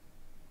table.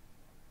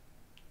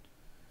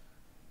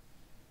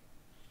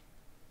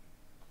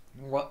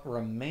 What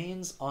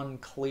remains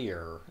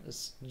unclear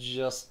is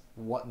just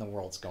what in the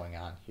world's going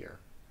on here.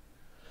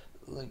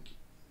 Like,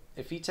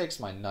 if he takes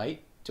my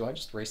knight, do I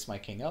just race my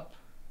king up?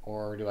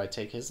 Or do I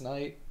take his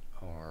knight?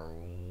 Or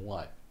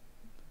what?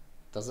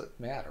 Does it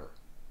matter?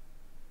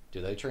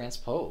 Do they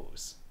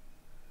transpose?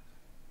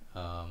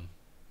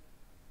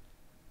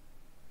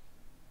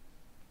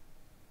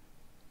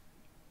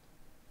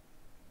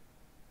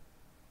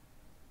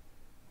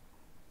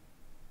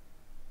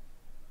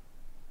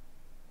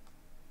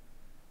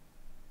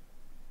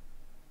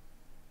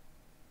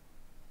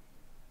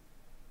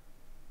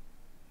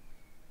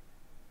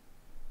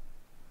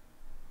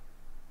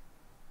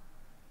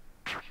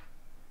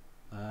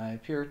 I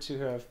appear to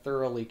have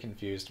thoroughly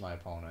confused my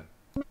opponent,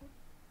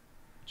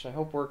 which I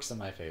hope works in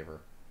my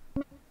favor.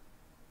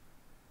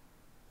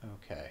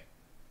 Okay.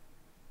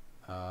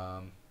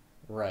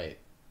 Right.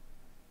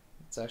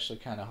 It's actually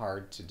kind of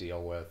hard to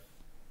deal with.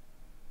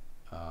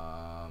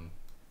 I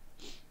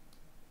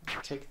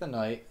take the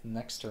knight,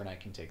 next turn I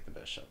can take the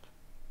bishop.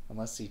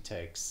 Unless he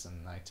takes,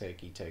 and I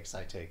take, he takes,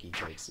 I take, he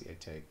takes, I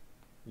take.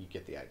 You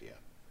get the idea.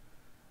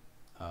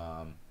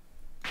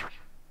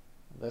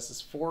 This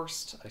is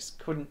forced. I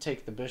couldn't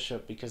take the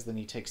bishop because then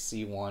he takes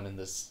c1 and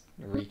this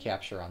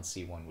recapture on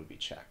c1 would be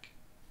check.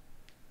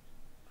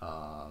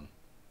 All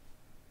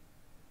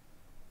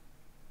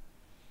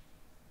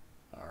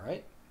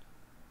right.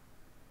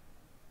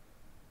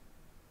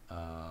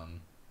 I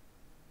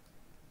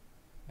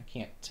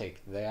can't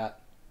take that.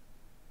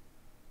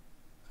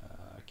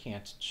 I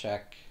can't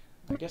check.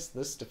 I guess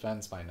this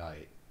defends my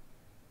knight.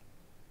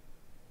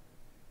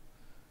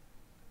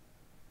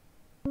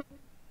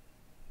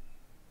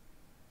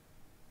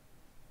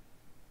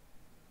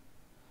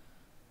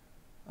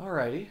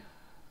 Alrighty,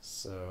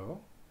 so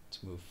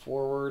to move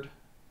forward,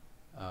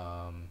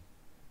 I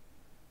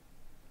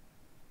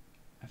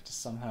have to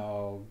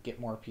somehow get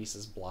more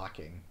pieces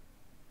blocking.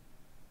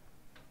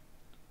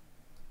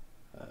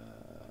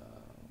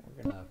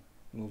 We're gonna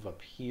move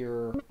up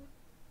here.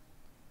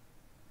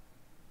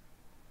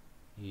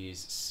 He's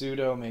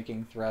pseudo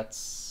making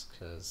threats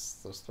because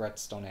those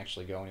threats don't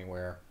actually go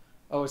anywhere.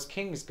 Oh, his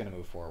king's gonna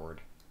move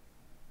forward.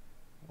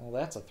 Well,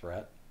 that's a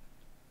threat.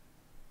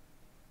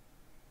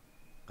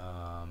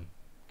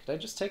 Could I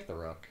just take the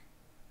rook?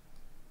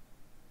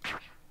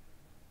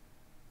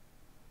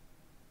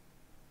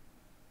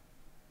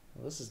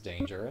 Well, this is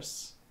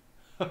dangerous.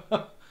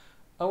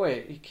 Oh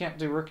wait, he can't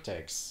do rook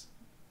takes.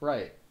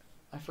 Right,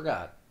 I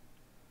forgot.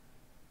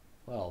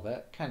 Well,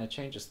 that kind of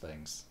changes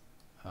things.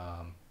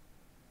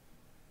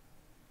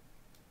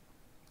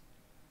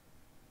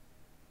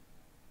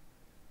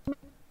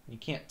 You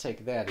can't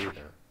take that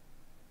either.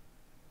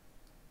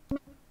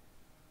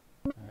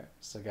 Alright,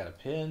 so I got a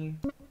pin.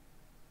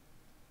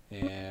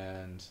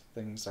 And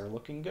things are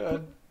looking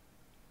good.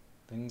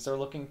 Things are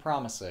looking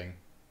promising.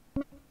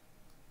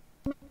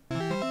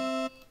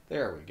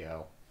 There we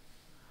go.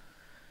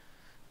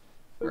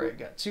 Alright,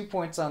 got 2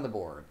 points on the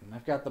board, and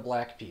I've got the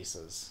black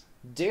pieces.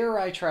 Dare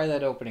I try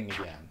that opening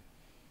again?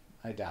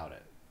 I doubt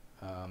it.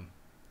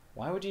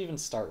 Why would you even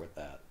start with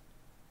that?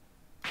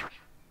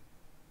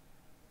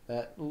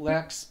 That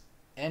lacks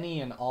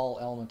any and all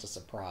element of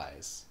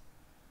surprise.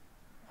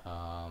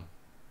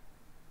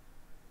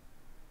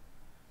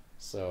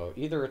 So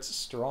either it's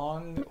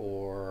strong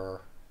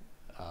or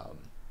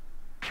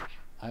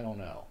I don't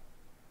know.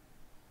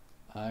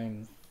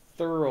 I'm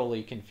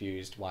thoroughly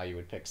confused why you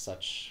would pick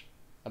such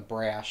a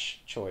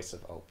brash choice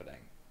of opening.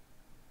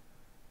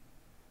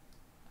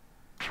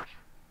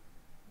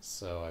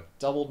 So I've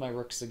doubled my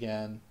rooks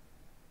again.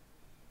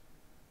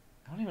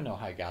 I don't even know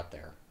how I got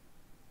there.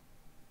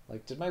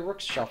 Like, did my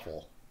rooks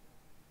shuffle?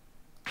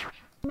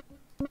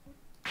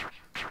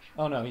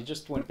 Oh no, he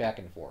just went back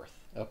and forth.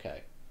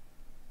 Okay.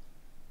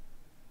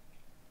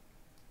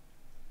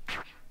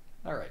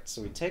 Alright,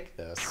 so we take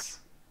this,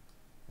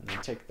 and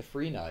then take the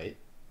free knight,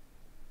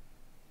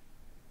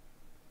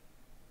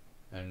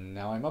 and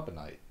now I'm up a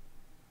knight.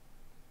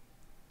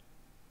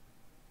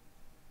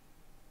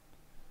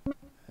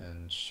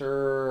 And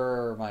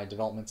sure, my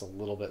development's a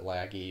little bit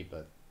laggy,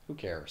 but who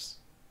cares?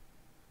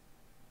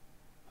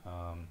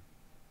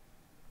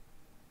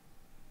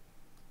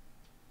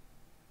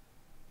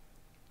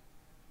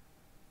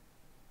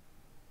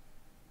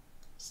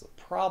 So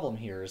the problem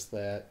here is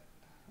that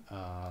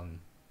to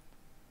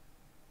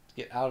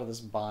get out of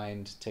this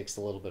bind takes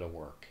a little bit of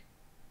work.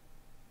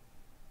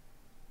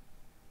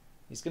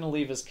 He's going to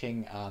leave his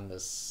king on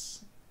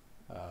this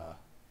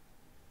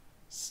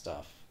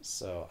stuff,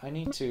 so I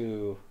need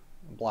to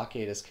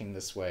blockade his king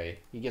this way.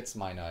 He gets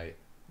my knight.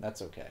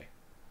 That's okay.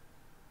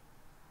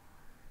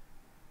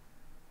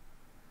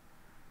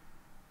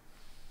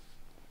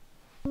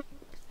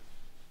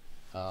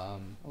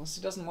 Unless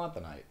he doesn't want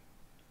the knight.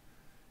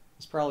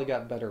 He's probably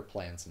got better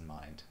plans in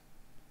mind.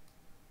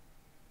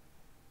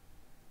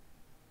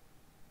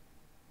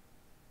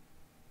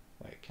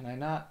 Wait, can I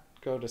not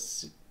go to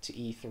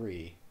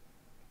E3?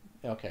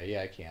 Okay,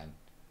 yeah, I can.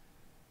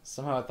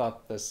 Somehow I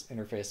thought this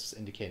interface was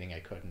indicating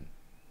I couldn't.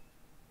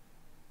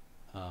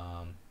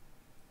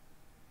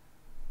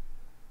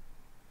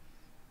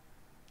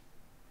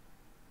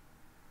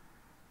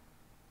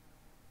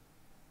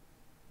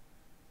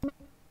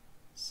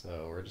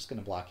 So we're just going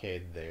to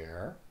blockade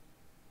there.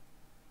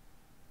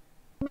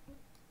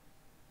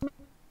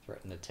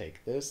 Threaten to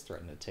take this,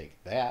 threaten to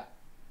take that.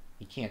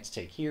 He can't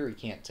take here, he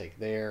can't take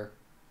there.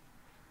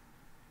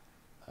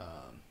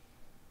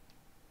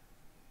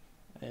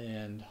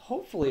 And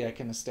hopefully I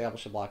can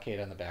establish a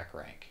blockade on the back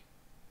rank.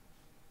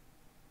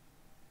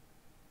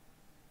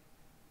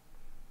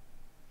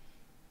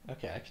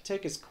 Okay, I could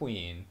take his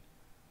queen.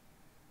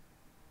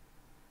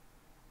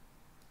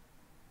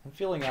 I'm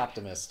feeling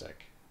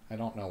optimistic. I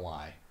don't know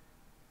why.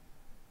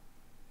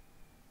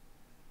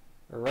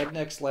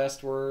 Redneck's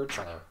last words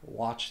are,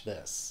 watch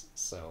this.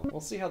 So we'll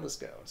see how this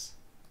goes.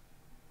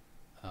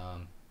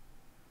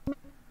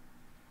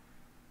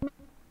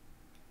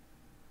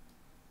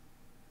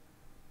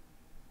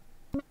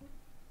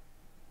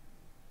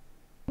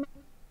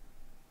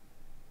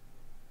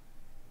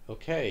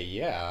 Okay,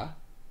 yeah,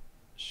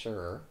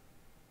 sure.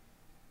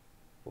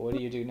 But what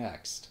do you do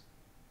next?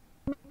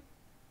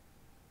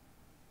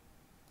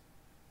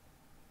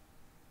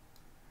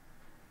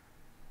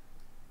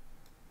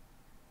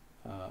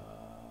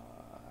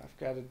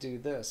 got to do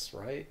this,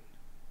 right?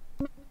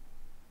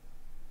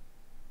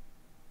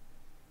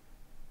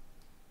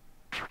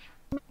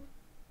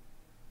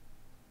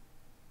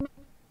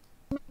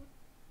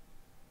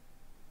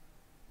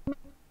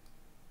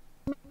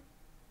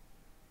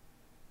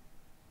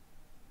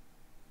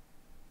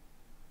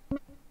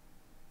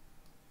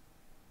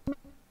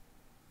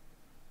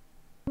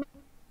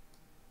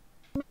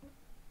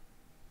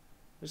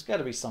 There's got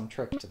to be some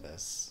trick to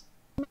this.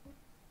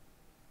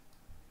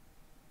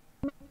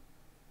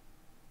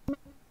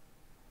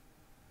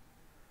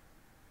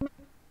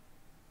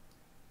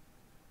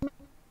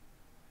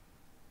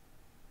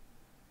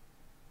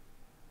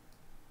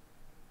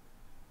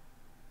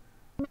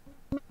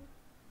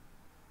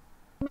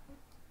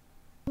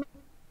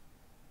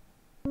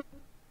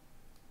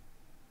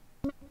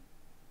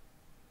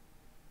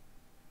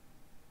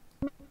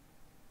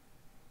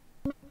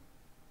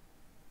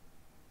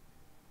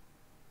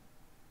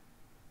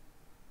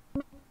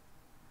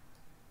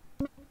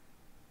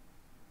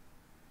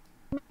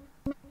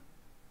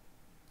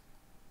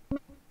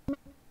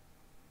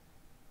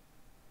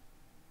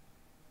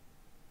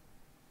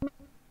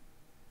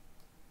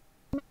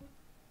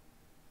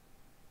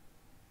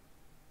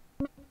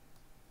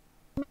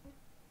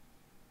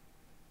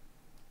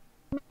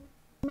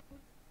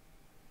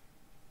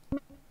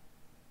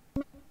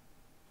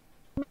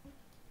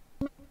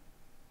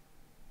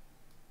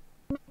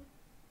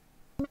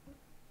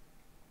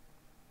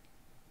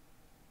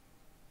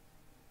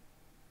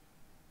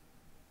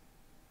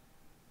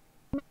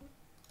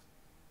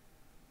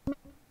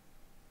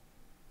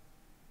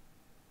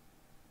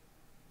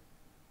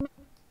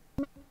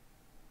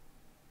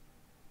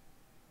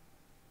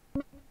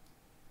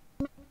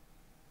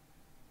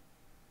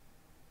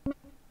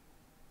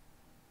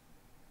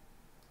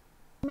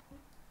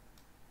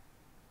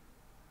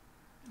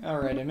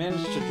 Alright, I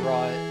managed to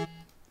draw it.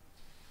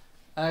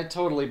 I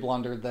totally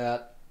blundered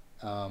that.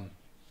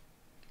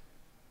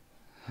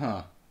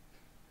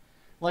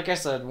 Like I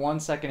said, 1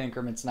 second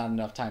increment's not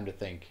enough time to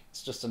think.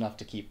 It's just enough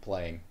to keep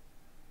playing.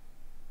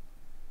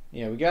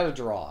 Yeah, we got a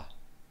draw.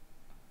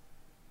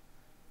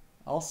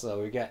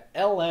 Also, we got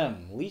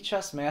LM,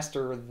 Lichess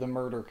Master the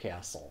Murder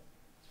Castle.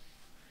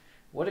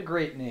 What a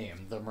great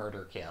name, the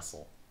Murder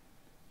Castle.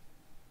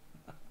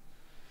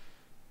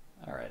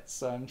 Alright,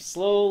 so I'm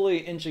slowly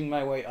inching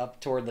my way up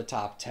toward the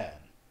top 10.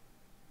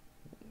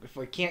 If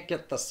we can't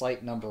get the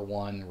site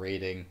 #1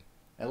 rating,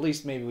 at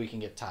least maybe we can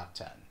get top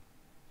 10.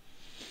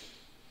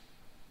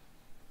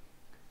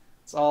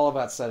 It's all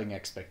about setting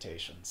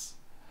expectations.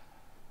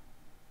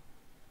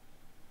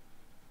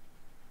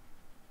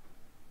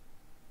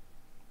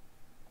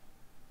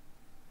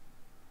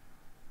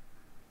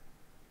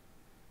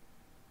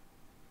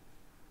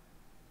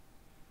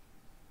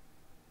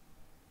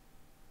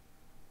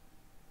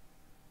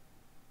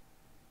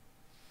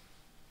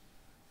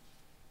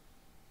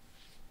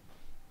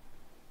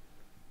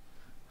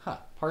 Huh,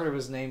 part of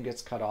his name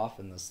gets cut off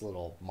in this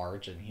little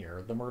margin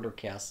here. The Murder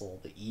Castle,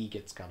 the E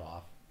gets cut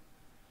off.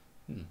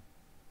 I've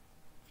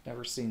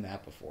never seen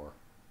that before.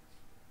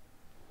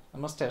 I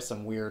must have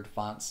some weird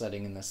font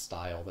setting in this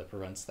style that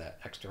prevents that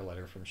extra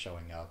letter from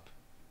showing up.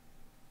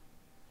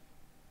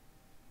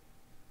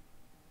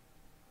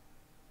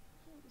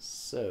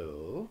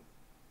 So,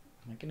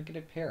 am I going to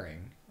get a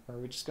pairing? Or are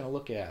we just going to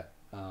look at...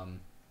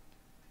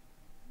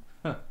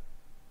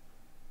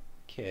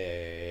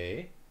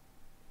 Okay...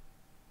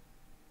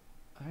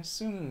 I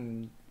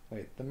assume...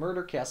 Wait, the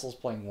Murder Castle's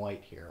playing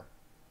white here.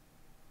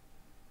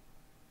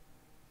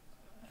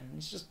 And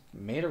he's just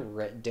made a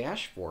red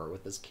dash for it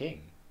with his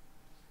king.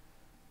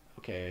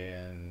 Okay,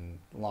 and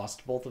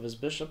lost both of his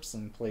bishops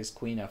and plays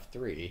queen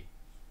f3.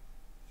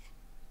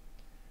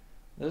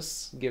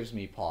 This gives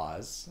me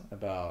pause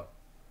about,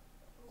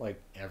 like,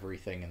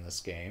 everything in this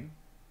game.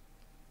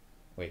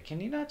 Wait, can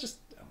he not just...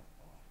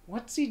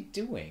 What's he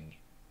doing?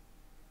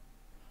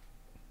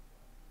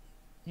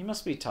 He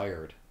must be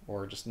tired.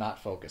 Or just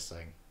not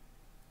focusing,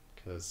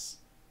 because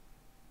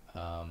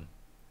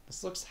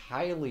this looks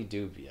highly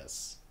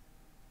dubious.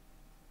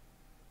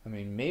 I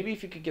mean, maybe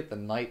if you could get the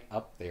knight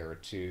up there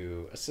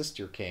to assist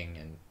your king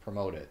and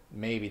promote it,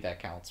 maybe that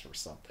counts for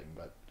something,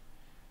 but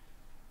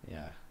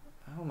yeah.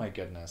 Oh my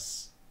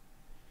goodness.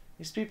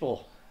 These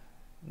people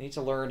need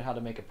to learn how to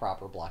make a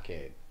proper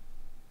blockade.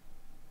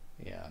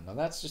 Yeah, no,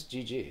 that's just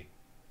GG.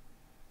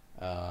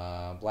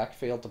 Black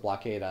failed to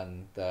blockade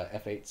on the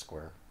f8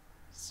 square.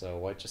 So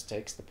white just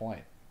takes the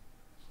point.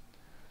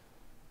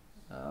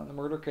 The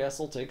Murder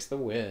Castle takes the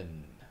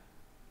win.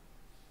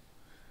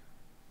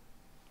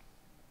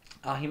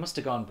 He must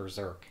have gone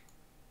berserk.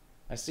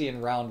 I see in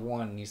round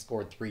 1 he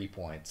scored 3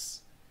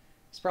 points.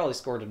 He's probably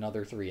scored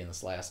another 3 in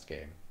this last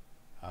game.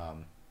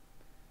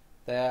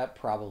 That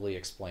probably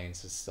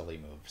explains his silly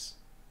moves.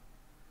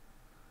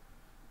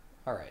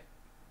 Alright.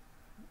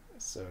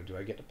 So do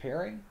I get a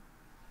pairing?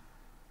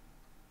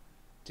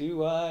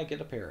 Do I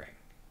get a pairing?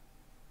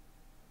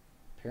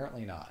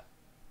 Apparently not.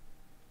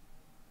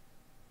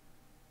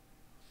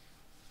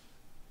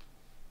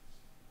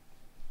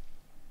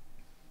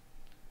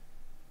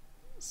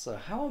 So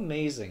how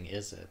amazing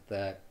is it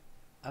that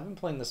I've been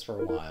playing this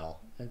for a while,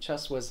 and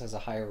ChessWiz has a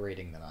higher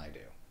rating than I do.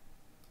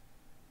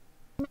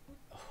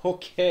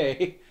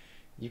 Okay,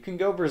 you can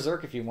go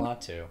berserk if you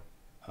want to.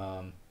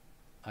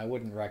 I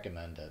wouldn't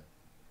recommend it.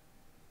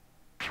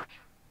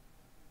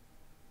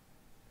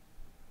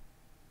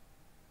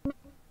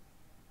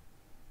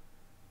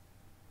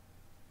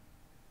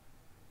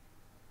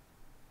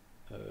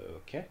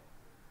 Okay.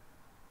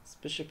 It's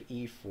bishop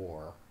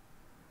e4.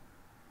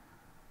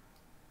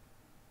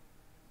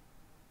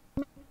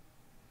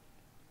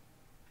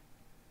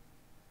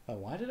 Oh,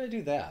 why did I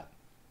do that?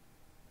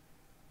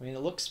 I mean,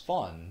 it looks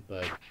fun,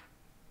 but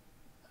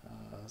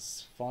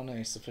is fun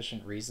a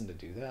sufficient reason to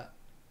do that?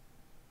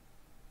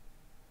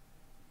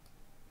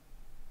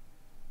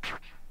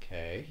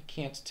 Okay, he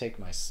can't take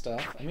my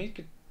stuff. I mean, he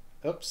could...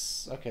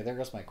 Oops. Okay, there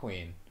goes my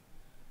queen.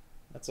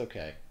 That's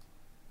okay.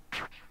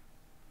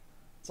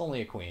 It's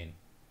only a queen.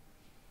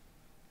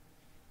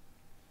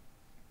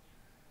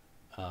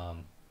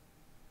 We're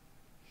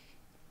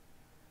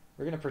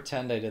going to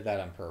pretend I did that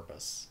on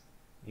purpose.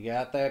 You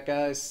got that,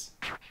 guys?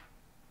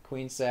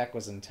 Queen sack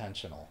was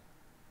intentional.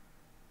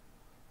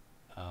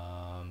 Do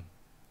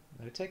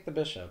I take the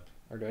bishop,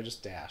 or do I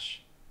just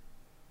dash?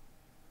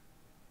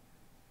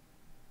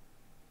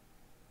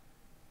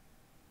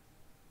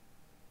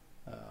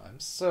 I'm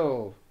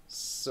so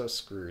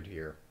screwed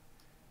here.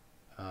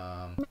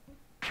 Yeah,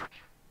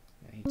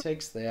 he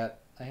takes that.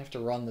 I have to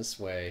run this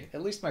way.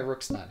 At least my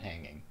rook's not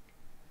hanging.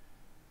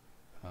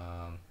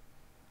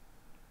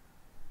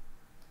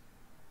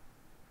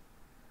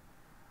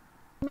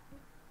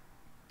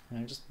 And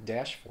I just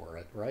dash for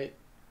it, right?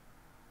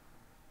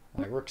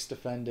 My rook's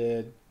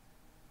defended.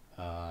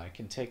 I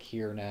can take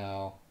here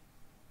now.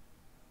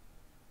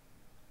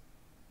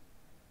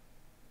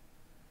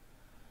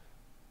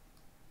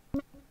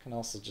 Can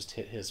also just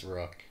hit his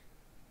rook.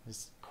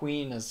 His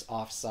queen is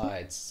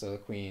offsides, so the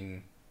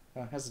queen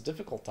has a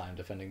difficult time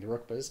defending the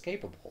rook, but is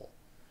capable.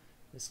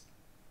 Is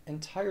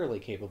entirely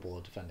capable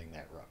of defending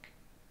that rook.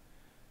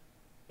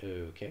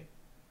 Okay.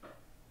 I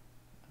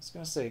was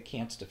going to say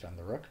can't defend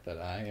the rook, but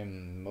I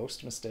am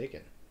most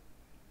mistaken.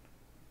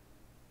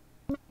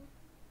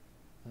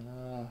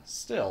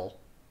 Still.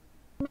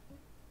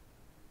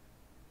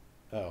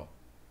 Oh.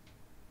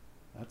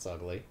 That's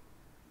ugly.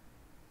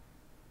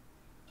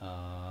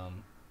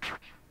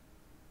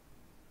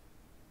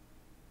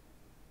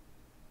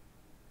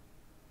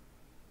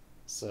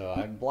 So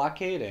I'm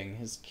blockading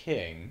his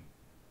king.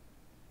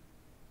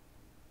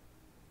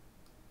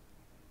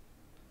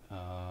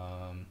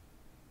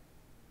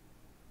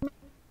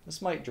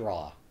 This might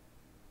draw.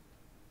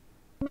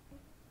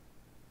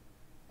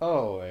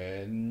 Oh,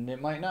 and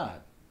it might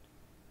not.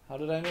 How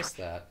did I miss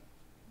that?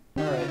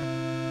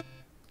 Alright.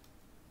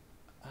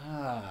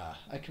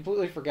 I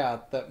completely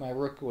forgot that my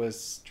rook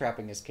was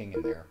trapping his king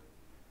in there.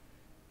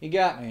 He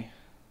got me.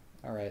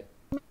 Alright.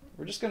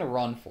 We're just gonna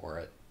run for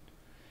it.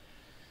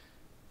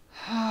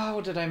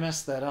 How did I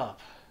mess that up?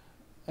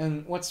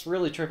 And what's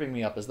really tripping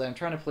me up is that I'm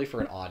trying to play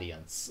for an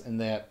audience, and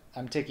that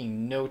I'm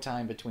taking no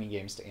time between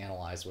games to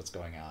analyze what's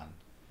going on.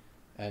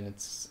 And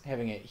it's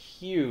having a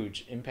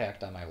huge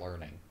impact on my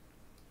learning.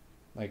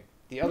 Like,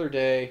 the other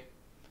day,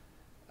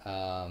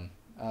 I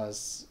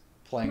was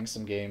playing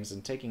some games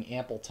and taking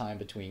ample time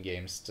between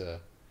games to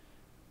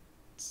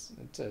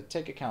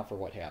take account for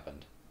what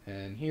happened.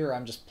 And here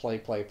I'm just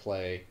play,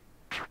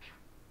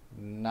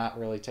 not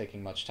really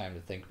taking much time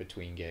to think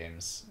between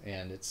games,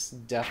 and it's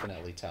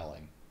definitely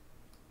telling.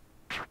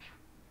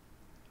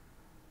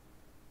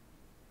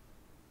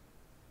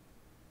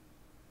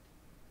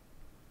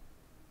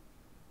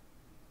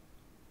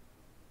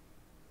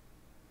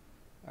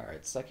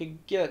 Alright, so I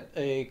could get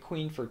a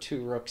queen for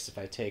 2 rooks if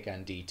I take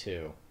on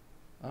d2.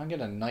 I'm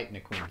gonna knight and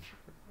a queen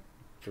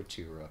for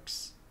 2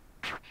 rooks.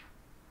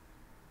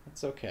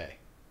 That's okay.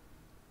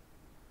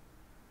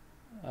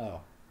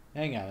 Oh,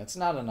 hang on, it's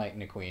not a knight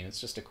and a queen, it's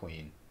just a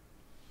queen.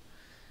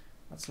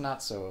 That's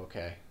not so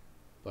okay.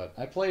 But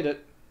I played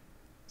it,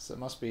 so it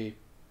must be...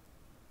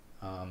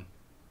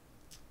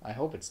 I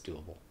hope it's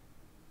doable.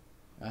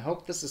 I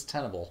hope this is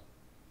tenable.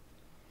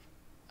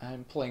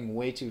 I'm playing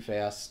way too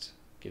fast,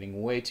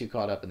 getting way too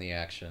caught up in the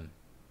action.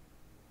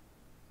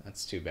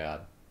 That's too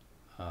bad.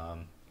 I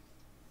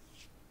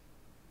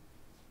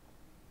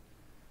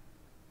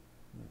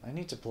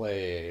need to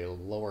play a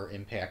lower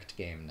impact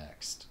game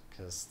next,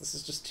 because this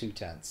is just too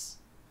tense.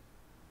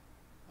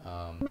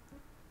 This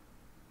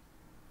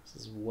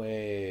is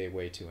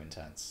way too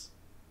intense.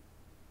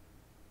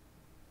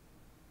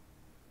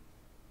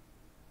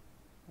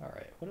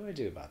 Alright, what do I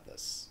do about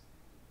this?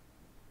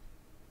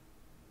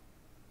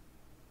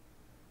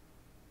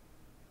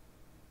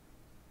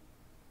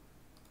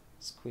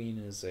 This queen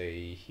is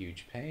a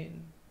huge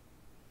pain.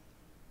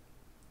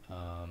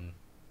 I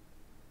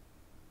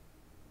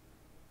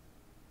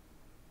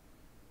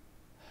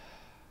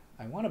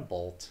want to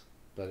bolt,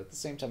 but at the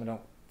same time I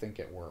don't think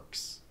it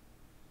works.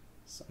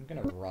 So I'm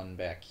going to run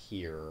back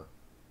here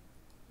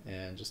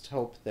and just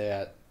hope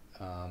that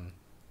I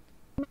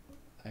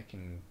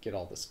can get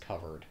all this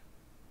covered.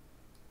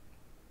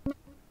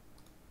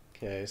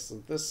 Okay,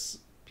 so this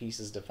piece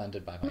is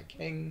defended by my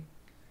king.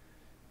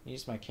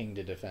 Use my king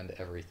to defend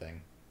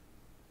everything.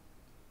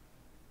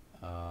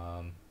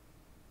 Okay,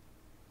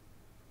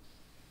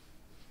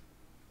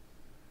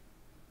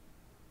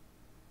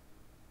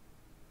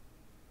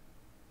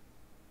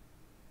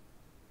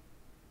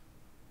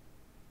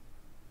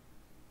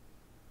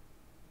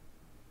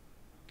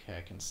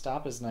 I can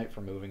stop his knight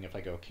from moving if I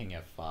go king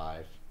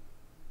f5.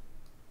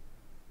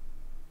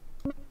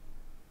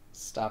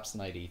 Stops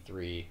knight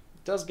e3. It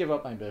does give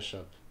up my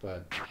bishop,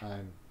 but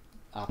I'm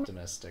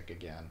optimistic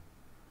again.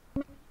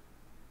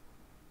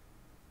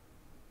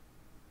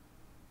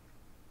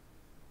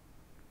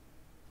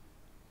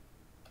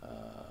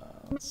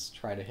 Let's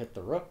try to hit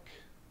the rook.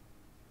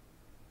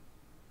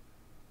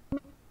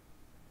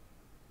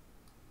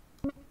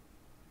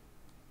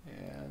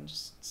 And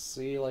just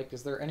see, like,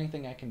 is there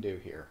anything I can do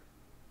here?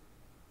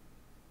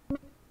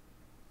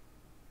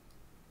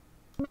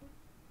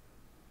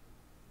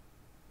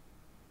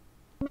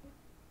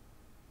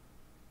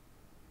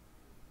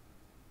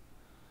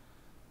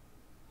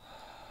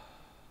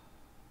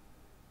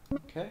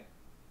 Okay.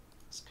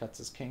 This cuts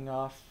his king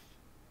off.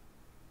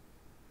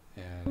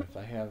 And if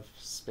I have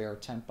spare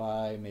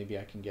tempi, maybe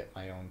I can get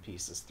my own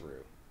pieces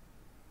through.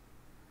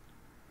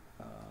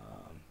 I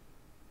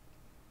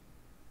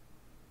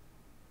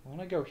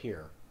want to go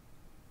here.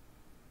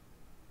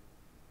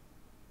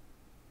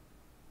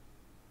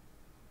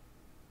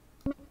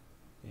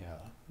 Yeah,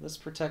 this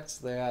protects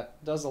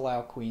that. Does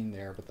allow queen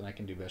there, but then I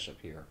can do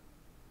bishop here.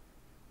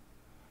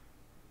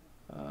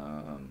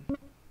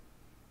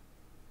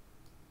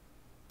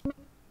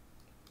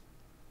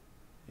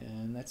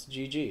 And that's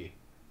GG.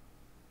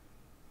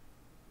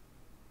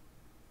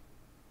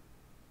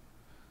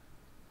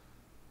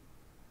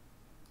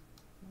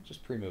 I'll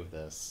just pre-move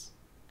this,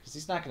 because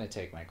he's not going to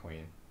take my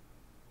queen.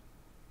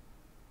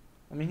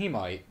 I mean, he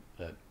might,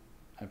 but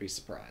I'd be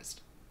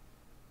surprised.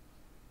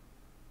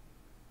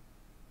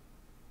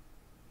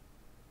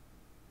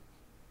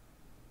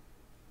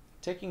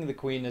 Taking the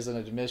queen is an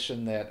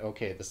admission that,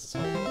 okay, this is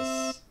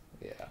hopeless.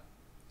 Yeah.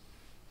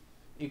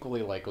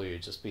 Equally likely to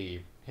just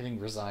be hitting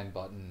resign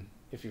button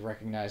if you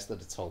recognize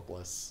that it's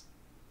hopeless.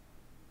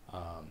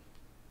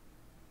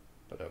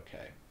 But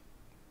okay.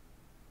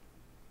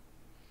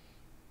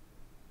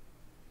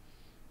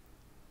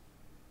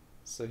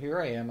 So here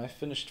I am. I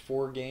finished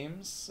 4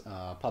 games.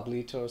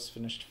 Pablitos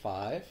finished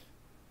 5.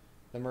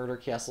 The Murder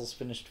Castles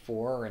finished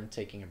 4 and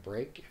taking a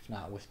break, if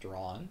not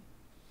withdrawn.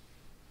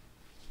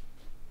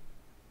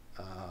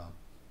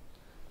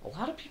 A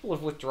lot of people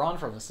have withdrawn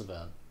from this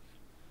event.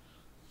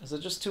 Is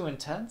it just too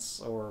intense,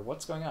 or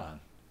what's going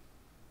on?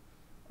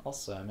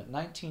 Also, I'm at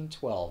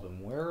 1912,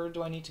 and where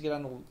do I need to get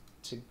on the,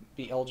 to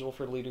be eligible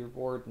for the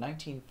leaderboard?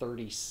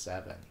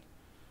 1937.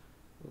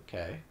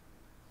 Okay.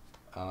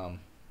 I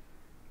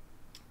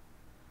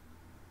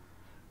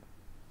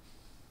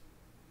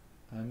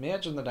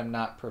imagine that I'm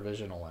not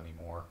provisional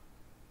anymore.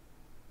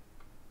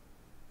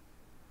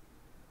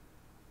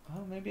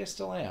 Oh, maybe I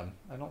still am.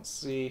 I don't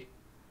see...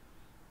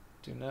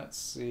 Do not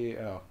see...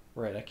 Oh,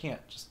 right. I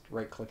can't just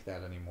right-click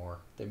that anymore.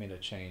 They made a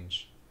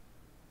change.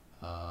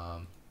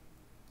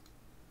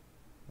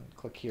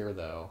 Click here,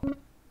 though.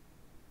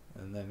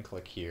 And then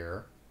click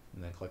here.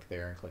 And then click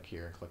there, and click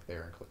here, and click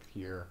there, and click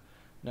here.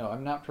 No,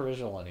 I'm not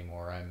provisional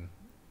anymore. I'm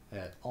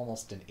at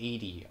almost an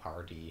 80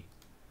 RD.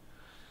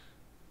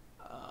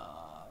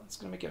 It's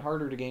going to make it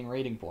harder to gain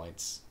rating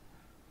points.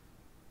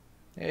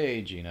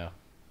 Hey, Gina.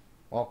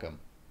 Welcome.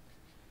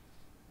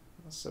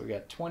 So we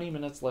got 20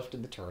 minutes left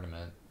in the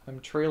tournament.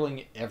 I'm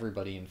trailing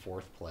everybody in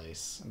 4th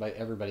place. And by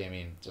everybody, I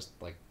mean just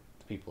like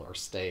the people who are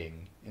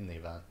staying in the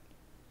event.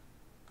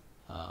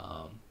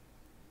 I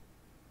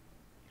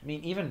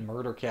mean, even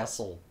Murder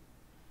Castle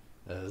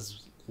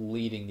is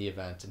leading the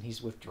event, and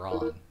he's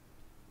withdrawn.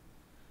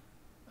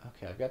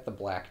 Okay, I've got the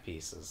black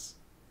pieces.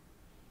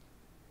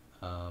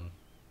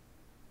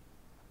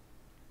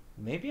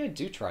 Maybe I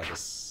do try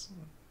this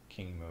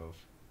king move.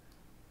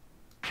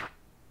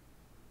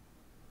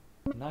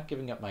 I'm not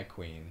giving up my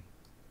queen.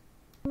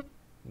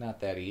 Not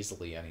that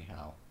easily,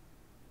 anyhow.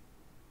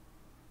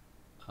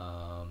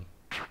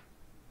 Okay,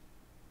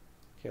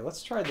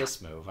 let's try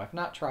this move. I've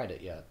not tried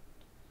it yet.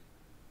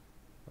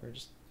 We're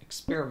just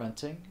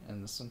experimenting,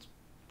 and this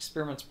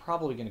experiment's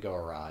probably going to go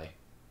awry.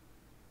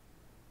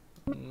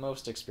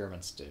 Most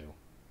experiments do.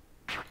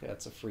 Okay,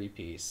 that's a free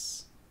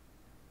piece.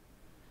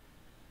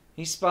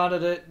 He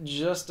spotted it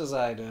just as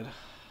I did.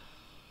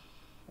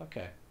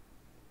 Okay.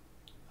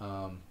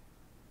 I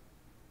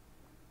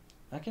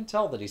can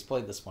tell that he's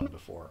played this one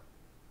before.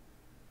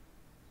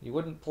 You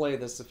wouldn't play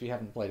this if you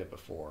haven't played it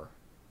before.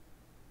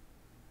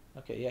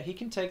 Okay, yeah, he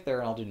can take there,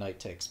 and I'll do knight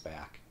takes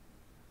back.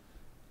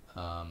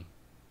 So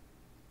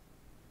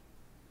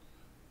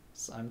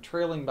I'm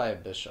trailing by a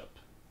bishop.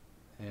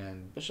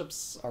 And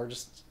bishops are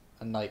just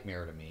a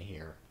nightmare to me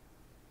here.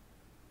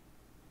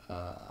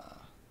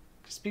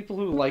 Because people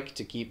who like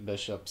to keep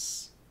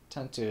bishops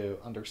tend to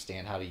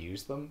understand how to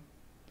use them.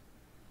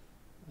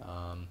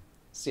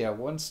 So yeah,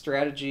 one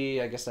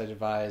strategy I guess I'd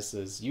advise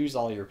is use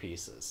all your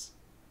pieces.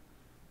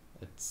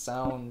 It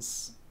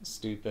sounds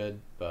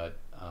stupid, but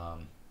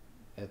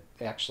it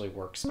actually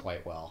works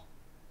quite well.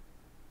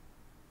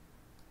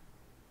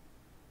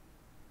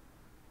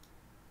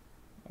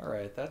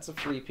 Alright, that's a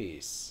free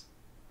piece.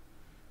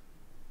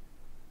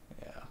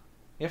 Yeah.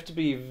 You have to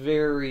be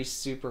very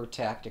super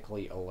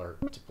tactically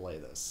alert to play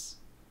this.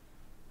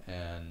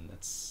 And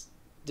it's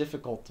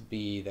difficult to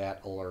be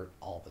that alert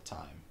all the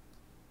time.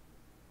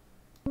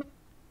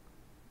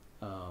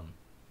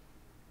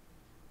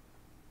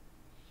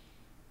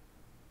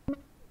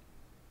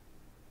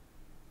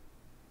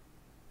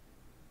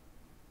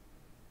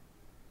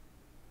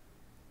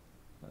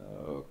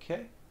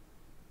 Okay.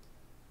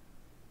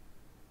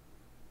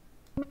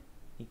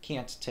 He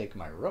can't take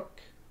my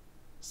rook.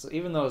 So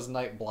even though his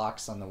knight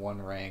blocks on the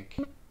one rank,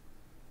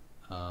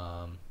 he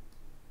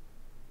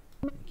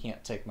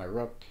can't take my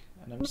rook.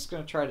 And I'm just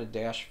going to try to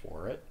dash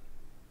for it.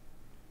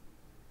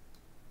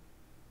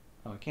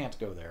 Oh, I can't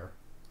go there.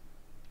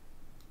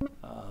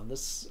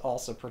 This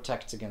also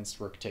protects against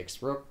rook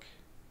takes rook.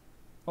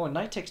 Oh, and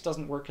knight takes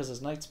doesn't work because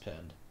his knight's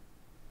pinned.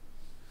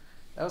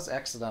 That was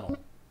accidental.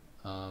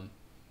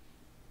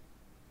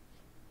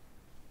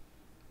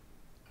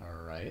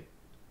 Alright.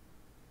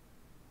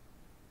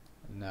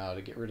 Now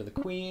to get rid of the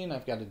queen,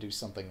 I've got to do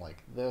something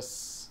like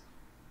this.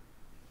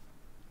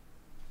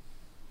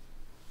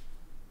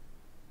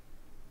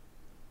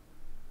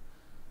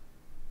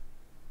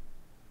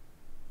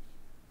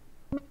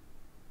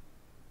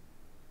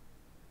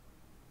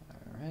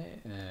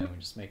 Alright, and we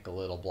just make a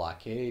little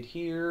blockade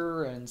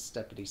here and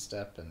steppity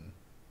step and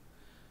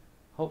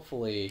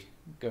hopefully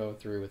go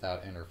through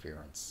without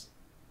interference.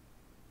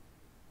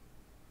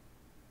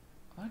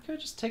 I could have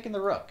just taken the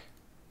rook,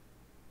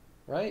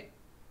 right?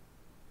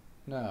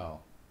 No.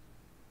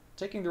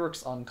 Taking the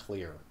rook's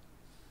unclear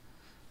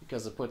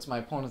because it puts my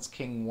opponent's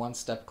king one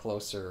step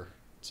closer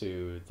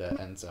to the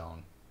end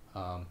zone.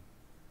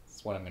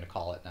 That's what I'm going to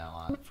call it now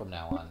on. From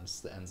now on, it's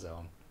the end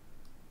zone.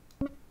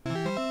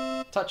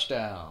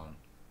 Touchdown.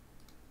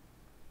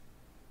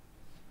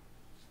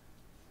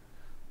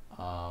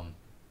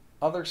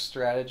 Other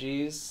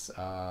strategies.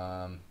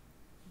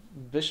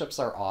 Bishops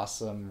are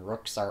awesome.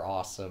 Rooks are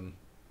awesome.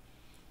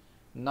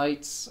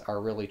 Knights are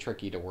really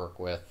tricky to work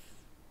with.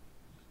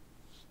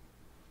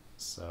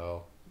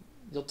 So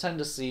you'll tend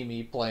to see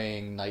me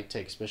playing knight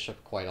takes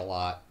bishop quite a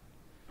lot.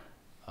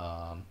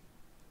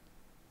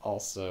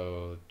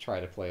 Also try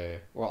to play,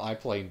 well, I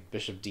play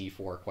bishop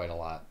d4 quite a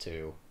lot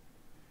too.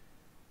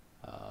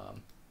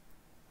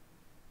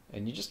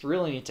 And you just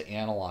really need to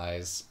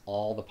analyze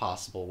all the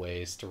possible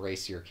ways to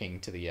race your king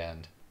to the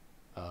end.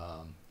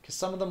 Because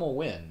some of them will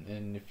win,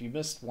 and if you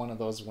missed one of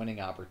those winning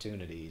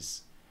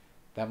opportunities,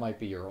 that might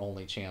be your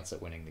only chance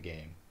at winning the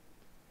game.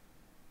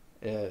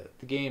 The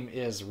game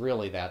is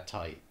really that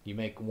tight. You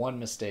make one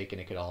mistake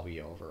and it could all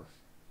be over.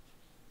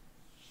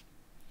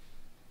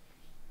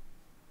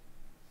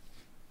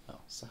 Oh,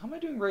 so how am I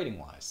doing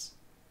rating-wise?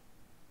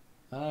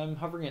 I'm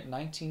hovering at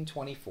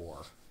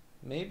 1924.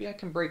 Maybe I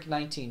can break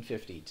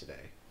 1950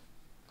 today.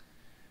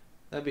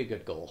 That'd be a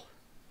good goal.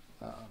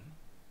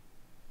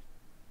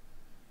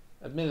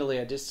 Admittedly,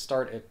 I did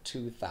start at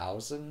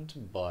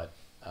 2000, but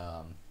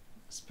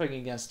it's playing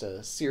against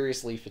a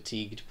seriously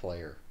fatigued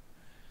player.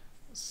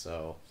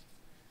 So,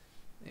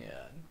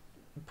 yeah,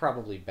 I'm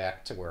probably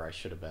back to where I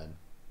should have been.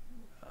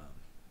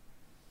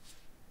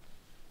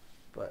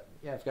 But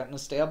yeah, I've got an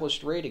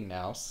established rating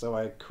now, so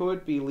I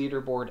could be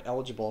leaderboard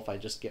eligible if I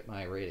just get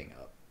my rating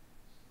up.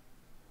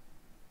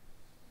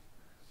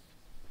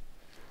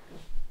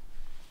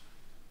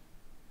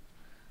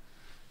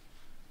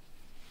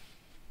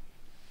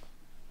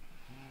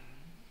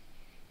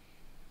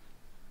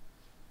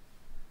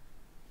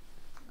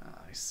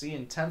 I see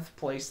in 10th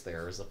place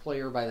there is a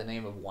player by the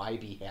name of Why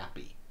Be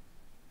Happy.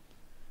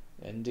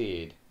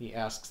 Indeed, he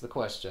asks the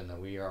question that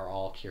we are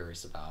all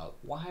curious about.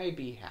 Why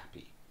be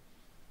happy?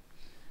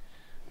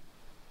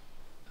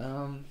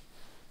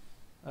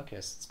 Okay, so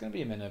it's going to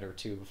be a minute or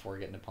two before we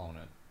get an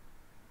opponent.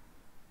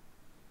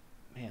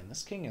 Man,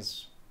 this king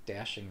is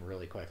dashing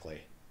really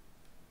quickly.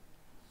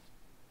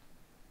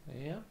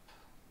 Yep.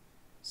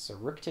 So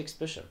rook takes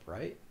bishop,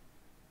 right?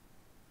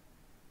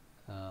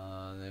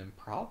 Then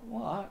probably,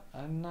 well,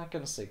 I'm not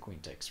going to say queen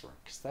takes rook,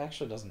 because that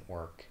actually doesn't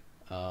work.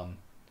 But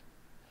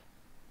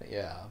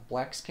yeah,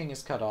 black's king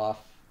is cut off.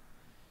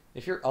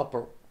 If you're up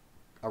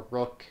a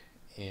rook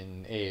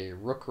in a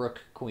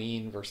rook-rook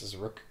queen versus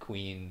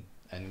rook-queen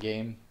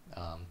endgame,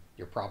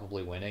 you're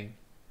probably winning.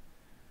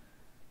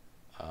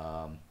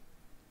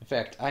 In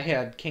fact, I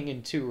had king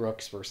and two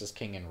rooks versus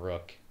king and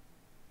rook,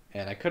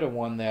 and I could have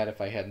won that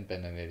if I hadn't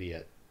been an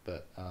idiot,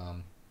 but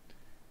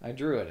I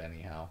drew it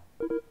anyhow.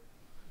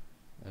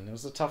 And it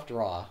was a tough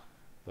draw,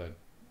 but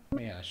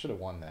man, I should have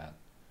won that.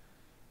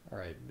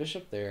 Alright,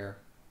 bishop there.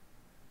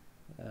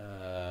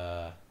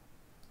 I'm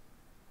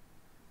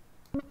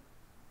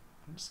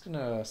just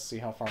gonna see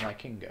how far my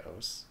king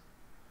goes.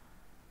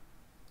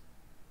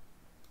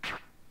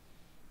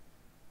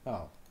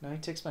 Oh, now he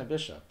takes my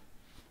bishop.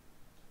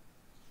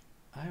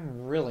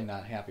 I'm really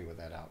not happy with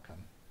that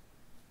outcome.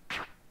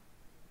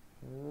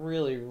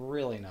 Really,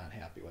 really not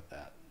happy with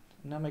that.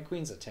 Now my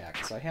queen's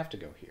attacked, so I have to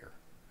go here.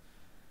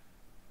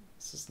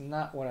 This is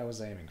not what I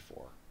was aiming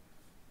for.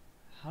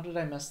 How did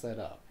I mess that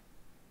up?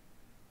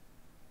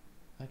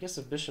 I guess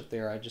if bishop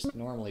there, I just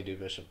normally do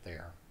bishop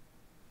there.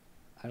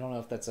 I don't know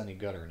if that's any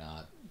good or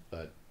not,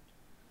 but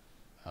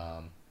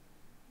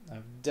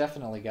I've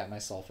definitely got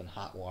myself in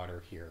hot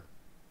water here.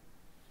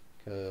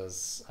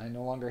 Because I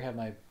no longer have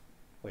my...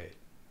 Wait.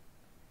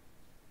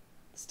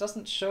 This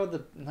doesn't show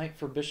the knight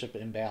for bishop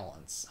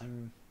imbalance. I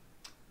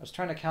was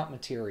trying to count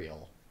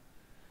material.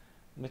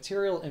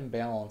 Material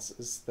imbalance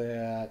is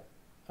that...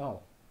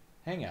 Oh,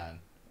 hang on.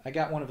 I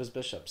got one of his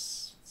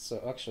bishops.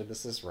 So actually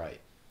this is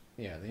right.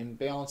 Yeah, the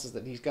imbalance is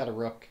that he's got a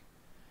rook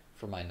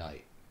for my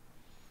knight.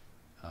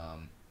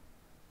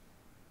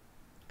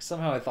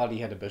 Somehow I thought he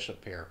had a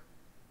bishop pair.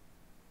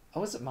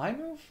 Oh, is it my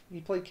move? He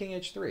played king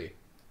h3.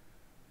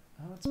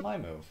 Oh, it's my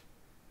move.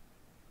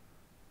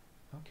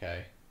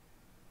 Okay.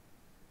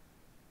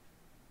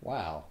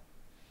 Wow.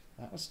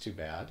 That was too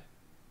bad.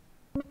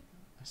 I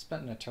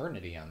spent an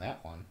eternity on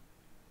that one.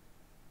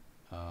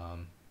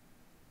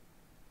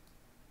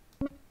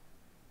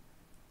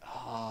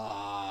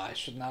 I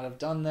should not have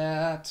done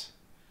that.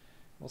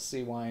 We'll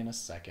see why in a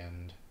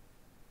second.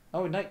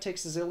 Oh, knight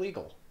takes is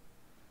illegal.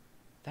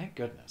 Thank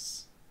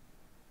goodness.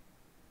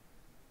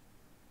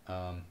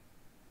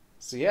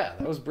 So yeah,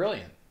 that was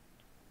brilliant.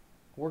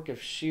 Work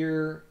of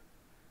sheer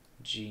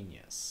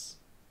genius.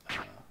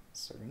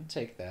 So we're going to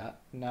take that.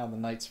 Now the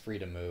knight's free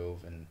to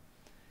move and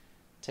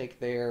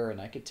take there,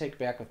 and I could take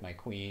back with my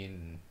queen,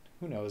 and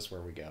who knows where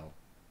we go.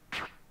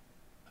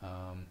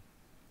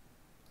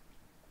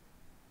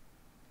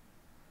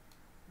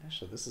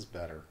 Actually, this is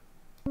better.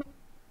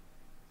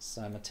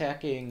 So I'm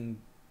attacking...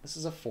 This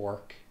is a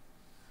fork.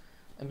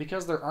 And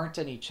because there aren't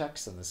any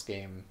checks in this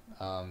game,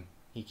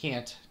 he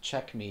can't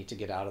check me to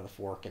get out of the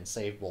fork and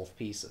save both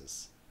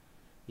pieces.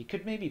 He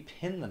could maybe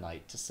pin the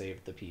knight to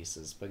save the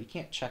pieces, but he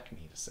can't check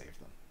me to save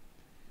them.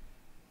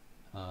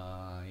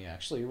 Yeah,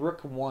 actually, rook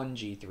 1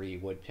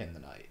 g3 would pin the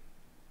knight.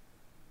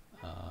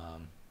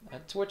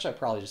 To which I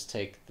probably just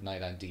take the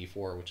knight on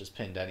d4, which is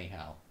pinned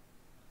anyhow.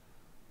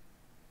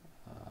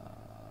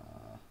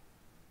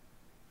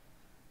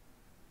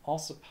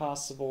 Also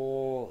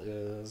possible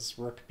is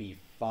rook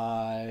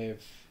b5,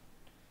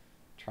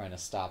 trying to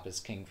stop his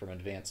king from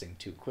advancing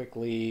too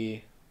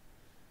quickly.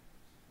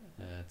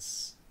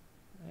 It's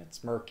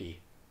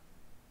murky.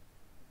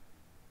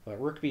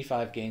 But rook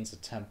b5 gains a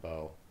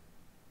tempo.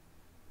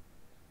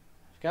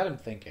 I've got him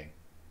thinking.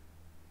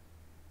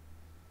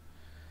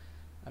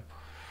 I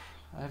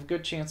have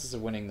good chances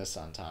of winning this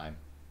on time.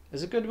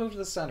 Is it a good move to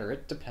the center?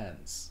 It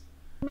depends.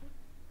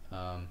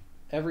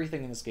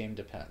 Everything in this game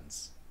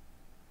depends.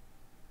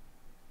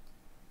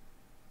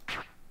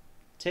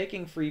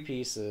 Taking free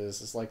pieces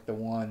is like the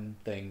one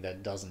thing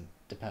that doesn't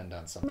depend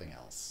on something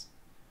else.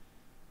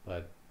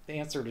 But the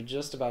answer to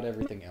just about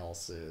everything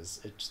else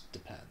is it just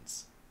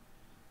depends.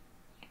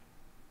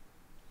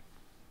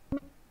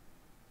 Okay,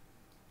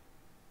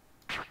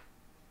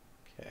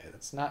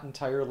 that's not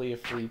entirely a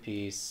free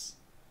piece,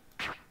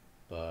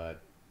 but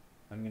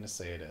I'm going to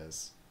say it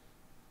is.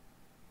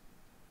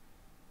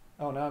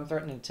 Oh, now I'm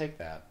threatening to take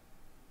that.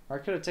 Or I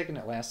could have taken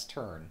it last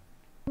turn.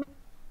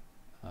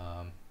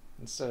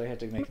 Instead I had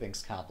to make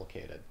things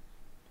complicated.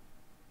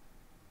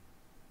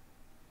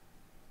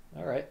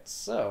 Alright,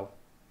 so,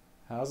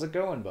 how's it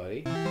going,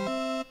 buddy?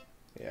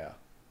 Yeah.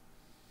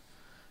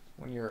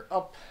 When you're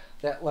up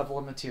that level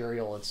of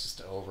material, it's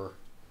just over.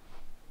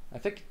 I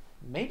think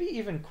maybe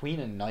even queen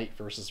and knight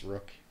versus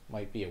rook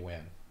might be a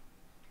win.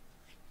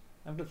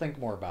 I have to think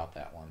more about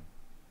that one.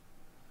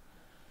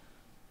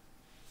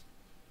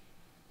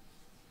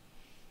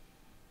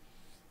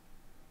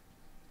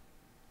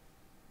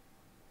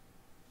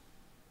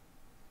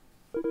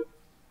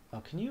 Oh,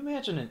 can you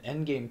imagine an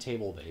endgame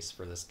table base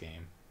for this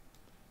game?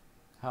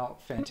 How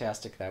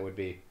fantastic that would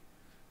be.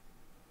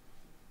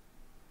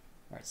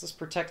 Alright, so this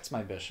protects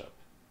my bishop.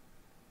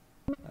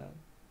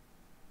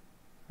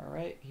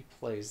 Alright, he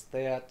plays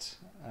that,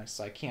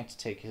 so I can't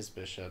take his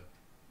bishop.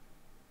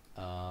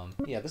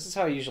 Yeah, this is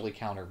how I usually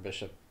counter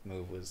bishop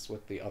move, was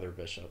with the other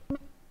bishop.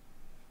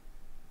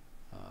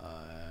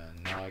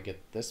 Now I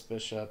get this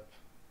bishop.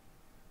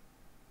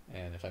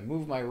 And if I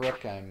move my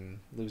rook, I'm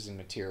losing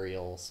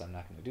material, so I'm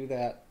not going to do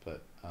that.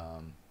 But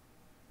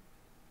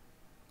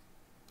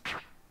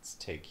let's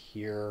take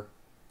here.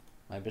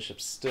 My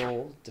bishop's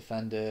still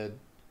defended.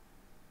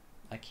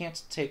 I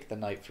can't take the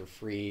knight for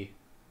free.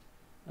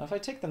 Now, if I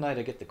take the knight,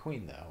 I get the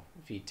queen, though,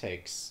 if he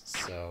takes.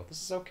 So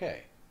this is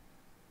okay.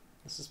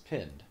 This is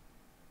pinned.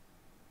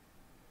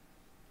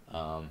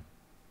 Now,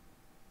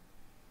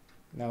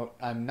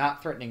 I'm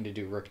not threatening to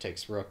do rook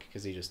takes rook,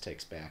 because he just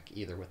takes back,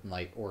 either with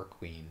knight or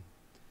queen.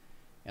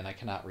 And I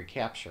cannot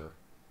recapture.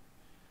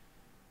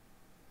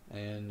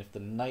 And if the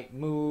knight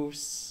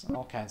moves,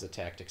 all kinds of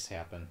tactics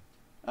happen.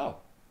 Oh,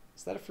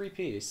 is that a free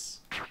piece?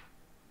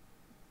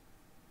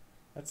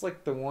 That's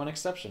like the one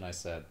exception I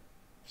said.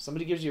 If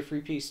somebody gives you a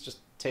free piece, just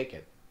take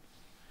it.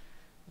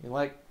 You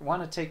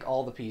want to take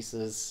all the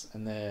pieces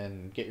and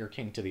then get your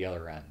king to the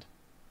other end.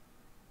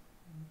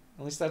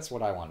 At least that's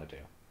what I want to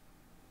do.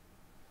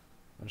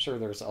 I'm sure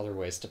there's other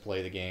ways to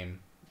play the game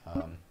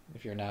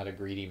if you're not a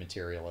greedy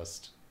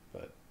materialist,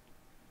 but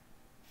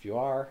if you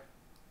are,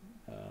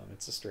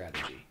 it's a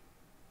strategy.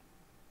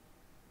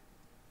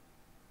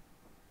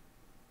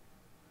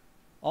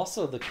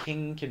 Also, the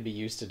king can be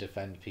used to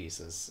defend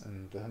pieces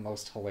in the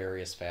most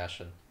hilarious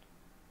fashion.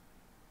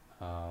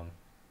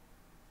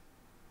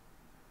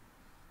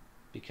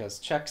 Because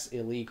check's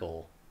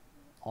illegal,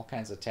 all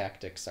kinds of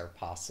tactics are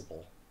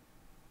possible.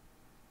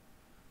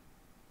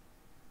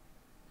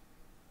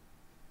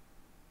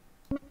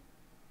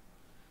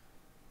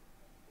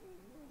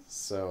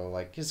 So,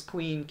 like, his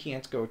queen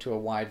can't go to a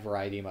wide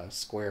variety of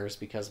squares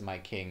because my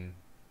king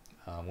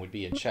would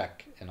be in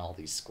check in all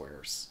these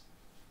squares.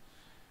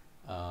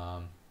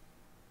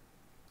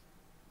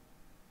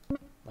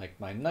 Like,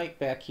 my knight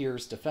back here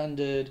is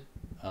defended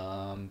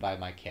by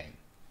my king.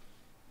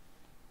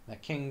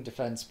 That king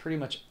defends pretty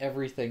much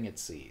everything it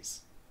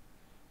sees.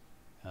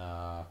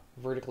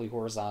 Vertically,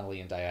 horizontally,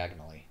 and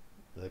diagonally,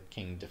 the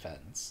king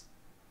defends.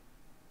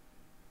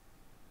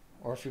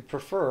 Or if you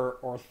prefer,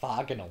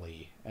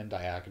 orthogonally and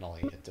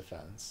diagonally, it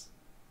defends.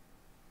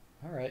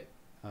 Alright.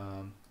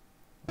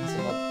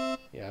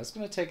 Yeah, I was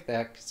going to take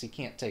that because he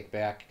can't take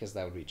back because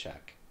that would be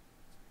check.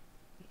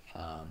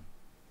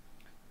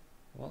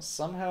 Well,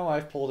 somehow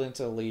I've pulled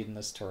into a lead in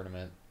this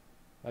tournament.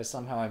 By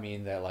somehow I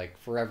mean that, like,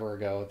 forever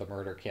ago, the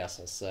Murder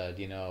Castle said,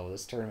 you know,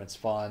 this tournament's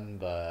fun,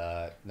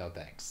 but no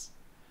thanks.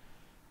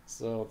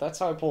 So that's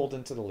how I pulled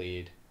into the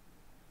lead.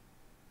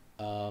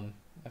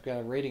 I've got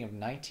a rating of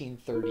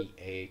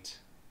 1938.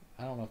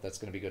 I don't know if that's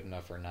going to be good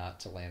enough or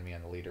not to land me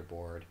on the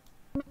leaderboard.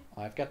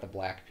 I've got the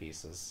black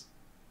pieces.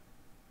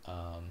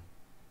 Okay,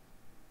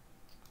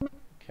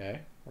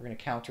 we're going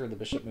to counter the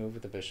bishop move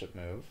with the bishop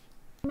move.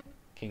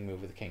 King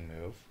move with the king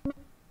move.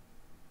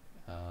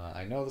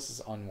 I know this is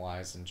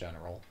unwise in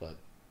general, but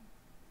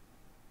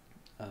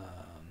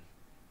I'm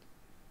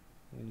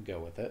going to go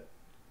with it.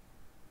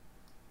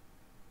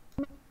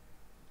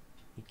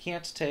 You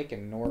can't take,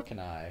 and nor can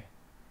I.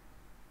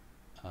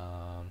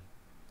 Alright,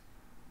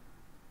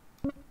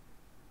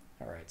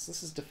 so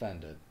this is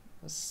defended.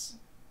 This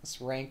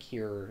rank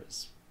here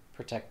is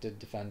protected,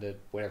 defended,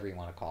 whatever you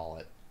want to call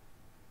it.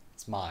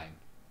 It's mine.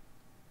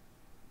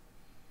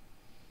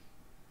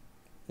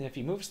 And if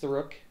he moves the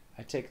rook,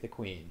 I take the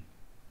queen.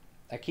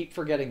 I keep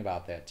forgetting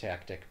about that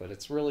tactic, but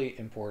it's really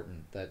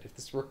important that if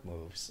this rook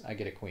moves, I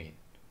get a queen.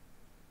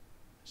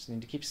 I just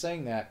need to keep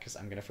saying that because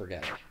I'm going to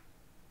forget it.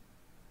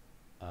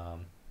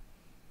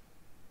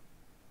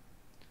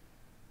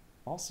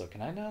 Also,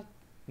 can I not?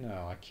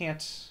 No, I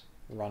can't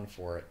run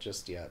for it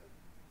just yet.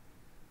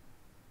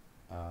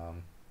 At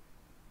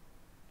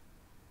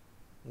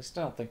least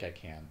I don't think I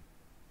can.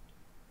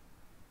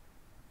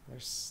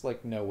 There's,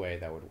 like, no way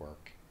that would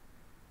work.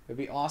 It would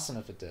be awesome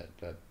if it did,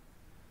 but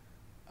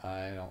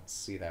I don't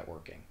see that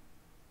working.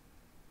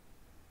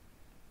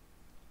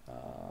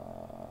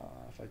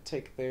 If I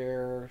take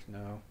there,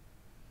 no.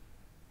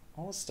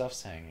 All the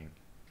stuff's hanging.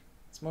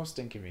 It's most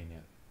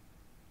inconvenient.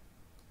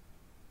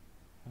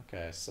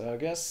 Okay, so I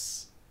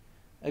guess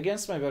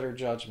against my better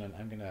judgment,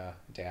 I'm gonna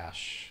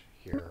dash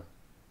here.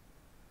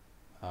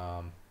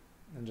 And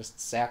just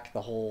sack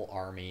the whole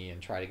army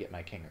and try to get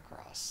my king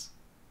across.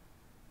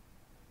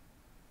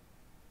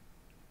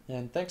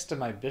 And thanks to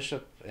my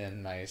bishop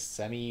and my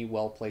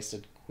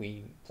semi-well-placed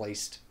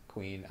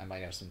queen, I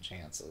might have some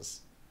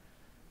chances.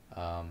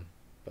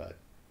 But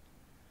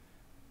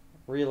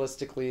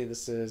realistically,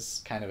 this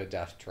is kind of a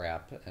death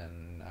trap,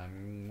 and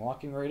I'm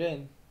walking right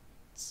in,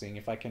 seeing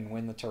if I can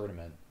win the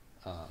tournament.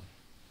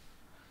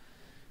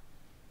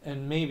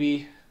 And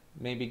maybe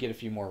get a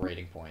few more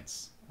rating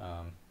points.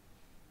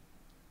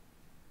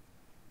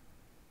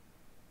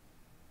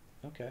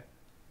 Okay,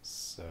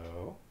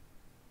 so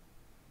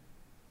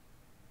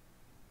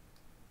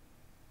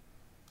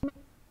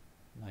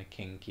my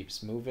king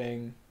keeps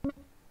moving.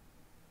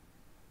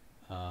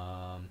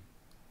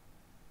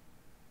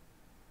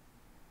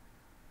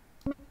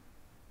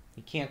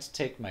 He can't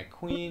take my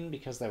queen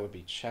because that would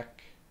be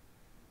check.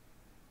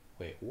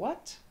 Wait,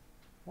 what?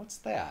 What's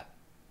that?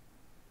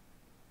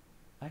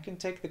 I can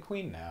take the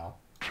queen now.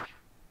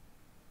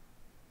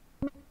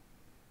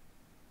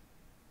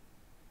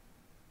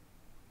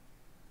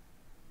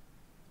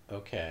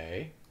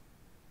 Okay.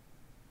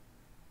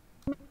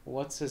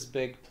 What's his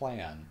big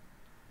plan?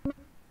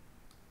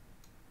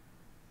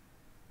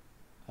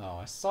 Oh,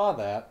 I saw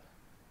that.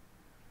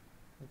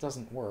 It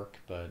doesn't work,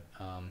 but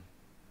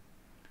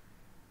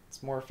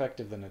it's more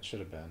effective than it should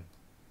have been.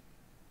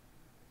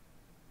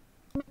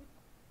 At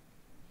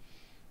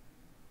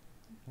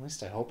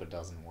least I hope it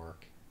doesn't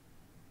work.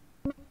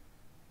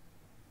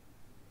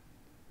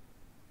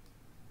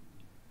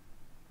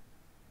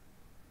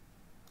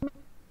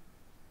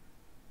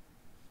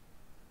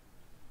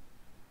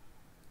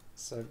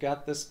 So I've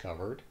got this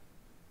covered.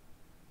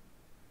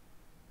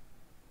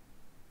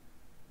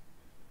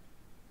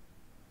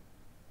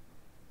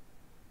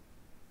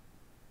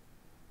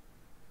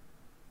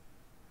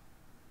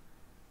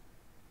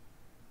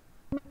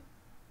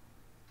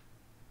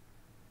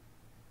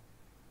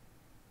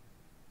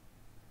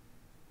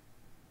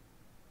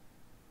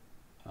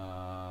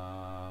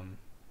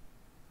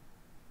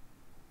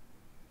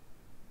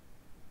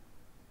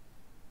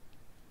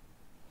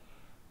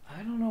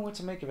 what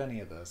to make of any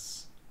of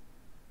this.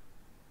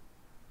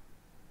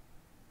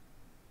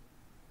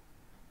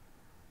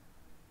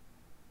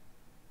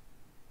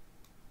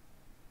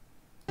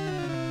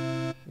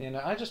 You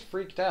know, I just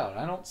freaked out.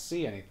 I don't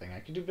see anything.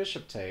 I can do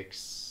bishop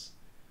takes.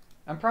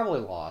 I'm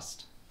probably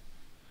lost.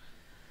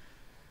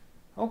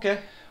 Okay,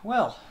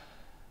 well,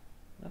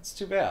 that's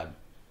too bad.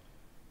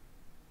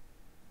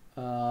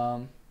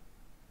 No,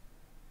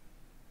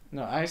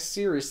 I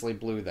seriously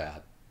blew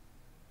that.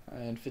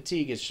 And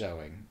fatigue is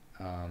showing.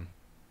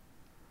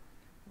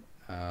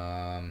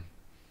 I'm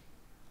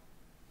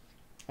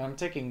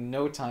taking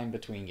no time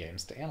between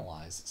games to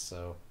analyze,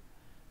 so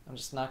I'm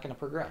just not going to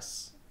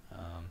progress.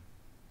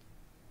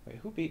 Wait,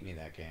 who beat me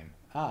that game?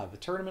 Ah, the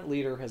tournament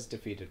leader has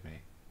defeated me.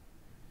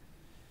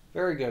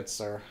 Very good,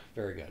 sir.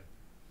 Very good.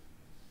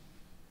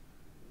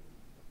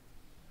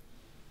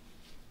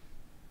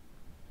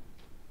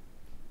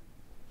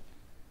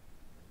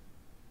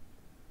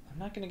 I'm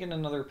not going to get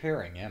another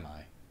pairing, am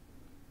I?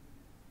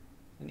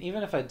 And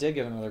even if I did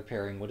get another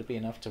pairing, would it be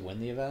enough to win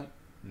the event?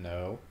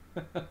 No.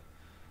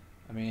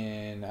 I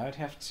mean, I would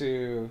have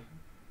to...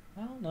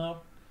 Well, no.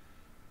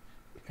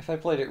 If I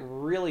played it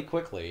really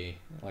quickly,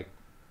 like...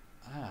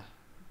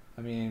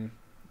 I mean,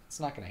 it's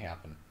not going to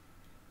happen.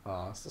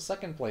 So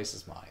second place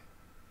is mine.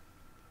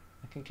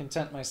 I can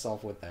content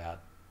myself with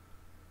that.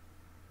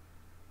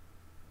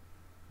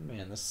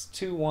 Man, this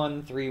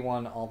 2-1,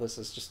 3-1, all this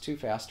is just too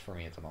fast for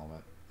me at the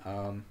moment.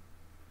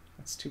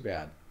 That's too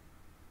bad.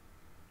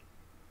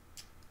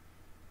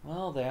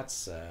 Well, that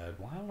said,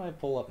 why don't I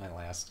pull up my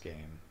last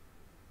game?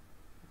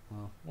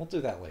 Well, we'll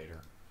do that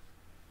later.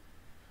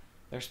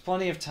 There's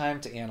plenty of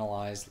time to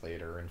analyze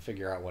later and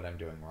figure out what I'm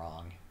doing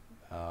wrong.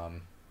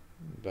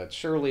 But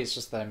surely it's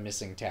just that I'm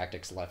missing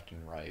tactics left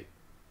and right.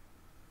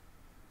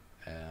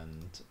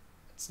 And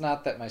it's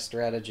not that my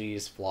strategy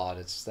is flawed,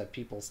 it's just that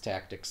people's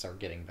tactics are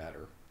getting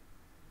better.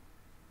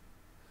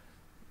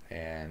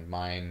 And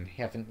mine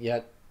haven't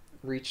yet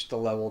reached the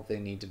level they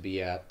need to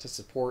be at to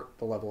support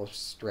the level of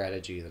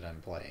strategy that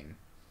I'm playing.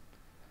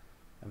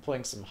 I'm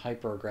playing some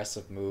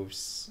hyper-aggressive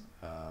moves,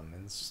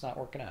 and it's just not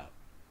working out.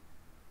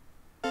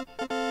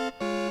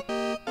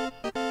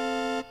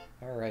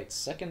 Alright,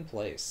 second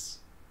place.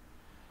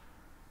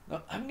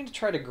 Now, I'm going to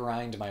try to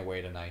grind my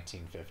way to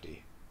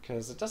 1950,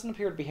 because it doesn't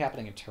appear to be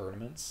happening in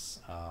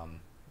tournaments.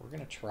 We're going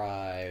to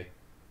try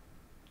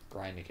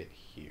grinding it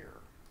here.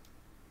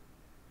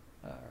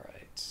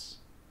 Alright.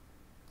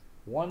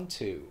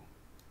 1-2.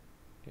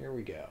 Here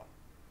we go.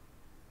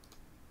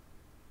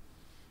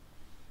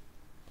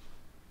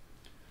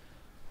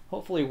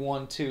 Hopefully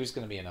 1-2 is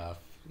going to be enough.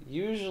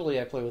 Usually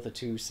I play with a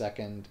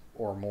 2-second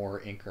or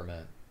more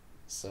increment,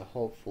 so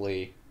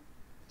hopefully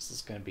this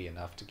is going to be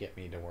enough to get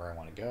me to where I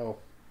want to go.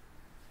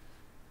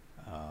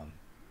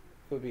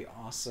 It would be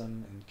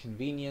awesome and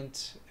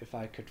convenient if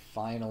I could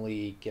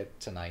finally get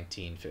to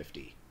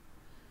 1950.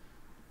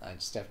 I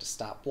just have to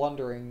stop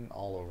blundering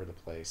all over the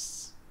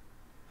place.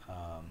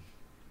 And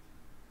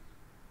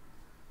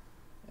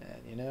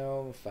you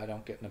know, if I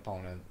don't get an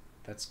opponent,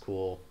 that's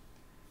cool.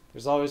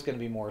 There's always going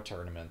to be more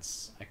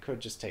tournaments. I could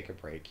just take a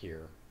break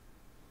here.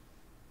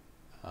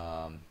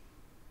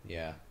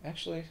 Yeah,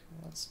 actually,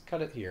 let's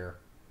cut it here.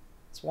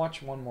 Let's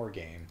watch one more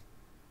game.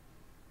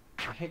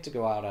 I hate to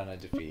go out on a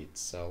defeat,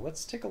 so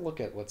let's take a look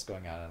at what's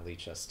going on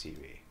lichess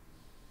TV.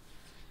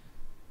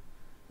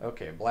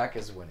 Okay, black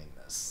is winning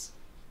this.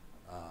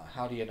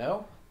 How do you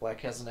know?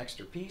 Black has an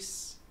extra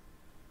piece,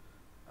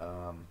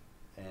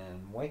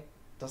 and white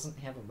doesn't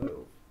have a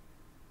move.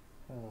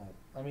 Well,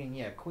 I mean,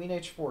 yeah, queen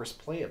h4 is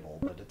playable,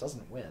 but it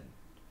doesn't win.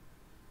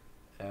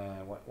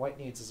 What white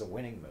needs is a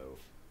winning move.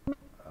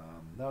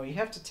 No, you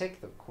have to take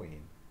the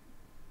queen.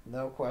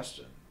 No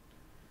question.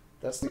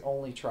 That's the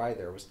only try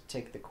there, was to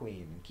take the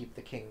queen and keep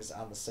the kings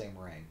on the same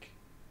rank.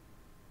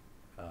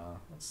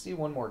 Let's see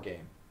one more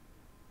game.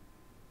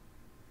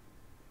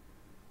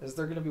 Is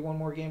there going to be one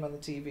more game on the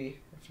TV?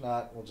 If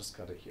not, we'll just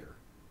cut it here.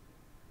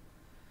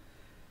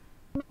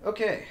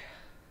 Okay.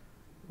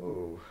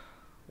 Ooh.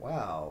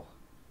 Wow.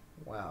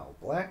 Wow.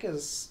 Black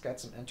has got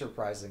some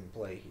enterprising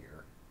play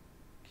here.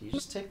 Can you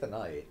just take the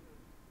knight?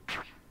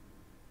 I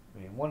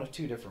mean, one of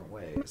two different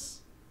ways.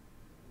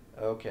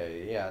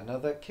 Okay, yeah, no,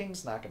 that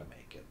king's not going to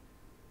make it.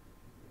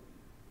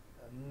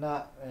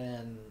 Not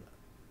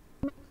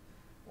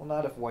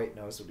if white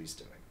knows what he's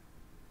doing.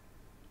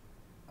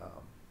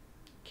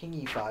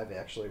 King e5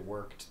 actually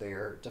worked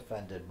there,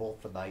 defended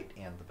both the knight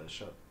and the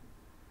bishop.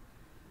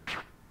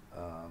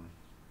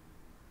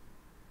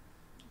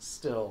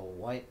 Still,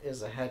 white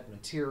is ahead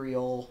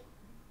material.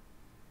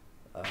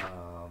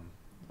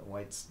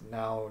 White's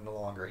now no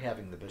longer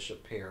having the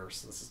bishop pair,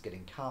 so this is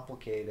getting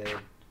complicated.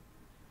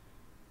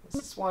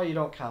 This is why you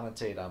don't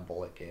commentate on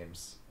bullet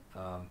games.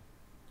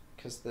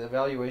 Because the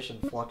evaluation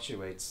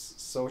fluctuates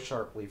so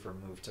sharply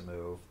from move to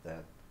move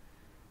that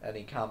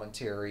any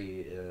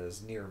commentary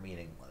is near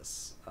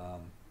meaningless.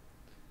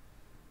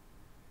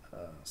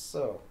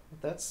 So,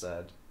 with that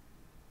said,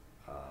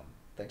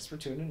 thanks for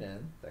tuning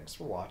in, thanks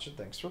for watching,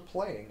 thanks for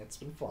playing, it's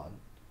been fun.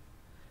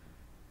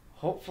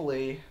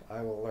 hopefully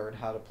I will learn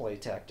how to play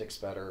tactics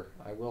better.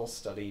 I will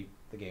study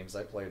the games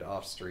I played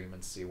off stream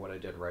and see what I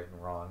did right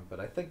and wrong, but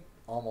I think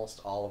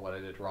almost all of what I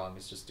did wrong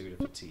is just due to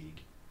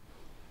fatigue.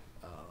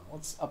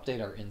 Let's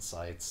update our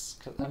insights.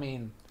 'Cause, I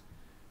mean,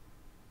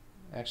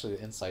 actually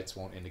the insights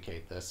won't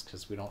indicate this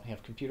because we don't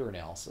have computer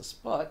analysis,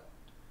 but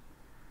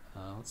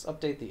let's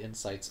update the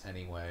insights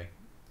anyway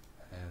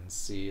and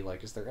see,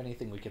 like, is there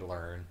anything we could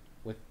learn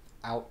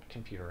without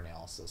computer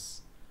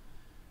analysis?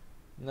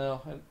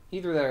 No,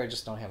 either that or I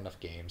just don't have enough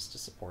games to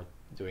support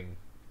doing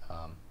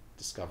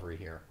discovery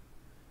here.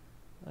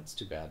 That's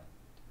too bad.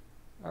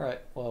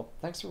 Alright, well,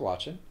 thanks for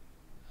watching.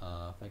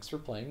 Thanks for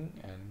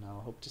playing, and I'll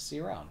hope to see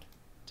you around.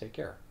 Take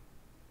care.